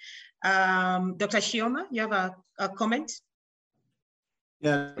it. Dr. Shioma, you have a comment?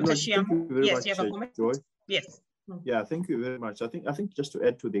 Yeah, no, thank you very much, you have a comment? Joy. Yes. Yeah, thank you very much. I think just to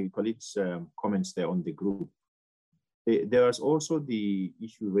add to the colleagues' comments there on the group, there was also the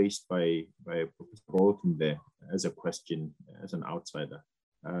issue raised by Professor Bolton there as a question, as an outsider,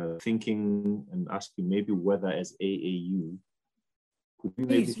 thinking and asking maybe whether as AAU, could we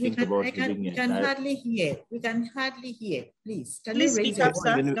maybe think about having we can hardly hear. We can hardly hear. Please, can Please you raise speak up, your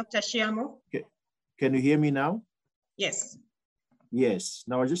sir, voice? Dr. Shiamo. Can you hear me now? Yes. Yes.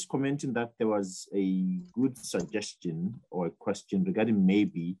 Now, I was just commenting that there was a good suggestion or a question regarding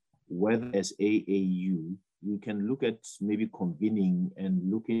maybe whether as AAU, we can look at maybe convening and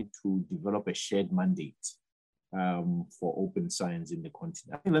looking to develop a shared mandate for open science in the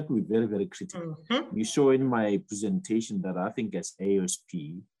continent. I think that would be very, very critical. You saw in my presentation that I think as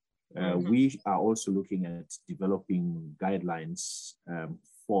AOSP, we are also looking at developing guidelines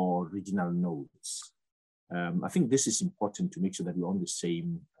for regional nodes. I think this is important to make sure that we're on the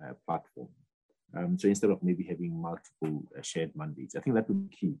same platform. So instead of maybe having multiple shared mandates, I think that would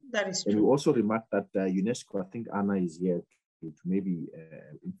be key. That is true. And we also remarked that UNESCO, I think Anna is here to maybe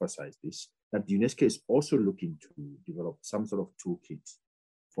emphasize this, that UNESCO is also looking to develop some sort of toolkit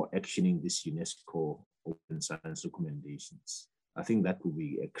for actioning this UNESCO open science recommendations. I think that will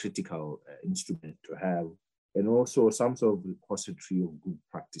be a critical instrument to have, and also some sort of repository of good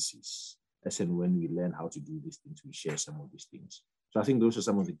practices. As and when we learn how to do these things, we share some of these things. So I think those are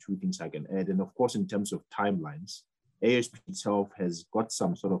some of the two things I can add. And of course, in terms of timelines, ASP itself has got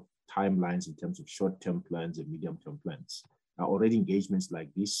some sort of timelines in terms of short-term plans and medium-term plans. Already engagements like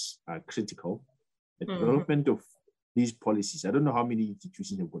this are critical. The development of these policies, I don't know how many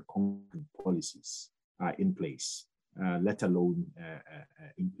institutions have got concrete policies in place. let alone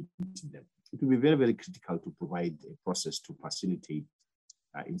implementing them. It will be very, very critical to provide a process to facilitate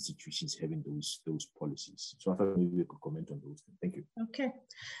institutions having those policies. So I thought maybe we could comment on those things. Thank you. Okay.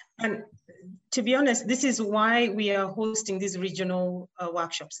 And to be honest, this is why we are hosting these regional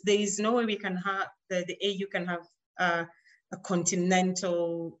workshops. There is no way we can have, the AU can have a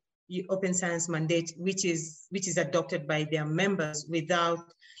continental open science mandate, which is adopted by their members without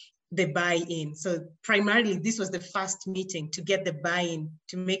the buy-in. So primarily, this was the first meeting to get the buy-in,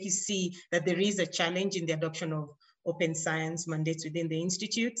 to make you see that there is a challenge in the adoption of open science mandates within the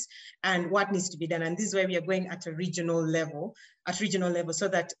institutes and what needs to be done. And this is where we are going at a regional level, so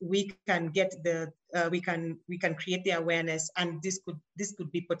that we can get the, we can create the awareness, and this could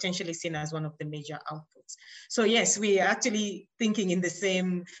be potentially seen as one of the major outputs. So yes, we are actually thinking in the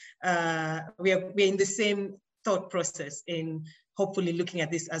same, we're in the same thought process in hopefully looking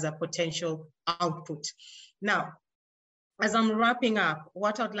at this as a potential output. Now, as I'm wrapping up,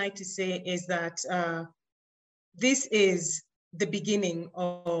 what I'd like to say is that this is the beginning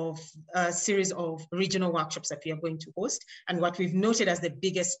of a series of regional workshops that we are going to host. And what we've noted as the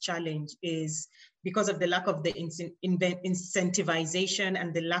biggest challenge is because of the lack of the incentivization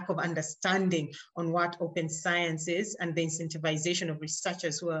and the lack of understanding on what open science is, and the incentivization of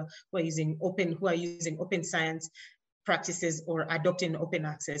researchers who are using open science practices or adopting open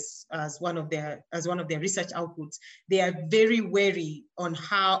access as one of their research outputs. They are very wary on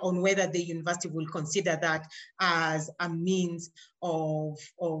whether the university will consider that as a means of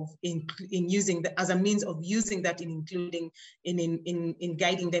using that in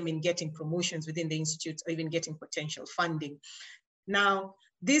guiding them in getting promotions within the institutes or even getting potential funding. Now,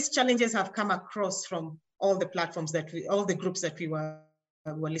 these challenges have come across from all the platforms all the groups that we were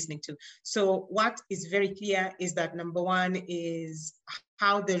listening to. So what is very clear is that number one is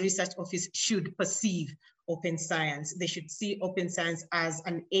how the research office should perceive open science. They should see open science as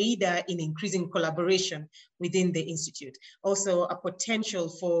an aider in increasing collaboration within the institute. Also a potential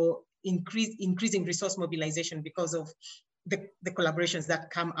for increasing resource mobilization because of the collaborations that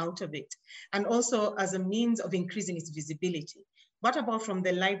come out of it. And also as a means of increasing its visibility. What about from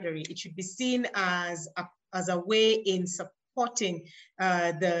the library? It should be seen as a way in supporting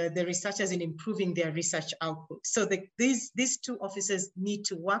the researchers in improving their research output. So these two offices need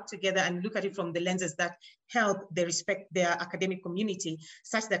to work together and look at it from the lenses that help their academic community,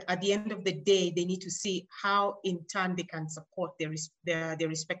 such that at the end of the day, they need to see how in turn they can support their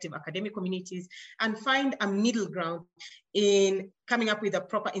respective academic communities and find a middle ground in coming up with a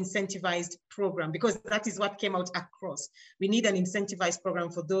proper incentivized program, because that is what came out across. We need an incentivized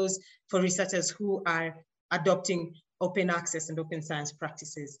program for researchers who are adopting open access and open science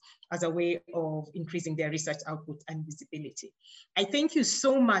practices as a way of increasing their research output and visibility. I thank you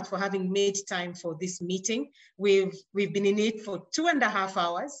so much for having made time for this meeting. We've been in it for 2.5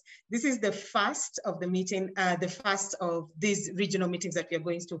 hours. This is the first of the meeting, the first of these regional meetings that we are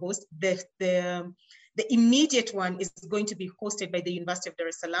going to host. The immediate one is going to be hosted by the University of Dar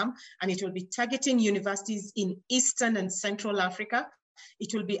es Salaam, and it will be targeting universities in Eastern and Central Africa.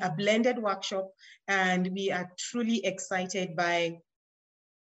 It will be a blended workshop, and we are truly excited by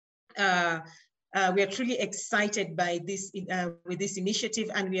this with this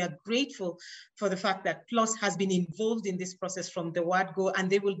initiative, and we are grateful for the fact that PLOS has been involved in this process from the word go, and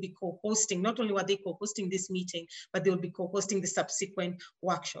they will be co-hosting. Not only were they co-hosting this meeting, but they will be co-hosting the subsequent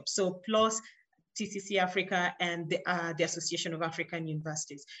workshops. So PLOS, TCC Africa, and the Association of African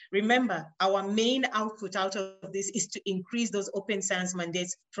Universities. Remember, our main output out of this is to increase those open science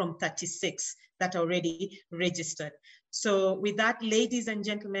mandates from 36 that are already registered. So with that, ladies and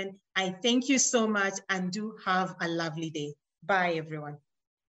gentlemen, I thank you so much and do have a lovely day. Bye, everyone.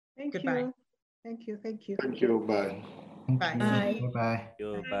 Goodbye. Thank you. Thank you. Thank you. Bye. Bye. Bye. Bye.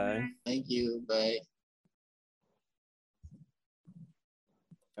 Bye. Thank you. Bye.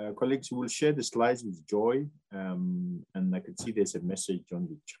 Colleagues, we'll share the slides with Joy, and I can see there's a message on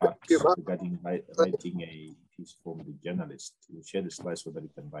the chat regarding writing a piece from the journalist. We'll share the slides so that you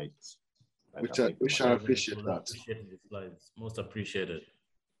can write. We shall appreciate that. Appreciate the slides. Most appreciated.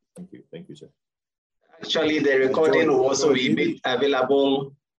 Thank you, sir. Actually, the recording will also be made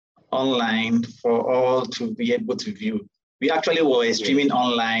available online for all to be able to view. We actually were streaming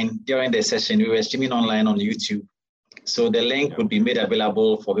online during the session. We were streaming online on YouTube. So the link would be made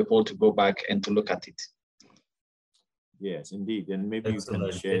available for people to go back and to look at it. Yes, indeed. And maybe you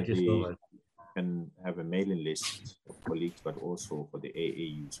can share can have a mailing list of colleagues, but also for the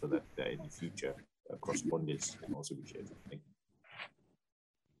AAU, so that in the future correspondence can also be shared. Thank you.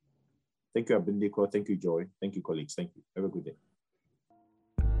 Thank you, Abindiko. Thank you, Joy. Thank you, colleagues. Thank you. Have a good day.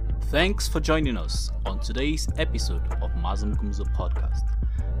 Thanks for joining us on today's episode of Mazam Gumzo Podcast.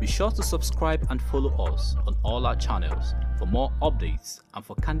 Be sure to subscribe and follow us on all our channels for more updates and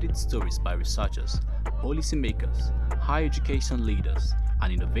for candid stories by researchers, policymakers, higher education leaders,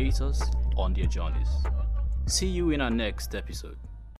 and innovators on their journeys. See you in our next episode.